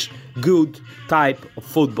for this good type of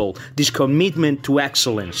football, this commitment to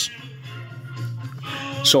excellence.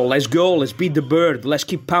 So let's go, let's beat the bird, let's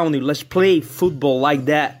keep pounding, let's play football like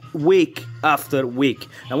that week after week.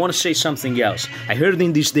 I want to say something else. I heard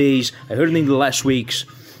in these days, I heard in the last weeks,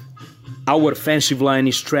 our offensive line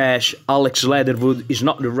is trash, Alex Leatherwood is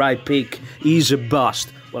not the right pick, he's a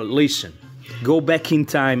bust. Well, listen, go back in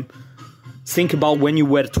time, think about when you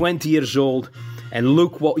were 20 years old, and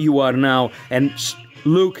look what you are now, and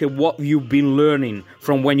look at what you've been learning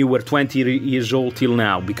from when you were 20 years old till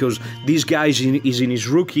now, because this guy is in his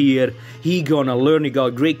rookie year, he gonna learn, he got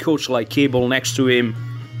a great coach like Cable next to him,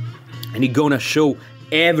 and he gonna show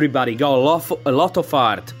everybody, he got a lot of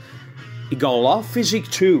art, he got a lot of physique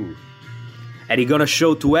too. And he's going to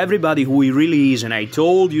show to everybody who he really is. And I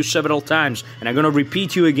told you several times, and I'm going to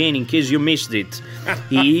repeat you again in case you missed it.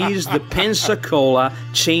 He is the Pensacola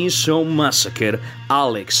Chainsaw Massacre,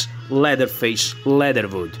 Alex Leatherface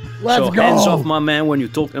Leatherwood. Let's so go. Hands off my man when you're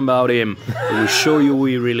talking about him. He will show you who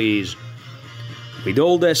he really is. With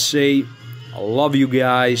all that said, I love you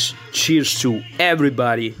guys. Cheers to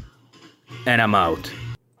everybody. And I'm out.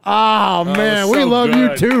 Oh, man, so we love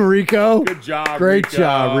good. you too, Rico. Good job, Great Rico.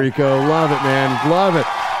 job, Rico. Love it, man. Love it.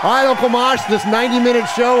 All right, Uncle Mosh, this 90-minute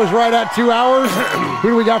show is right at 2 hours. Who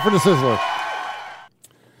do we got for the Sizzler?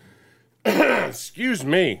 Excuse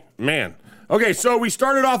me, man. Okay, so we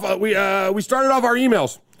started off our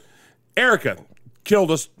emails, Erica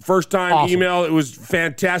killed us first time Awesome. email. It was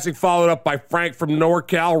fantastic. Followed up by Frank from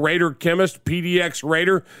NorCal, Raider Chemist, PDX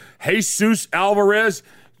Raider. Jesus Alvarez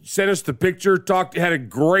sent us the picture, had a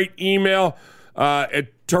great email.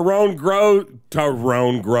 Tyrone Graves,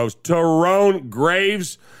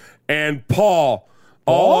 and Paul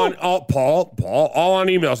all on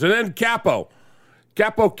emails. And then Capo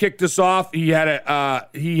kicked us off. He had a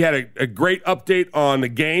great update on the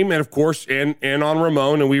game, and of course, and on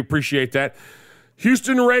Ramon, and we appreciate that.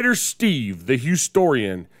 Houston Raiders Steve, the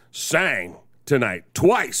Houstorian, sang tonight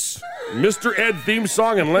twice. Mr. Ed theme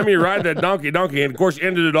song and Let Me Ride That Donkey, and of course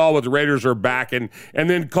ended it all with the Raiders are back, and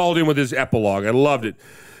then called in with his epilogue. I loved it.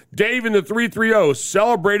 Dave in the 330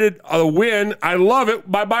 celebrated a win. I love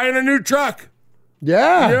it by buying a new truck.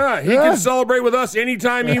 Yeah. He can celebrate with us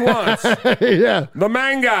anytime he wants. Yeah. The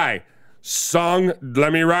man guy sung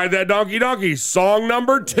Let Me Ride That Donkey. Song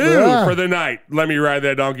number 2 for the night. Let Me Ride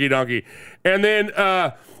That Donkey. And then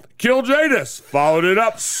Kill Jadis followed it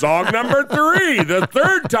up. Song number 3. The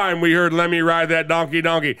third time we heard Let Me Ride That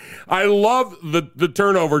Donkey. I love the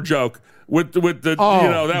turnover joke. With the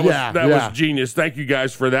that was genius. Thank you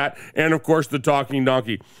guys for that. And of course the talking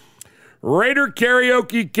donkey. Raider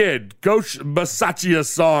Karaoke Kid, Coach Basaccia's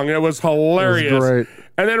song. It was hilarious. It was great.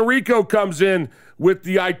 And then Rico comes in with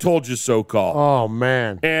the I Told You So call. Oh,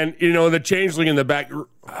 man. And, the changeling in the back.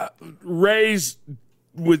 Ray's,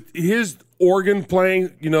 with his organ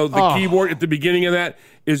playing, the keyboard at the beginning of that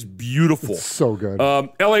is beautiful. It's so good.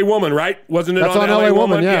 L.A. Woman, right? Wasn't it That's on L.A.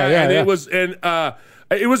 Woman? Yeah.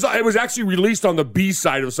 It was actually released on the B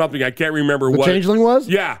side of something. I can't remember what. The Changeling was?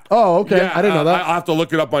 Yeah. Oh, okay. Yeah, I didn't know that. I'll have to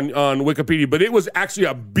look it up on Wikipedia, but it was actually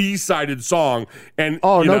a B-sided song. And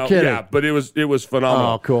no kidding. Yeah, but it was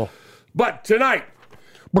phenomenal. Oh, cool. But tonight,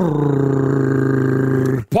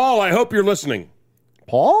 Paul, I hope you're listening.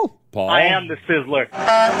 Paul? I am the Sizzler.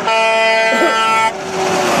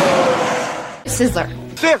 Sizzler.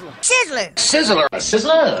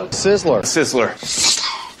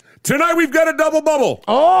 Tonight we've got a double bubble.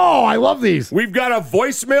 Oh, I love these. We've got a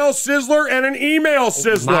voicemail sizzler and an email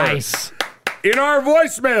sizzler. Nice. In our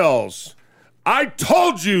voicemails, I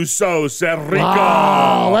told you so, said Rico.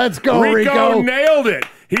 Oh, let's go, Rico. Nailed it.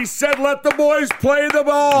 He said, let the boys play the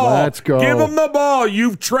ball. Let's go. Give them the ball.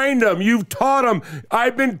 You've trained them. You've taught them.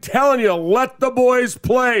 I've been telling you, let the boys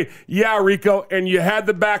play. Yeah, Rico, and you had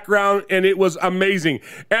the background, and it was amazing.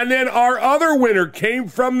 And then our other winner came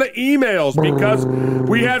from the emails because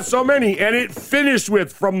we had so many, and it finished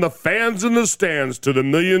with, from the fans in the stands to the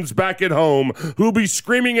millions back at home who'll be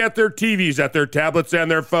screaming at their TVs, at their tablets, and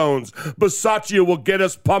their phones. Basaccia will get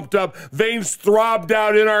us pumped up, veins throbbed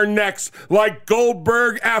out in our necks like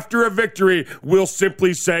Goldberg after a victory. We'll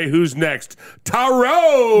simply say, who's next?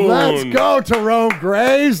 Tyrone! Let's go, Tyrone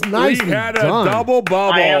Graves. Nice. We had a double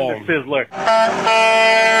bubble. I am the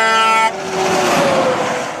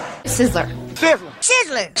Sizzler.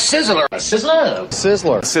 Sizzler.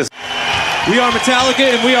 We are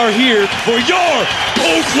Metallica, and we are here for your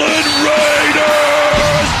Oakland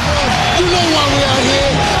Raiders! You know why we out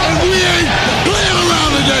here, and we ain't playing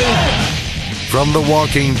around today. From The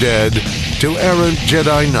Walking Dead to errant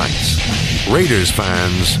Jedi Knights, Raiders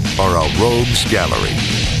fans are a rogues gallery.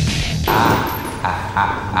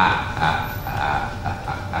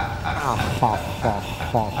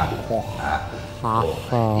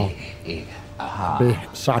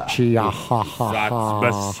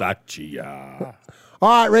 Basaccia. All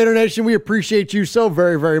right, Raider Nation, we appreciate you so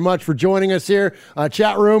very, very much for joining us here.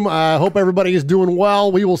 Chat room, I hope everybody is doing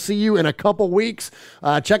well. We will see you in a couple weeks.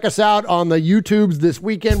 Check us out on the YouTubes this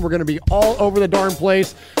weekend. We're going to be all over the darn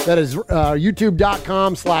place. That is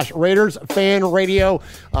youtube.com/Raiders Fan Radio.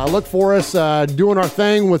 Look for us doing our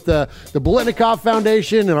thing with the Biletnikoff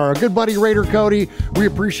Foundation and our good buddy Raider Cody. We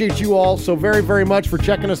appreciate you all so very, very much for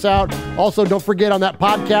checking us out. Also, don't forget on that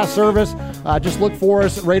podcast service, just look for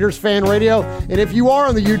us, Raiders Fan Radio. And if you are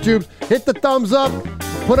on the YouTube, hit the thumbs up,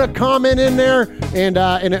 put a comment in there, and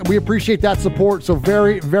we appreciate that support so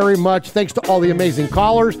very, very much. Thanks to all the amazing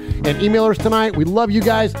callers and emailers tonight. We love you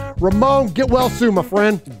guys. Ramon, get well soon, my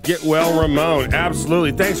friend. Get well, Ramon.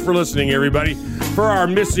 Absolutely. Thanks for listening, everybody. For our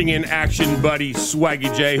missing in action buddy,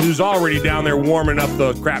 Swaggy J, who's already down there warming up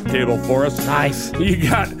the crap table for us. Nice. You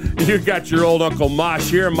got your old Uncle Mosh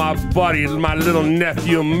here, my buddy, my little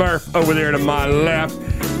nephew Murph over there to my left.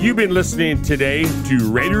 You've been listening today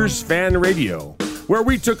to Raiders Fan Radio, where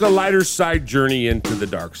we took a lighter side journey into the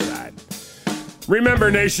dark side. Remember,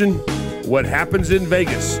 nation, what happens in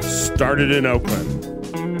Vegas started in Oakland.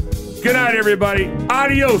 Good night, everybody.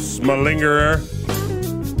 Adios, malingerer.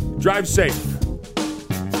 Drive safe.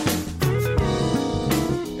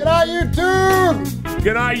 Good night, YouTube.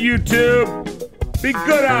 Good night, YouTube. Be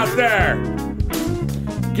good out there.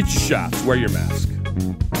 Get your shots. Wear your mask.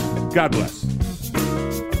 God bless.